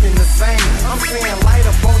thinking the same. I'm saying light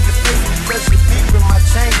up on your face because you deep in my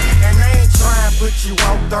chain, and I ain't trying to put you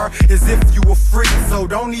out there as if you a freak, so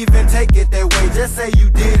don't even take it that way, just say you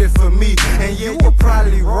did it for me, and you will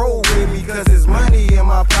probably roll with me, cause there's money in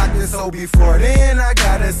my pocket, so before then I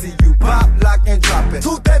gotta see you pop, lock, and drop it.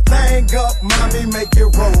 Toot that thing up, mommy, make it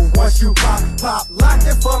roll. Once you pop, pop, lock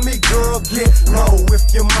it for me, girl, get low.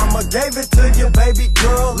 If your mama gave it to you, baby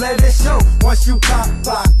girl, let it show. Once you pop,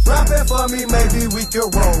 pop, drop it for me, maybe we can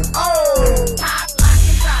roll. Oh! Pop, lock,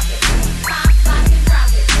 and drop it. Pop, lock, and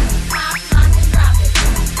drop it. Pop, lock, and drop it.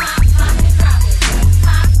 Pop, lock, and drop it.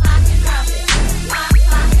 Pop, lock, and drop it. Pop,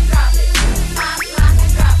 lock, and drop it. Pop, lock,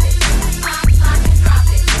 and drop it. Pop, lock, and drop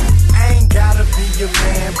it. I ain't gotta be your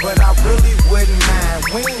man, but I really wouldn't mind.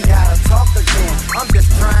 We ain't gotta talk again, I'm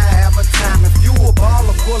just trying to have a time. If you a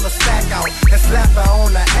baller, pull a stack out and slap her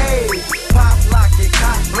on the A. Pop, lock it,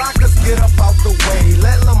 cop, blockers, get up out the way.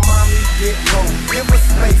 Let la mommy get low, give her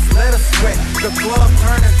space, let her sweat. The club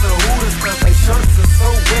turn into hooters cause they shirts are so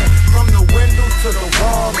wet. From the window to the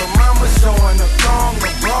wall, the mama showing the thong,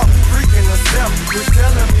 the bra freaking herself. You're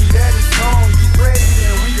telling me that it's on, you ready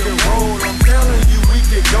and we can roll. I'm telling you we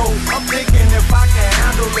can go, I'm thinking if I can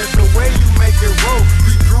handle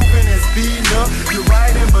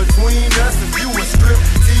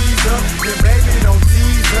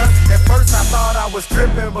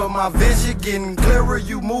my vision getting clearer.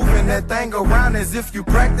 You moving that thing around as if you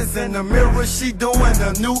practice in the mirror. She doing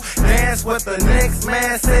a new dance what the next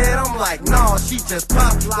man said. I'm like, nah, she just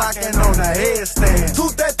pop locking on the headstand.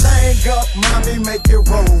 Toot that thing up, mommy, make it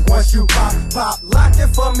roll. Once you pop, lock it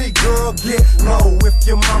for me, girl, get low. If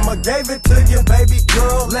your mama gave it to you, baby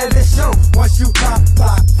girl, let it show. Once you pop,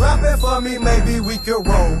 drop it for me, maybe we could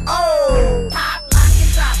roll. Oh! Pop, lock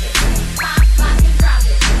and drop it. Pop, lock and drop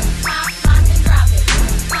it. Pop, lock and drop it.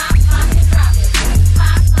 Pop, lock and drop it.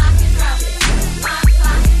 Pop, lock and drop it. Pop,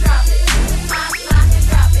 lock and drop it. Pop, lock and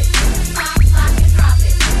drop it. Pop, lock and drop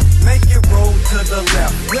it. Make it roll to the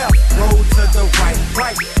left, roll to the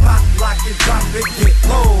right, pop, lock it, drop it, get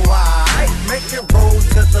low, alright. Make it roll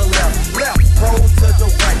to the left, roll to the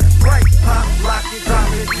right, pop, lock it, drop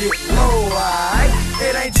it, get low, alright.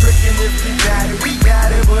 It ain't tricking if you got it, we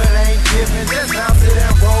got it, but ain't giving. Just bounce it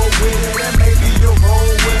and roll with it, and maybe you'll roll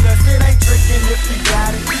with us. It ain't tricking if you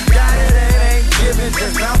got it, we got it, and ain't giving.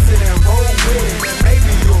 Just bounce it and roll with it, and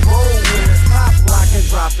maybe you'll roll with us. Pop, lock and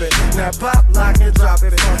drop it, now pop, lock and drop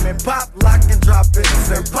it for me. Pop, lock and drop it,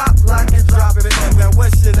 say pop, lock and drop it. Now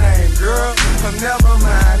what's your name, girl? Never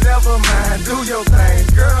mind, do your thing,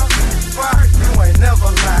 girl. Fuck, you ain't never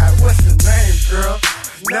lied. What's your name, girl?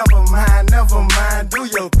 Never mind, do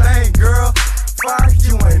your thing, girl. Fuck,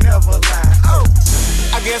 you ain't never lied. Oh,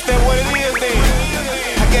 I guess that's what it is then.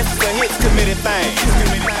 I guess it's a hits committee thing.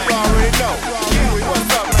 You already know.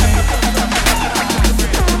 What's up, man?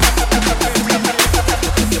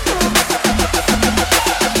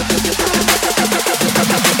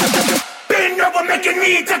 Bend over, make your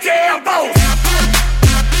knee touch your elbows.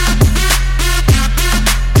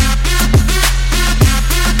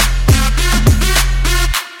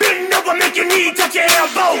 Bend over, make your knee touch your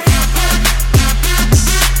elbows.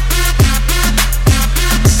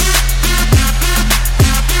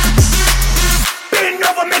 Bend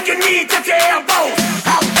over, make your knee touch your elbows.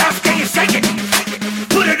 How fast can you shake it?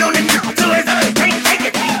 Put it on the nickel till his can't take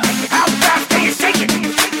it. How fast can you shake it?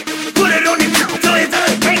 Put it on the nickel till his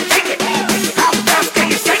can't take it. How fast can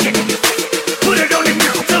you shake it? Put it on the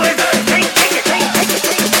nickel till his can't take it.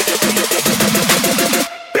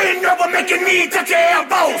 Bend over, make your knee touch your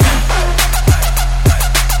elbows.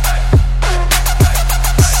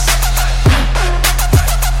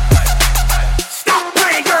 Stop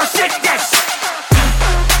playing, girl, shake that shit.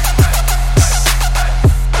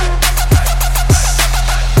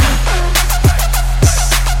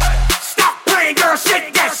 Girl,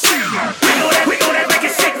 shake that shit. Wiggle that, make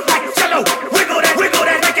it shake like jello. Wiggle that,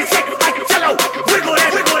 make it shake like jello. Wiggle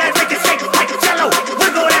that, make it shake like jello.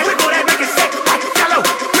 Wiggle that, make it shake like jello.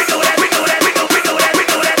 Wiggle that, wiggle that, wiggle that,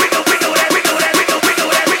 wiggle that, wiggle that,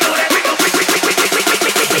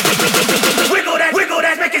 wiggle that, wiggle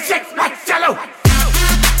that, make it shake like jello.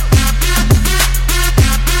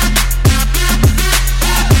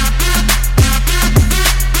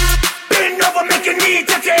 Bend over, make your knee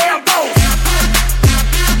touch your elbows.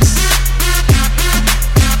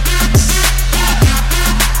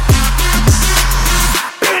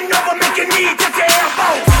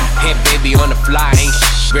 Hit baby on the fly, ain't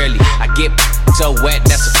really. I get so wet,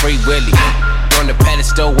 that's a free willy. On the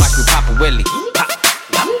pedestal, watch me pop a willy. Pop,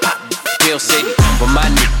 pop, pop. Bill City, with my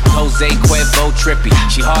nigga Jose Cuervo trippy.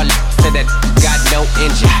 She hardly said that got no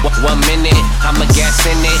engine. 1 minute, I'ma gas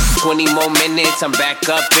in it. 20 more minutes, I'm back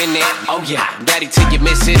up in it. Oh yeah, daddy to your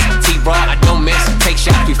missus. T-Raw, I don't miss. Take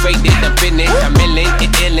shots, we faked it, I'm in it. I'm illin',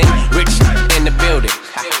 rich in the building.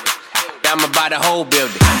 I'm about the whole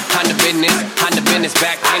building. Honda business,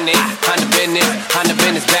 back in it. Honda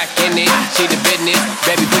business, back in it. She the business,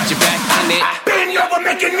 baby, put your back in it. Bend over,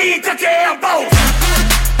 make your knee touch your elbows.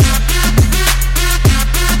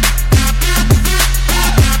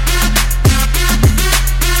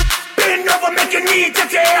 Bend over, make your knee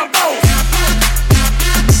touch your elbows.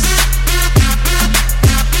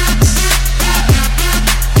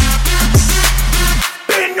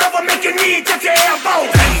 Bend over, make your knee touch your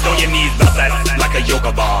elbows. Hands on your knees, bounce that like a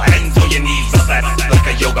yoga ball. Hands on your knees, bounce that like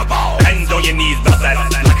a yoga ball. Hands on your knees, bounce that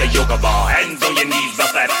like a yoga ball. Hands on your knees,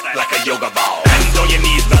 bounce that like a yoga ball. Hands on your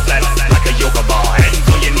knees, bounce that like a yoga ball. Hands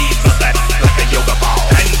on your knees, bounce that like a yoga ball.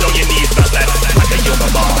 Hands on your knees, bounce that like a yoga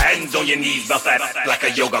ball. Hands on your knees, bounce that like a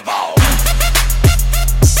yoga ball.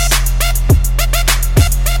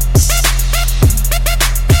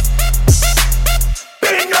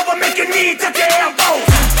 Bend over, make your knee touch your elbows.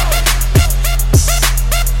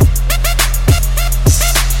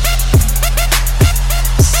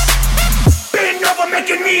 Bend over, make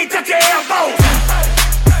your knee touch your elbows.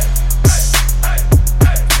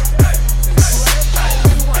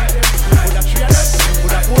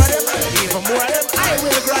 Even more of them, I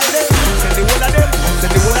will grind them. Send the one of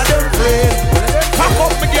them,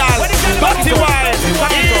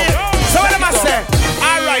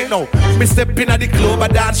 Me step in at the club, I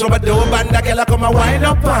dance over the and the girl come a wind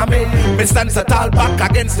up on me. Me stand so tall back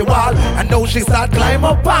against the wall, and now she start climb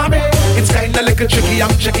up on me. It's kinda little tricky,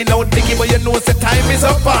 I'm checking out Nicky, but you know the time is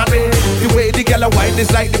up on me. The way the girl a wine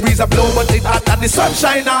is like the breeze a blow, but it hot and the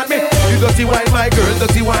sunshine on me. You dirty wine, my girl,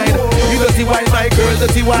 dirty wine. You dirty wine, my girl,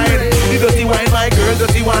 dirty wine. You dirty wine, my girl,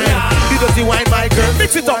 dirty wine. You dirty wine, my girl,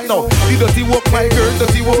 mix it up now. You dirty walk, my girl,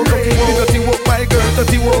 dirty walk. You dirty walk, my girl,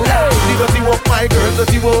 dirty walk. You dirty walk, my girl,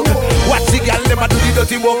 dirty walk. Watch the girl, them a do the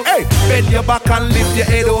dirty walk. Hey, bend your back and lift your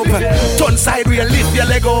head up. Turn side real, lift your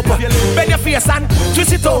leg up. Bend your face and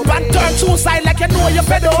twist it up and turn two side like you know you're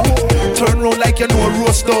fed up. Turn round like you know a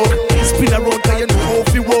roast dog. Spin around cause you know how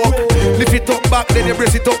to walk. Lift it up back, then you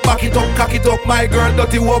brace it up, back it up, cock it up. My girl,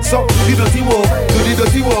 dirty walk, so the dirty walk, do the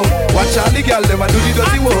dirty walk. Watch all the girl, them a do the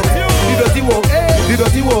dirty walk. The dirty walk, the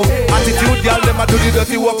dirty walk. Attitude girl, them a do the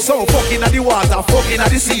dirty walk. So fucking at the water, fucking at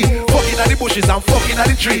the sea, fucking at the bushes and fucking at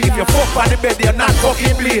the tree. If you fuck on the bed, you're not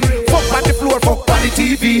fucking bleed. Fuck on the floor, fuck on the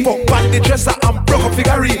TV, fuck on the dresser and broke up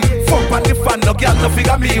figurine. Fuck on the fan, no girl no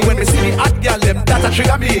figure me. When they see the hot girl, them that a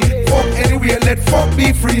trigger me. Fuck anywhere, let fuck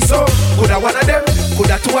be free. So coulda one of them,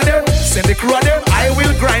 coulda two of them, send the crew of them, I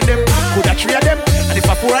will grind them. Coulda three of them, and if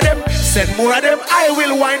I four of them, send more of them, I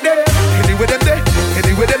will wind them. Anyway them there,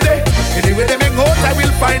 anyway them there, anyway them hang out, I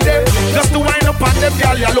will find them. Just to wind up on them,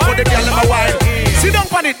 girl, you look how the girl them a wine. Sit down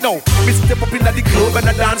on it now. Me step up in the club and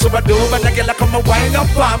I dance over dove and the girl come and wind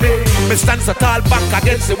up on me. Me stand so tall back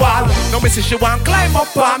against the wall. Now me see she want climb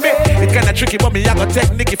up on me. It kinda tricky, but me I got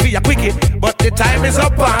technique for ya quickie. But the time is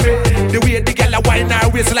up on me. The way the girl a wine her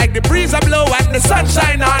waist like the breeze a blow and the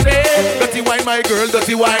sunshine on me. Dirty wine, my girl,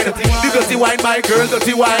 dirty wine. The dirty wine, my girl,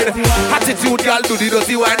 dirty wine. Attitude, girl, do the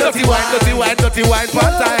dirty wine, dirty wine, dirty wine, dirty wine.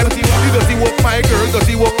 Part time. The dirty walk, my girl,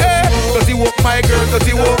 dirty walk. Hey, dirty walk, my girl,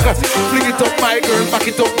 dirty walk. Fling it up, my girl, back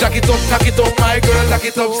it up, jack it up, cock it up, my girl, jack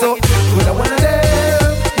it up. So, could I one of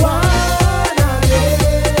them,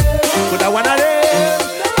 could I one of them,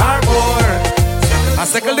 or more? I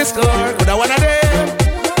circle the score. Could I one of them?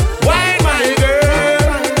 Why, my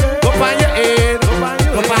girl? Go on your head, go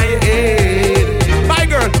on your head. My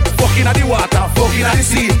girl, fucking at the water, fucking at the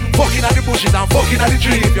sea, fucking at the bushes and fucking at the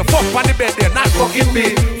tree. If you fuck on the bed, they're not fucking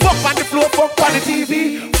me. Fuck on the floor, fuck on the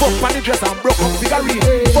TV, fuck on the dress and broke up figurine.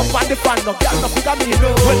 Fuck on the fan, no girl, no figure me.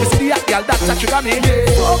 When we see the hot girl, that's a trigger me.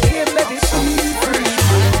 Fucking let it see free.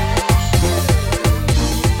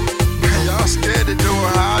 Y'all scared to do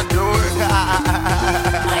it, how I do it.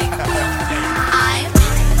 I'm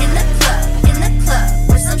in the club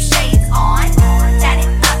with some shades on.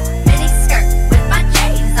 Tatted up, mini skirt with my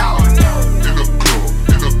J's on.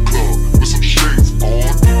 In the club with some shades on.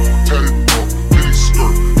 Tatted up, mini skirt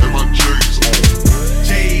and my J's on.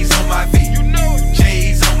 J's on my feet, you know it.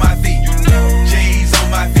 J's on my feet, you know it. J's on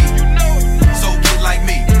my feet, you know it. So get like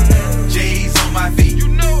me. J's on my feet, you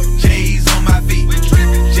know it. J's on my feet,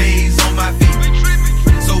 J's on my feet.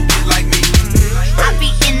 So get like me. I be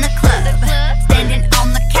in the club, standing on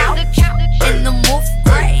the couch, in the wolf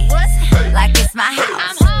gray, like it's my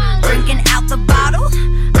house. Drinking out the bottle,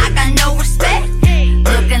 I got no respect.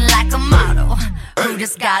 Looking like a model, who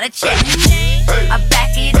just got a check. I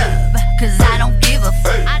back it up, cause I don't give a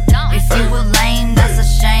fuck. If you were lame, that's a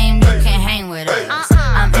shame, you can't hang with us.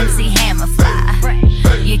 I'm MC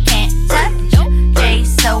Hammerfly, you can't touch. Jay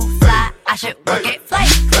so fly, I should work at Flight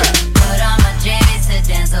Club. Put on my jammies to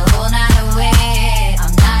dance the whole night away.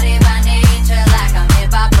 I'm naughty by nature, like I'm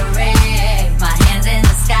hip-hop parade. My hands in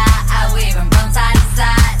the sky, I wave them from side to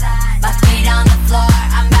side. My feet on the floor,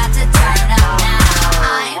 I'm about to turn up now.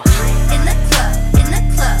 I'm in the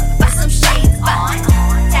club, with some shades on.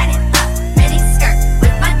 Tatted up, mini skirt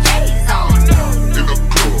with my J's on. In the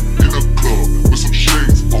club with some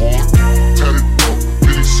shades on. Tatted up,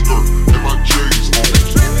 mini skirt and my J's on.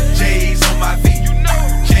 J's on my feet, you know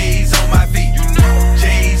it. J's on my feet, you know it.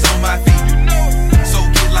 J's on my feet, you know it. So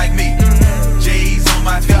get like me. J's on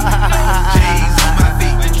my feet, J's on my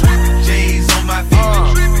feet, J's on my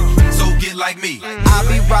feet. So get like me. I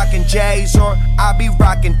be rockin' J's or I be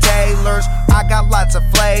rockin' Taylors. I got lots of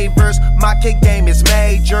flavors. My kick game is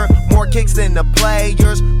major. More kicks than the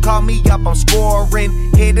players. Call me up, I'm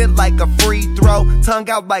scoring. Hit it like a free throw. Tongue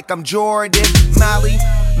out like I'm Jordan. Mally,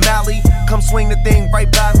 come swing the thing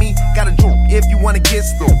right by me. Got a droop if you wanna get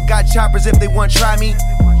slow. Got choppers if they wanna try me.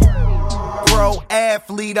 Pro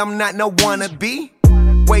athlete, I'm not no wannabe.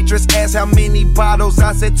 Waitress asked how many bottles,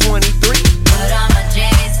 I said 23. Put on my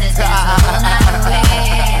J's to dance the whole night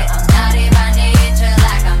away. I'm naughty by nature,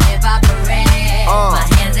 like I'm hip-hop parade. My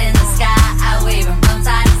hands in the sky, I wave them from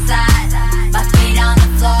side to side. My feet on the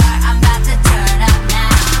floor, I'm about to turn up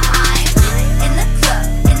now. I'm in the club,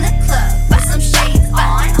 with some shades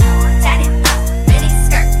on. Tatted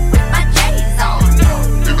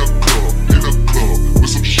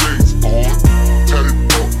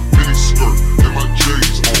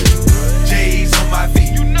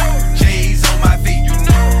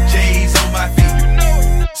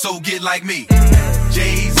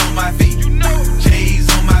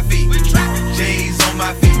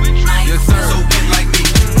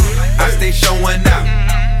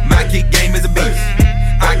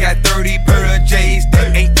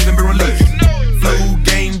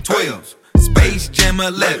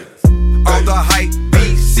All the hype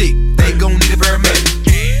be sick, they gon' need a paramedic.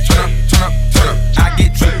 Turn up, turn up, turn up. I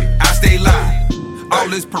get trippy, I stay live. All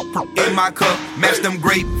this in my cup, match them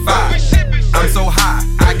grape vibes. I'm so high,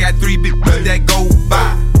 I got 3 big that go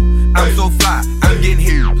by. I'm so fly, I'm getting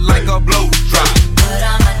hit like a blow drop. Put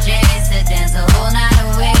on my jeans to dance the whole night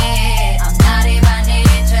away. I'm naughty by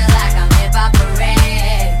nature, like I'm hip-hop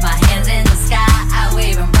parade. My hands in the sky, I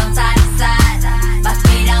wave them from side to side. My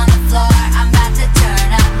feet on the floor, I'm about to turn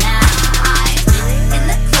up now. I'm in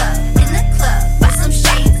the club, with some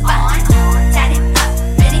shades on. Tatted up,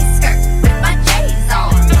 mini skirt, with my J's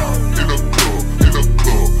on. In the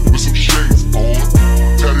club, with some shades on.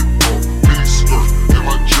 Tatted up, mini skirt, and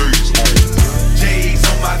my J's on. J's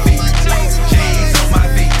on my feet, J's on my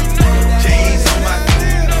feet, J's on my feet.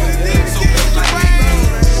 So good like me.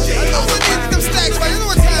 J's on my feet.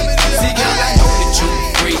 See, girl, I know that you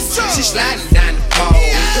free. She sliding down the pole.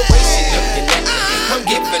 The way she looking at me, I'm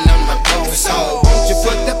giving her my gold. So won't you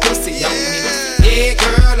put that pussy on me? Yeah,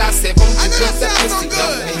 girl, I said, won't you put that pussy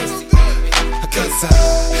on me? Cause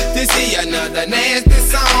this is another nasty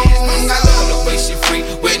song. I love the way she free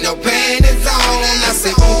with no panties on. I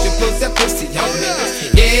said, won't you put that pussy on me?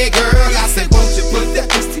 Yeah, girl, I said, won't you put that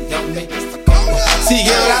pussy on me? See,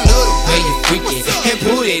 girl, I love the way you freak it and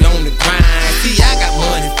put it on the grind. See, I got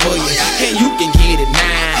money for you, and you can get it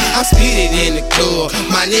now. I spit it in the club,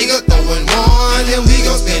 my nigga throwing one, and we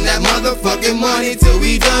gon' spend that motherfucking money till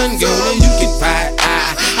we done, girl. You can ride,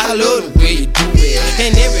 I love the way you do it,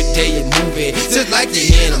 and every day you move it, just like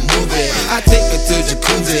you're in a movie. I take her to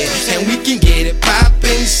jacuzzi, and we can get it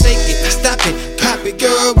poppin', shake it, stop it, pop it,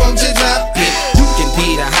 girl, won't you drop it? You can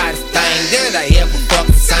be the hottest thing that I ever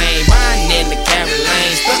fucking seen. Riding in the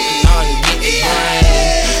Carolines, fucking on and getting brain.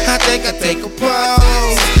 I think I take a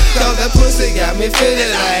pause, cause that pussy got me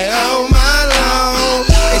feeling like, oh my lord.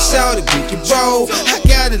 Hey, shawty, we can roll, I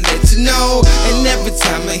gotta let you know. And every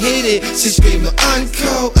time I hit it, she screaming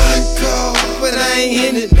uncold, uncold. But I ain't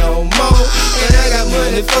hit it no more. And I got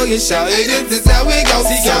money for you, shawty, this is how it goes.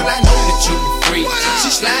 See, girl, I know that you free. She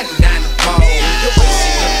sliding down the pole. The way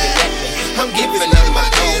she looking at me, I'm giving her my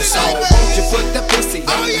gold. So won't you put that pussy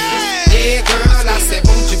on me? Yeah, girl, I said,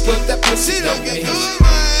 won't you put that pussy on me?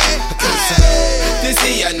 This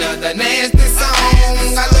is another nasty song.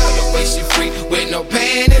 I love the way she free with no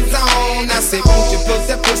panties on. I said, won't you put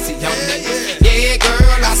that pussy on me? Yeah,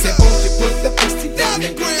 girl, I said, won't you put that pussy on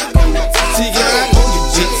me? See, girl, I know you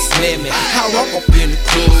just smell me. I walk up in the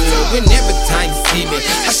club, and every time you see me,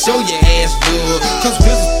 I show your ass love, cause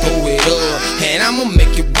we'll just throw it up, and I'ma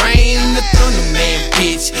make it rain. The thunder man,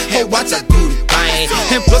 bitch. Hey, watch I do the thing,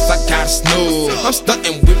 and plus I got a snub. I'm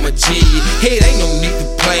stuntin' with my G. Hey, ain't no need to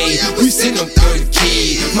play. We send them 30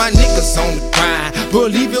 kids. My niggas on the grind.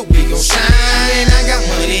 Believe it, we gon' shine. And I got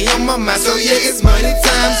money on my mind, so yeah, it's money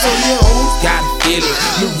time. So you always gotta feel it.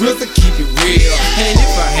 You really keep it real. And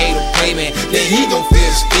if I hate a play, man, then he gon' feel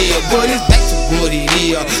it still. But it's back to what it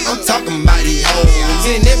is. I'm talking about these hoes.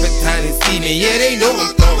 And every time they see me, yeah, they know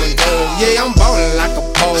I'm throwing gold. Yeah, I'm ballin' like a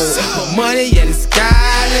pole. Put money in the sky,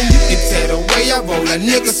 and you can tell the way I roll a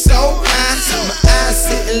nigga so high. My eyes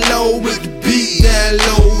sitting low with the beat down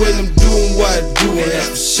low when I'm doing what I do, and that's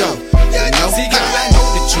for sure. You know? See, girl, I know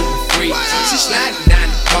that you a freak. She sliding down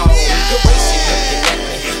the pole. The way she looking at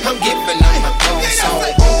me, I'm giving her my gold. So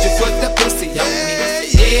won't you put that pussy on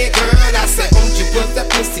me? Yeah, girl, I said, won't you put that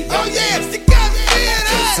pussy on me?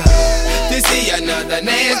 This is another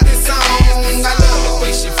nasty song. I love the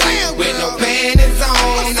way she freak with no panties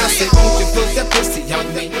on. I said, won't you put that pussy on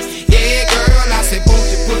me? Yeah, girl, I said, won't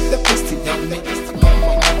you put that pussy on me?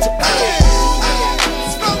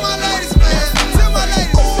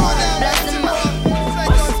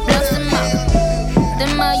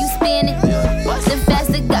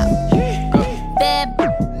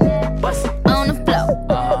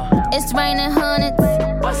 It's raining hundreds.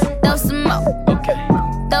 Throw some more.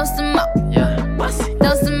 Throw some more.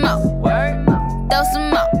 Throw some more. Throw some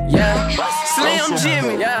more. Slim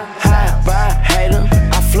Jimmy. High by hater.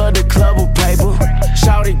 I flood the club with paper.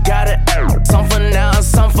 Shawty got it. Some for now,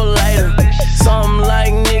 some for later. Some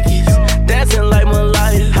like Nicki's, dancing like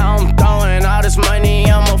Malaya. How I'm throwing all this money,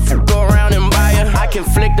 I'ma go around and buy it. I can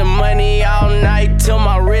flick the money all night till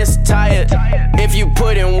my wrist tired. If you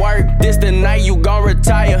put in work, this the night you gon'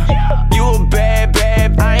 retire. You a bad,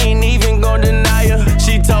 bad, I ain't even gon' deny her.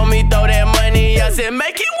 She told me throw that money, I said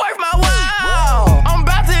make it worth my while. I'm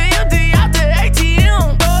about to empty out the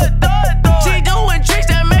ATM. She doing tricks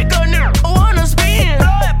that make a nigga wanna spin.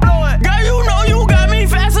 Girl, you know you got me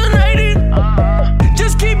fascinated.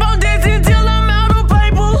 Just keep on dancing till I'm out of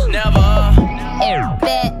paper. Never.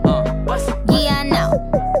 Bet. Yeah, I know.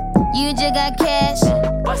 You just got cash.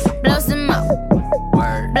 Blow some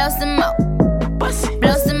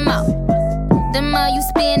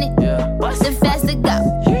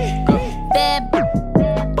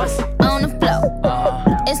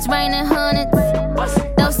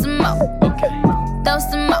Throw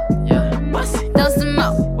some more. Throw some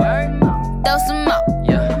more. Throw some more.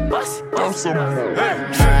 Throw some more.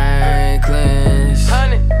 Franklin's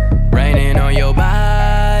raining on your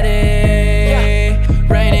body.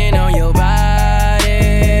 Raining on your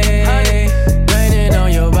body. Raining on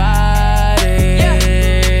your body.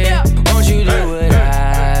 Won't you do what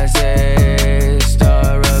I say?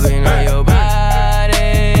 Start rubbing on your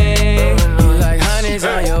body. Like honey's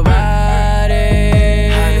on your body.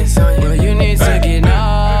 Well, you need to get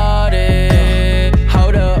naughty.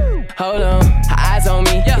 Hold up, hold on. Her eyes on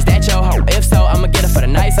me. Is that your hoe? If so, I'ma get her for the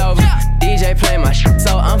nights over. DJ playing my shit,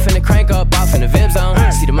 so I'm finna crank up off in the VIP zone.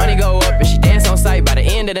 See the money go up and she dance on sight. By the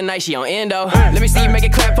end of the night, she on endo. Let me see you make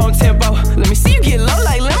it clap on tempo. Let me see you get low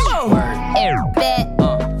like limbo. Bet.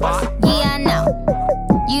 Yeah, I know.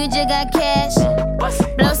 You just got cash.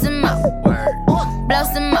 Blow some more. Blow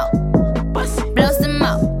some more. Blow some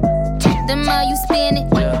more. The more you spin it,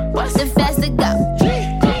 the faster go.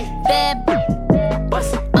 Bad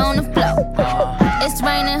on the floor. It's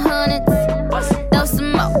raining hundreds. Throw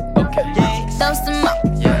some more. Throw some more.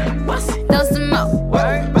 Throw some more.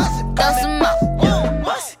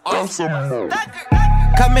 Throw some more.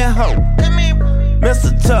 Come here, ho.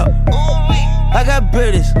 Mr. Tuck. I got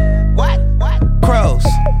British. Crows.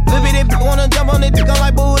 Little bit that wanna jump on it, dick, I'm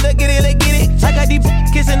like, boo, let's get it, let's get it. I got these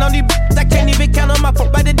kissing on these I can't even count on my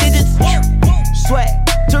phone by the digits. Swag,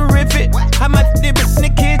 terrific. I might dip in the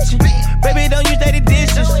kitchen. Baby, don't use dirty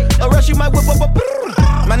dishes, or else you might whip up a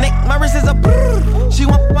brrr. My neck, my wrist is a brrr. She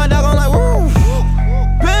want my dog, I'm like, woo.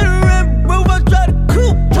 Better and move, I try to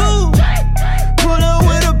cool, woo. Pull up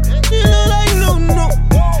with a you look like no.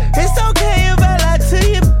 It's okay if I lie to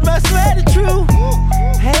you, I swear the truth.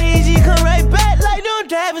 Hey, G, come right back like no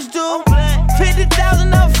dabbers do.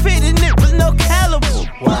 50,000 off 50 nipples, no caliber.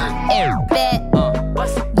 Bet.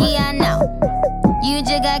 Yeah, I know. You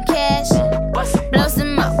just got cash. Blow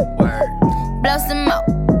some more. Blow some more.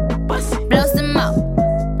 Blow some more.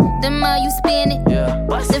 The more you spin it,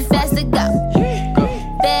 the faster go.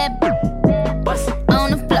 Bad on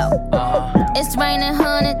the floor. It's raining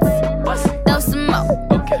hundreds. Throw some more.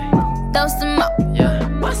 Throw some more.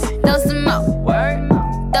 Throw some more.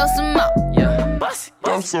 Throw some more.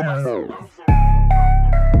 Throw some more.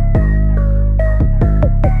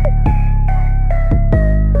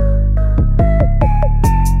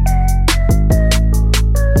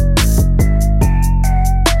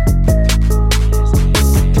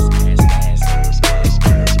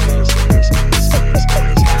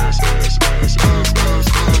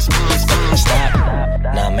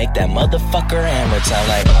 Make that motherfucker hammer time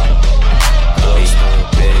like go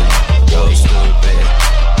stupid, go stupid,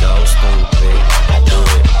 go stupid. I do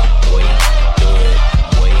it, boy, do it,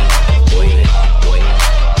 boy,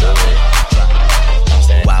 do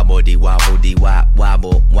it. Wobble dee wobble dee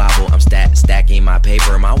wobble wobble. I'm stacking my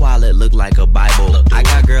paper. My wallet look like a Bible. I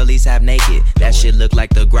got girlies half naked. That shit look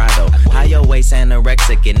like the grotto. How your waist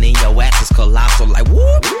anorexic and then your ass is colossal like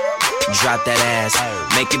whoop. Drop that ass,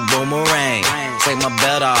 make it boomerang. Take my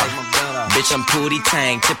belt off, bitch, I'm Pootie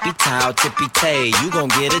Tang. Tippy towel, tippy tay. You gon'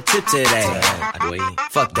 get a tip today.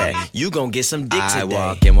 Fuck that, you gon' get some dick today. I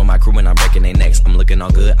walk in with my crew and I'm breaking their necks. I'm looking all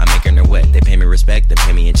good, I'm making her wet. They pay me respect, they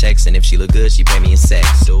pay me in checks. And if she look good, she pay me in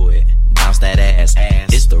sex. Do it, bounce that ass.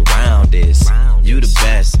 It's the roundest. You the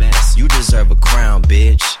best, you deserve a crown,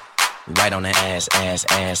 bitch. Right on the ass.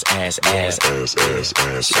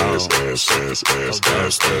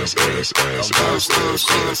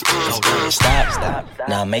 Stop.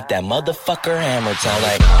 Now make that motherfucker hammer time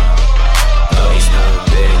like go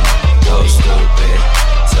stupid, so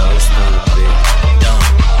stupid, dumb,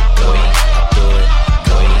 go do it.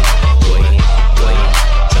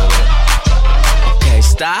 Okay,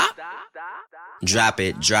 stop. Drop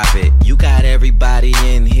it. You got everybody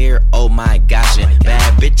in here, oh my gosh. And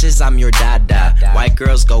bad bitches, I'm your dada. White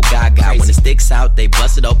girls go gaga. When it sticks out, they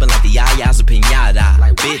bust it open like the yayas of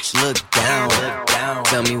pinata. Bitch, look down.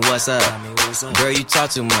 Tell me what's up. Girl, you talk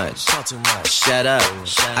too much. Shut up.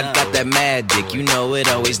 I got that mad dick, you know it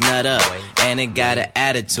always nut up. And it got an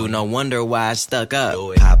attitude, no wonder why I stuck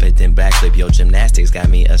up. Pop it, then backflip, yo, gymnastics got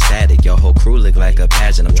me ecstatic. Your whole crew look like a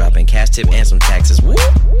pageant. I'm dropping cash tip and some taxes. Woo!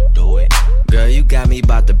 Do it. Girl, you got me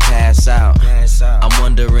about to pass out. I'm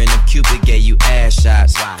wondering if Cupid gave you ass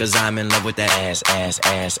shots. Cause I'm in love with that ass.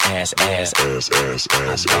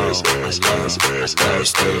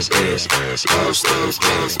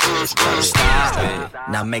 Stop it.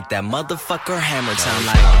 Now make that motherfucker hammer time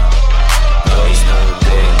like go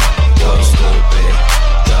stupid, dumb stupid,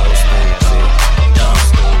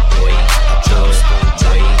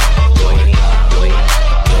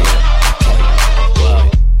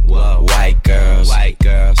 white girls,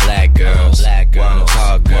 black girls,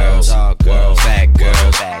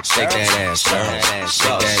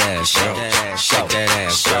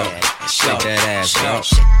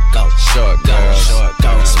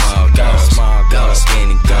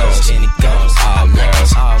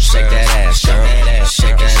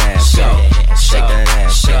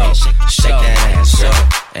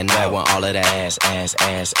 of that ass.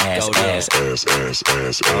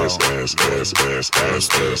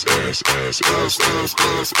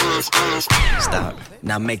 Stop.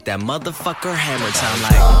 Now make that motherfucker hammer time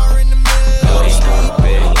like. Go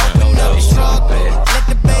stupid. Go stupid. Let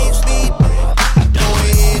the bass beat. Go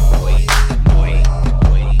ahead.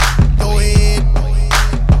 Go ahead.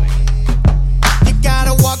 You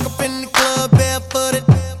gotta walk up in the club barefooted.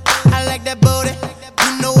 I like that booty.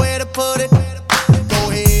 You know where to put it. Go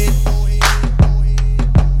ahead.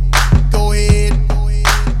 Go ahead.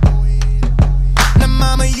 Now,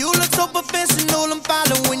 mama, you look so professional. I'm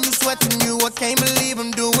following you, sweating you. I can't believe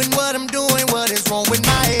I'm doing what I'm doing. What is wrong with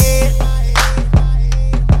my head?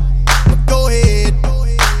 Go ahead.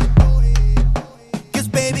 Cause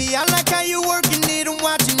baby, I like how you working it. I'm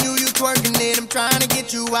watching you, you twerking it. I'm trying to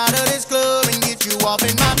get you out of this club and get you off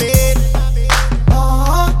in my bed.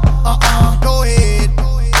 Go ahead.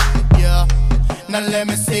 Yeah. Now let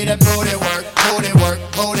me see that booty work, booty work,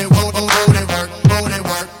 booty work, booty work, booty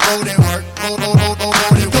work, booty work, booty work,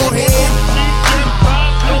 booty work. Go ahead.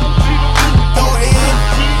 Go ahead.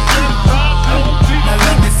 Now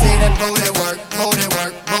let me see that booty work, booty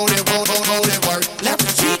work, booty work, booty work. Left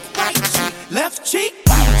cheek, right cheek, left cheek.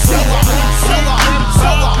 Show up, show up,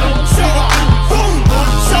 show up, show up, boom.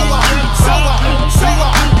 Show up, show up, show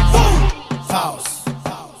up, boom. Pause.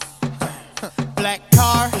 Black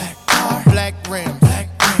car, black rim,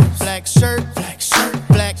 black shirt,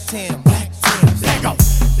 black Tim, Lego,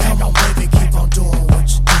 baby, keep on doing what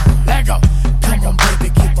you doing. Lego, come on, baby,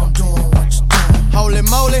 keep on doing what you doing. Holy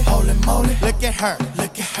moly, look at her,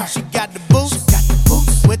 she got the boots,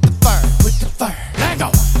 with the fur,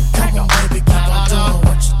 Lego, come on, baby, keep on doing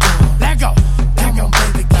what you doing. Lego, come on,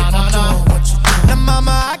 baby, keep on doing what you doing. Now,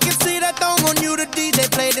 mama, I can see that thong on you. The DJ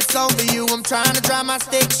played this song for you. I'm trying to drive my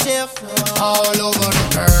stick shift all over the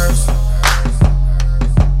curves.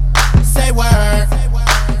 Say word.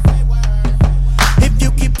 If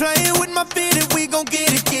you keep playing with my fitted, we gon'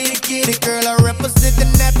 get it, get it, get it. Girl, I represent the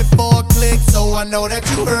nap before a click, so I know that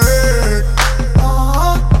you heard.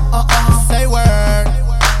 Say word.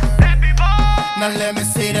 Now let me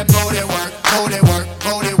see that booty work, booty work,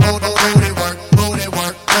 booty work, booty work, booty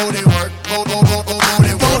work, booty work, booty work,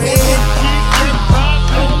 booty work. Go ahead.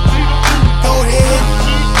 Go ahead.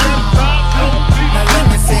 Now let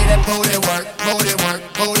me see that booty work, booty work,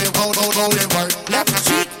 booty work, booty work. Left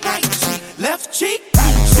cheek, right cheek, left cheek.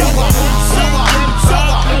 Show up, show up, show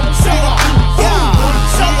up, show up. Yeah,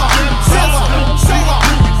 show up, show up, show up.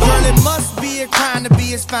 Girl, it must be a crime to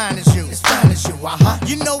be as fine as you. As fine as you,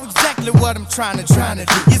 You know exactly what I'm trying to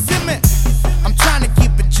do. You see me? I'm trying to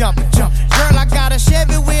keep it jumping. Girl, I got a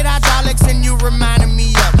Chevy with hydraulics and you reminding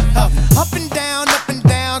me of it. Up and down,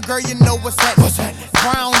 girl, you know what's that?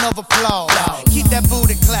 Round of applause. Keep that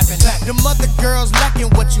booty clapping. The mother girls lacking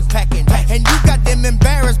what you packing. And you got them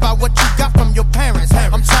embarrassed by what you got from your parents.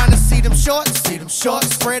 I'm trying to see them shorts,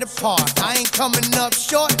 spread apart. I ain't coming up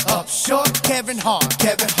short, Kevin Hart.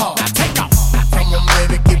 Now take off. Come on,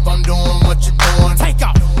 baby, keep on doing what you're doing. Take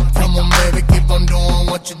off. Come on, baby, keep on doing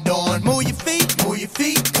what you're doing. Move your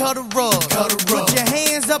feet, cut a rug. Put your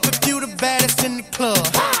hands up if you the baddest in the club.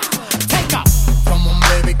 Take off. Come on,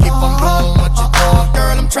 baby, keep on doing what you're doing.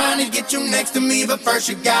 Girl, I'm trying to get you next to me, but first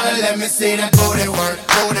you gotta let me see that booty work,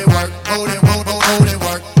 booty work, booty work, booty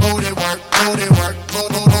work, booty work, booty work,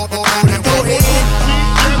 booty work, booty work. Go ahead.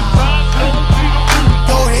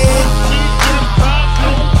 Go ahead.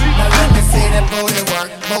 Now let me see that booty work,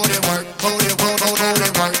 booty work, booty work, booty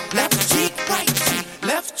work. Left cheek, right cheek,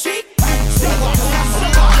 left cheek. Show up,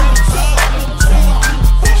 show up, show up.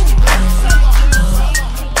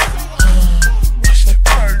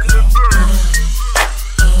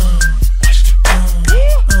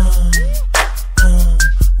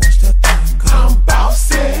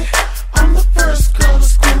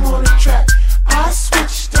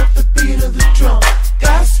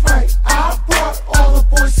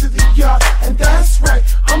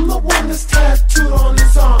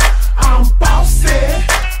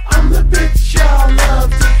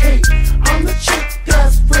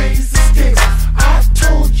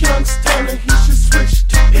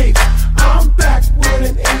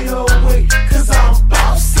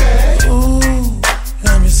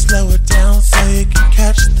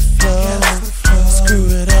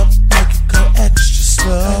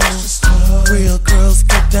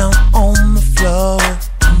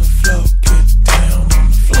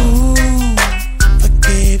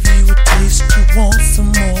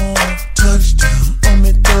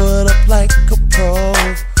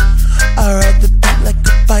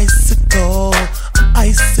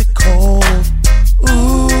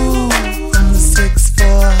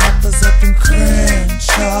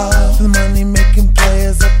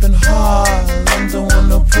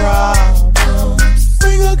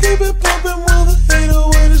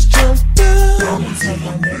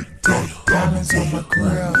 neck, diamonds on my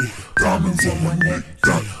grill, diamonds on my neck,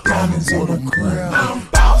 diamonds on my grill. I'm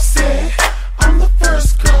bossy, I'm the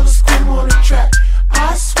first girl to scream on the track.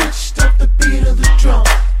 I switched up the beat of the drum.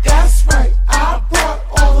 That's right, I brought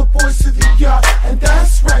all the boys to the yard. And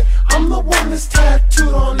that's right, I'm the one that's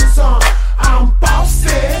tattooed on his arm. I'm bossy,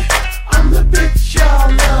 I'm the bitch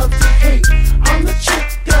y'all love to hate. I'm the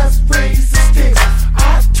chick that's raised the stakes.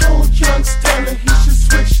 I told young Stella he should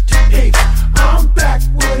switch to 8. I'm back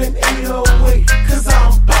with an 808, cause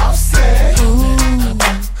I'm bossy. Ooh,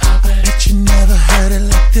 I bet you never heard it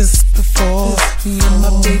like this before. Me and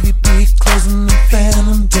my baby be closing the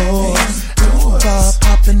phantom doors. Bar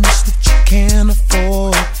popping this that you can't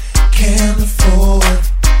afford, can't afford.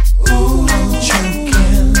 Ooh, I'm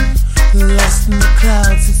choking, lost in the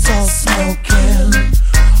clouds, it's all smoking.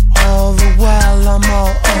 All the while I'm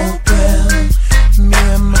all open. Me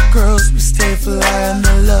and my girls, we stay fly and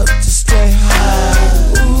they love to stay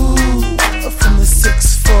high. Ooh, from the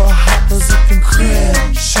 6'4" hoppers up in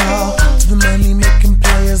Crenshaw to the money making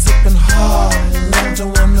players up in Harlem.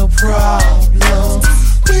 Don't want no problems.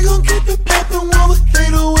 We gon' keep it poppin' while the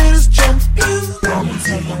 808 is jumpin'. Diamonds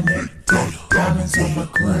on my neck, diamonds on my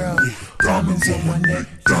grill, diamonds on my neck,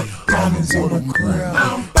 diamonds on my grill.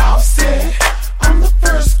 I'm bossy, I'm the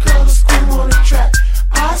first girl to scream on the track.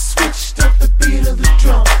 I switched up the beat of the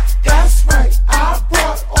drum. That's right, I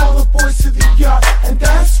brought all the boys to the yard. And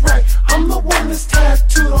that's right, I'm the one that's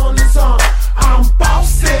tattooed on his arm. I'm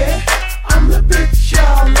bossy, I'm the bitch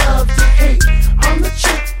y'all love to hate. I'm the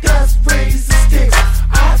chick that's raised the stakes.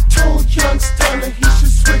 I told young Stella he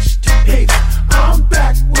should switch to 8. I'm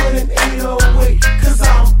back with an 808, cause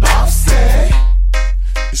I'm bossy.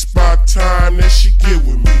 It's about time that she get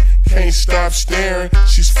with me. Can't stop staring,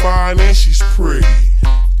 she's fine and she's pretty.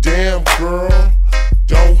 Damn girl,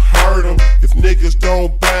 don't hurt 'em. If niggas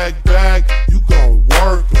don't bag, you gon'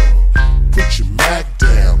 work 'em. Put your Mac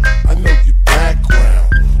down, I know your background.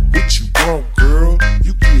 What you want, girl?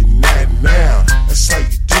 You getting that now. That's how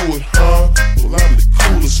you do it, huh? Well, I'm the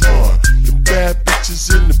coolest one. Them bad bitches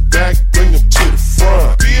in the back, bring them to the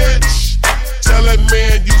front. Bitch, tell that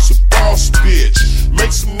man you's a boss bitch.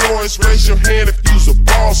 Make some noise, raise your hand if you's a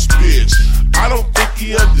boss bitch. I don't think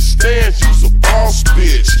he understands you's a boss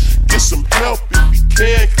bitch. Get some help if you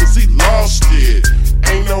can, cause he lost it.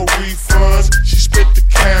 Ain't no refunds, she spent the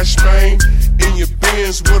cash, man. In your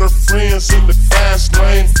Benz with her friends in the fast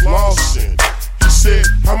lane, flossing. He said,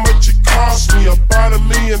 how much it cost me? About $1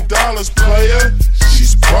 million, player.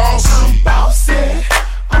 She's bossy. I'm bossy,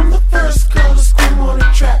 I'm the first girl to scream on the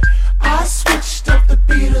track. I switched up the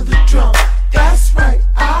beat of the drum. That's right,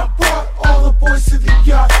 I brought all the boys to the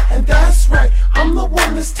yard. And that's right, I'm the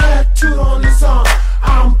one that's tattooed on his arm.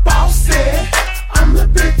 I'm bossy, I'm the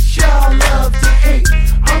bitch y'all love to hate.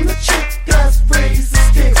 I'm the chick that's raised the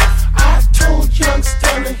stakes. I told young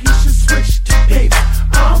Stella he should switch to 8.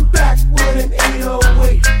 I'm back with an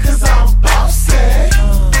 808, cause I'm bossy.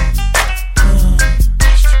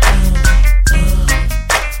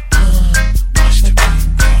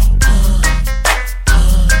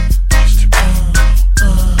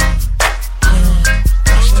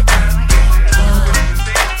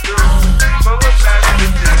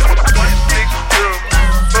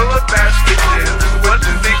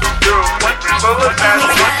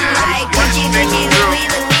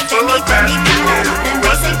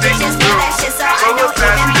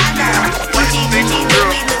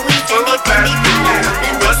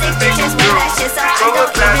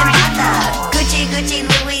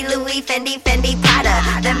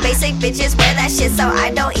 Bitches wear that shit, so I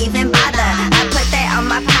don't even bother. I put that on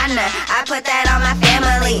my partner, I put that on my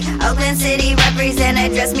family. Oakland City represent,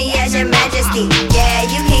 address me as your majesty. Yeah,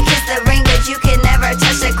 you can kiss the ring, but you can never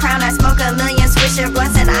touch the crown. I smoke a million Swisher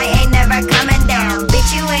blunts and I ain't never coming down.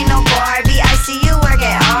 Bitch, you ain't no Barbie, I see you work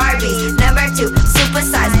at Arby's. Number 2,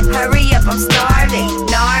 supersize, hurry up, I'm starving.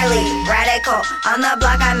 Gnarly, radical, on the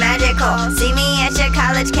block I'm magical. See me at your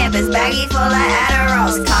college campus, baggy full of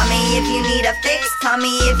Adderalls. Call me if you need a fix, call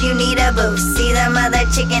me if you need a boost. See them other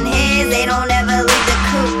chicken heads, they don't ever leave the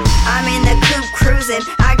coop. I'm in the coupe cruising,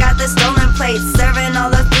 I got the stolen plates. Serving all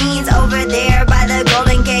the fiends over there by the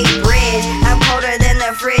Golden Gate Bridge. I'm colder than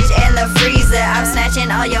the fridge and the freezer. I'm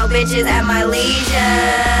snatching all your bitches at my leisure.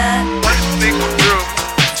 What you think I'm through?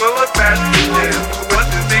 Full of bad bitches. What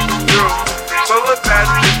you think I'm through? Full of bad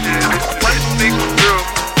bitches. What you think I'm through?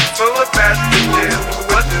 Full of bad bitches.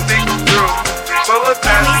 What you think I'm through? Full of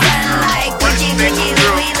bad bitches. Like Gucci, Gucci,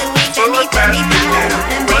 Louis, Fendi, Fendi, Prada.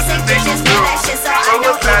 Them basic bitches wear that shit, so I don't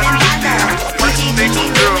even bother. Gucci, Gucci,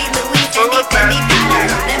 Louis, Fendi, Fendi,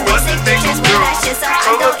 Prada. Them basic bitches wear that shit, so I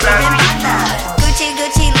don't even bother. Gucci,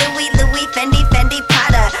 Gucci, Louis, Fendi, Fendi,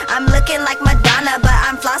 Prada.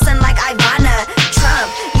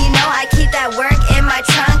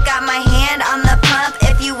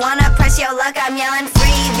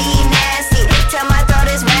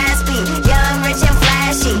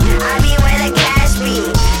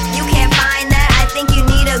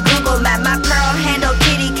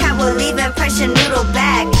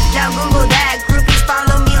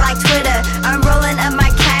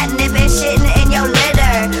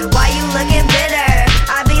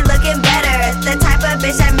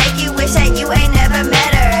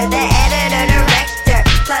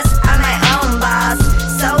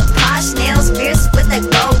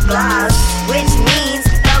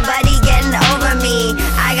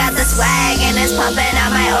 is pumping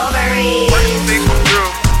out my ovaries. What you think I'm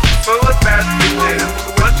through? Full of bad bitches.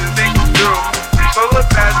 What you think I'm through? Full of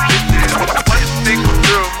bad bitches. What you think I'm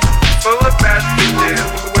through? Full of bad bitches.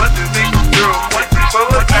 What you think I'm through?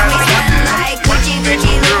 Full of bad bitches. Like Gucci,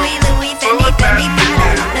 Gucci, Louis, Louis, Fendi, Fendi,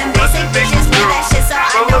 Prada. Them basic bitches wear that shit, so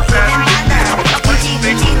I don't even bother. Gucci,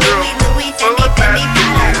 Gucci, Louis, Louis, Fendi, Fendi,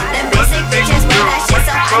 Prada. Them basic bitches wear that shit,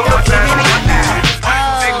 so I don't even bother.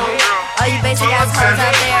 Oh, you basic ass hoes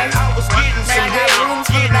out there. But I got rooms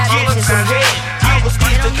for the bad bitches. I was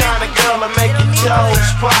the kind of girl that make your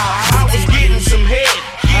toes pop. I was getting some head,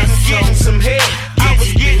 getting some head. I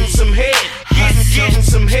was getting some head, getting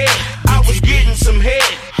some head. I was getting some head,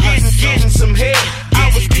 getting some head.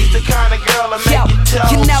 I was the kind of girl that make your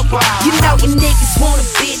toes pop. You know you niggas want a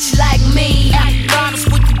bitch like me.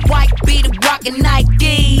 Honest with your white beater, rockin'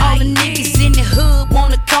 Nike. All the niggas in the hood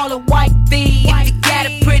wanna call her white B. If you got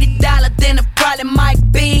a pretty dollar, then it probably might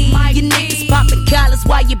be. You niggas poppin' collars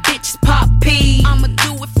while your bitches pop P. I'ma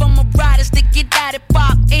do it for my riders to get out of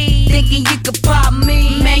pop E. Thinking you could pop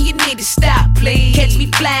me, man, you need to stop, please. Catch me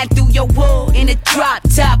flying through your wood in a drop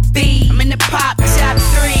top B. I'm in the pop top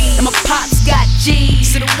 3, and my pops got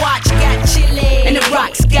G's. So the watch got chili, and the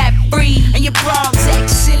rocks got free, and your bras act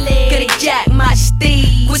silly. Coulda jack my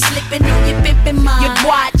steez. Quit slipping on your pimpin' mind. Your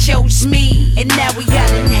boy chose me, and now we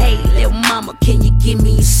yellin', hey, little mama, can you give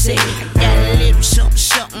me a sip? I got a little something,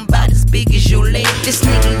 something about as big as your leg. This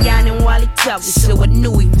nigga yawning while he talking, so I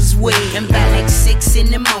knew he was weird. And by like 6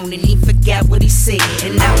 in the morning, he forgot what he said,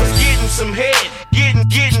 and I was getting some head,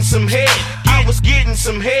 getting some head. I was getting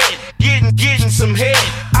some head, getting some head.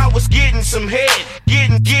 I was getting some head,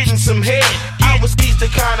 getting some head. I was the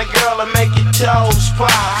kind of girl that make your toes pop.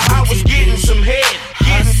 I was getting some head,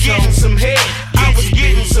 getting some head. I was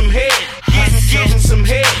getting some head, getting some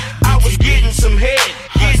head. I was getting some head,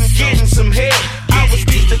 getting some head. I was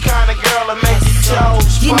the kind of girl that make your toes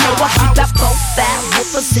pop. You know I keep that 4-5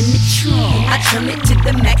 whoopers in the trunk. I turn it to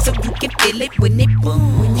the max so you can feel it when it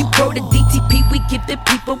boom. You grow the DTP, we give the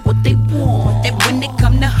people what they want. And when they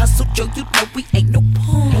come to hustle, Joe, you know we ain't no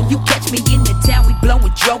punk. You catch me in the town, we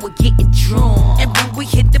blowin' Joe, we're getting drunk. And when we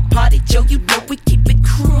hit the party, Joe, you know we keep it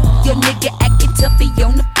crunk. Your nigga acting tough, he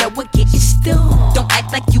on the floor and getting stung. Don't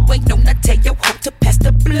act like you ain't known, I tell your hoe to pass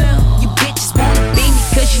the blunt. You bitches wanna be me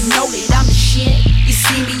cause you know that I'm the shit. You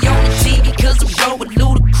see me on the TV cause I'm growing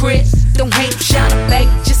ludicrous. Don't hate, shine,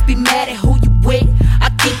 baby, just be mad at who you with. I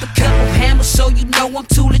keep a couple hammers so you know I'm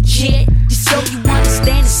too legit. Just so you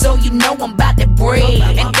understand it, so you know I'm about that bread.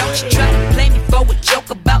 And don't you try to play me for a joke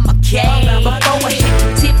about my cash. Before I hit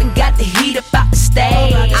the tip and got the heat up out the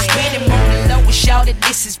stage, I hit him on the low and shouted,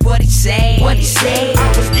 this is what he said. What he said.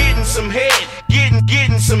 I was getting some head,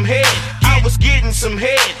 getting some head. I was getting some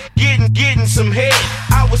head, getting some head.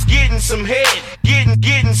 I was getting some head,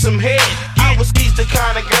 getting some head. I was the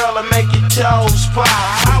kind of girl that make your toes pop.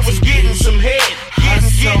 I was getting some head,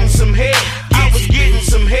 getting some head. I was getting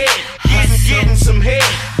some head, getting some head.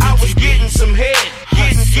 I was getting some head,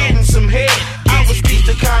 getting some head. I was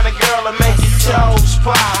the kind of girl that make your toes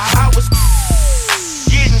pop. I was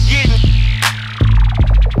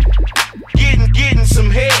getting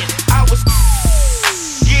some head. I was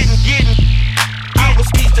getting. I was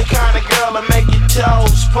the kind of girl that make your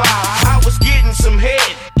toes pop. I was getting some head,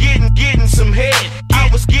 getting some head. I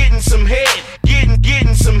was getting some head,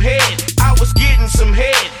 getting some head.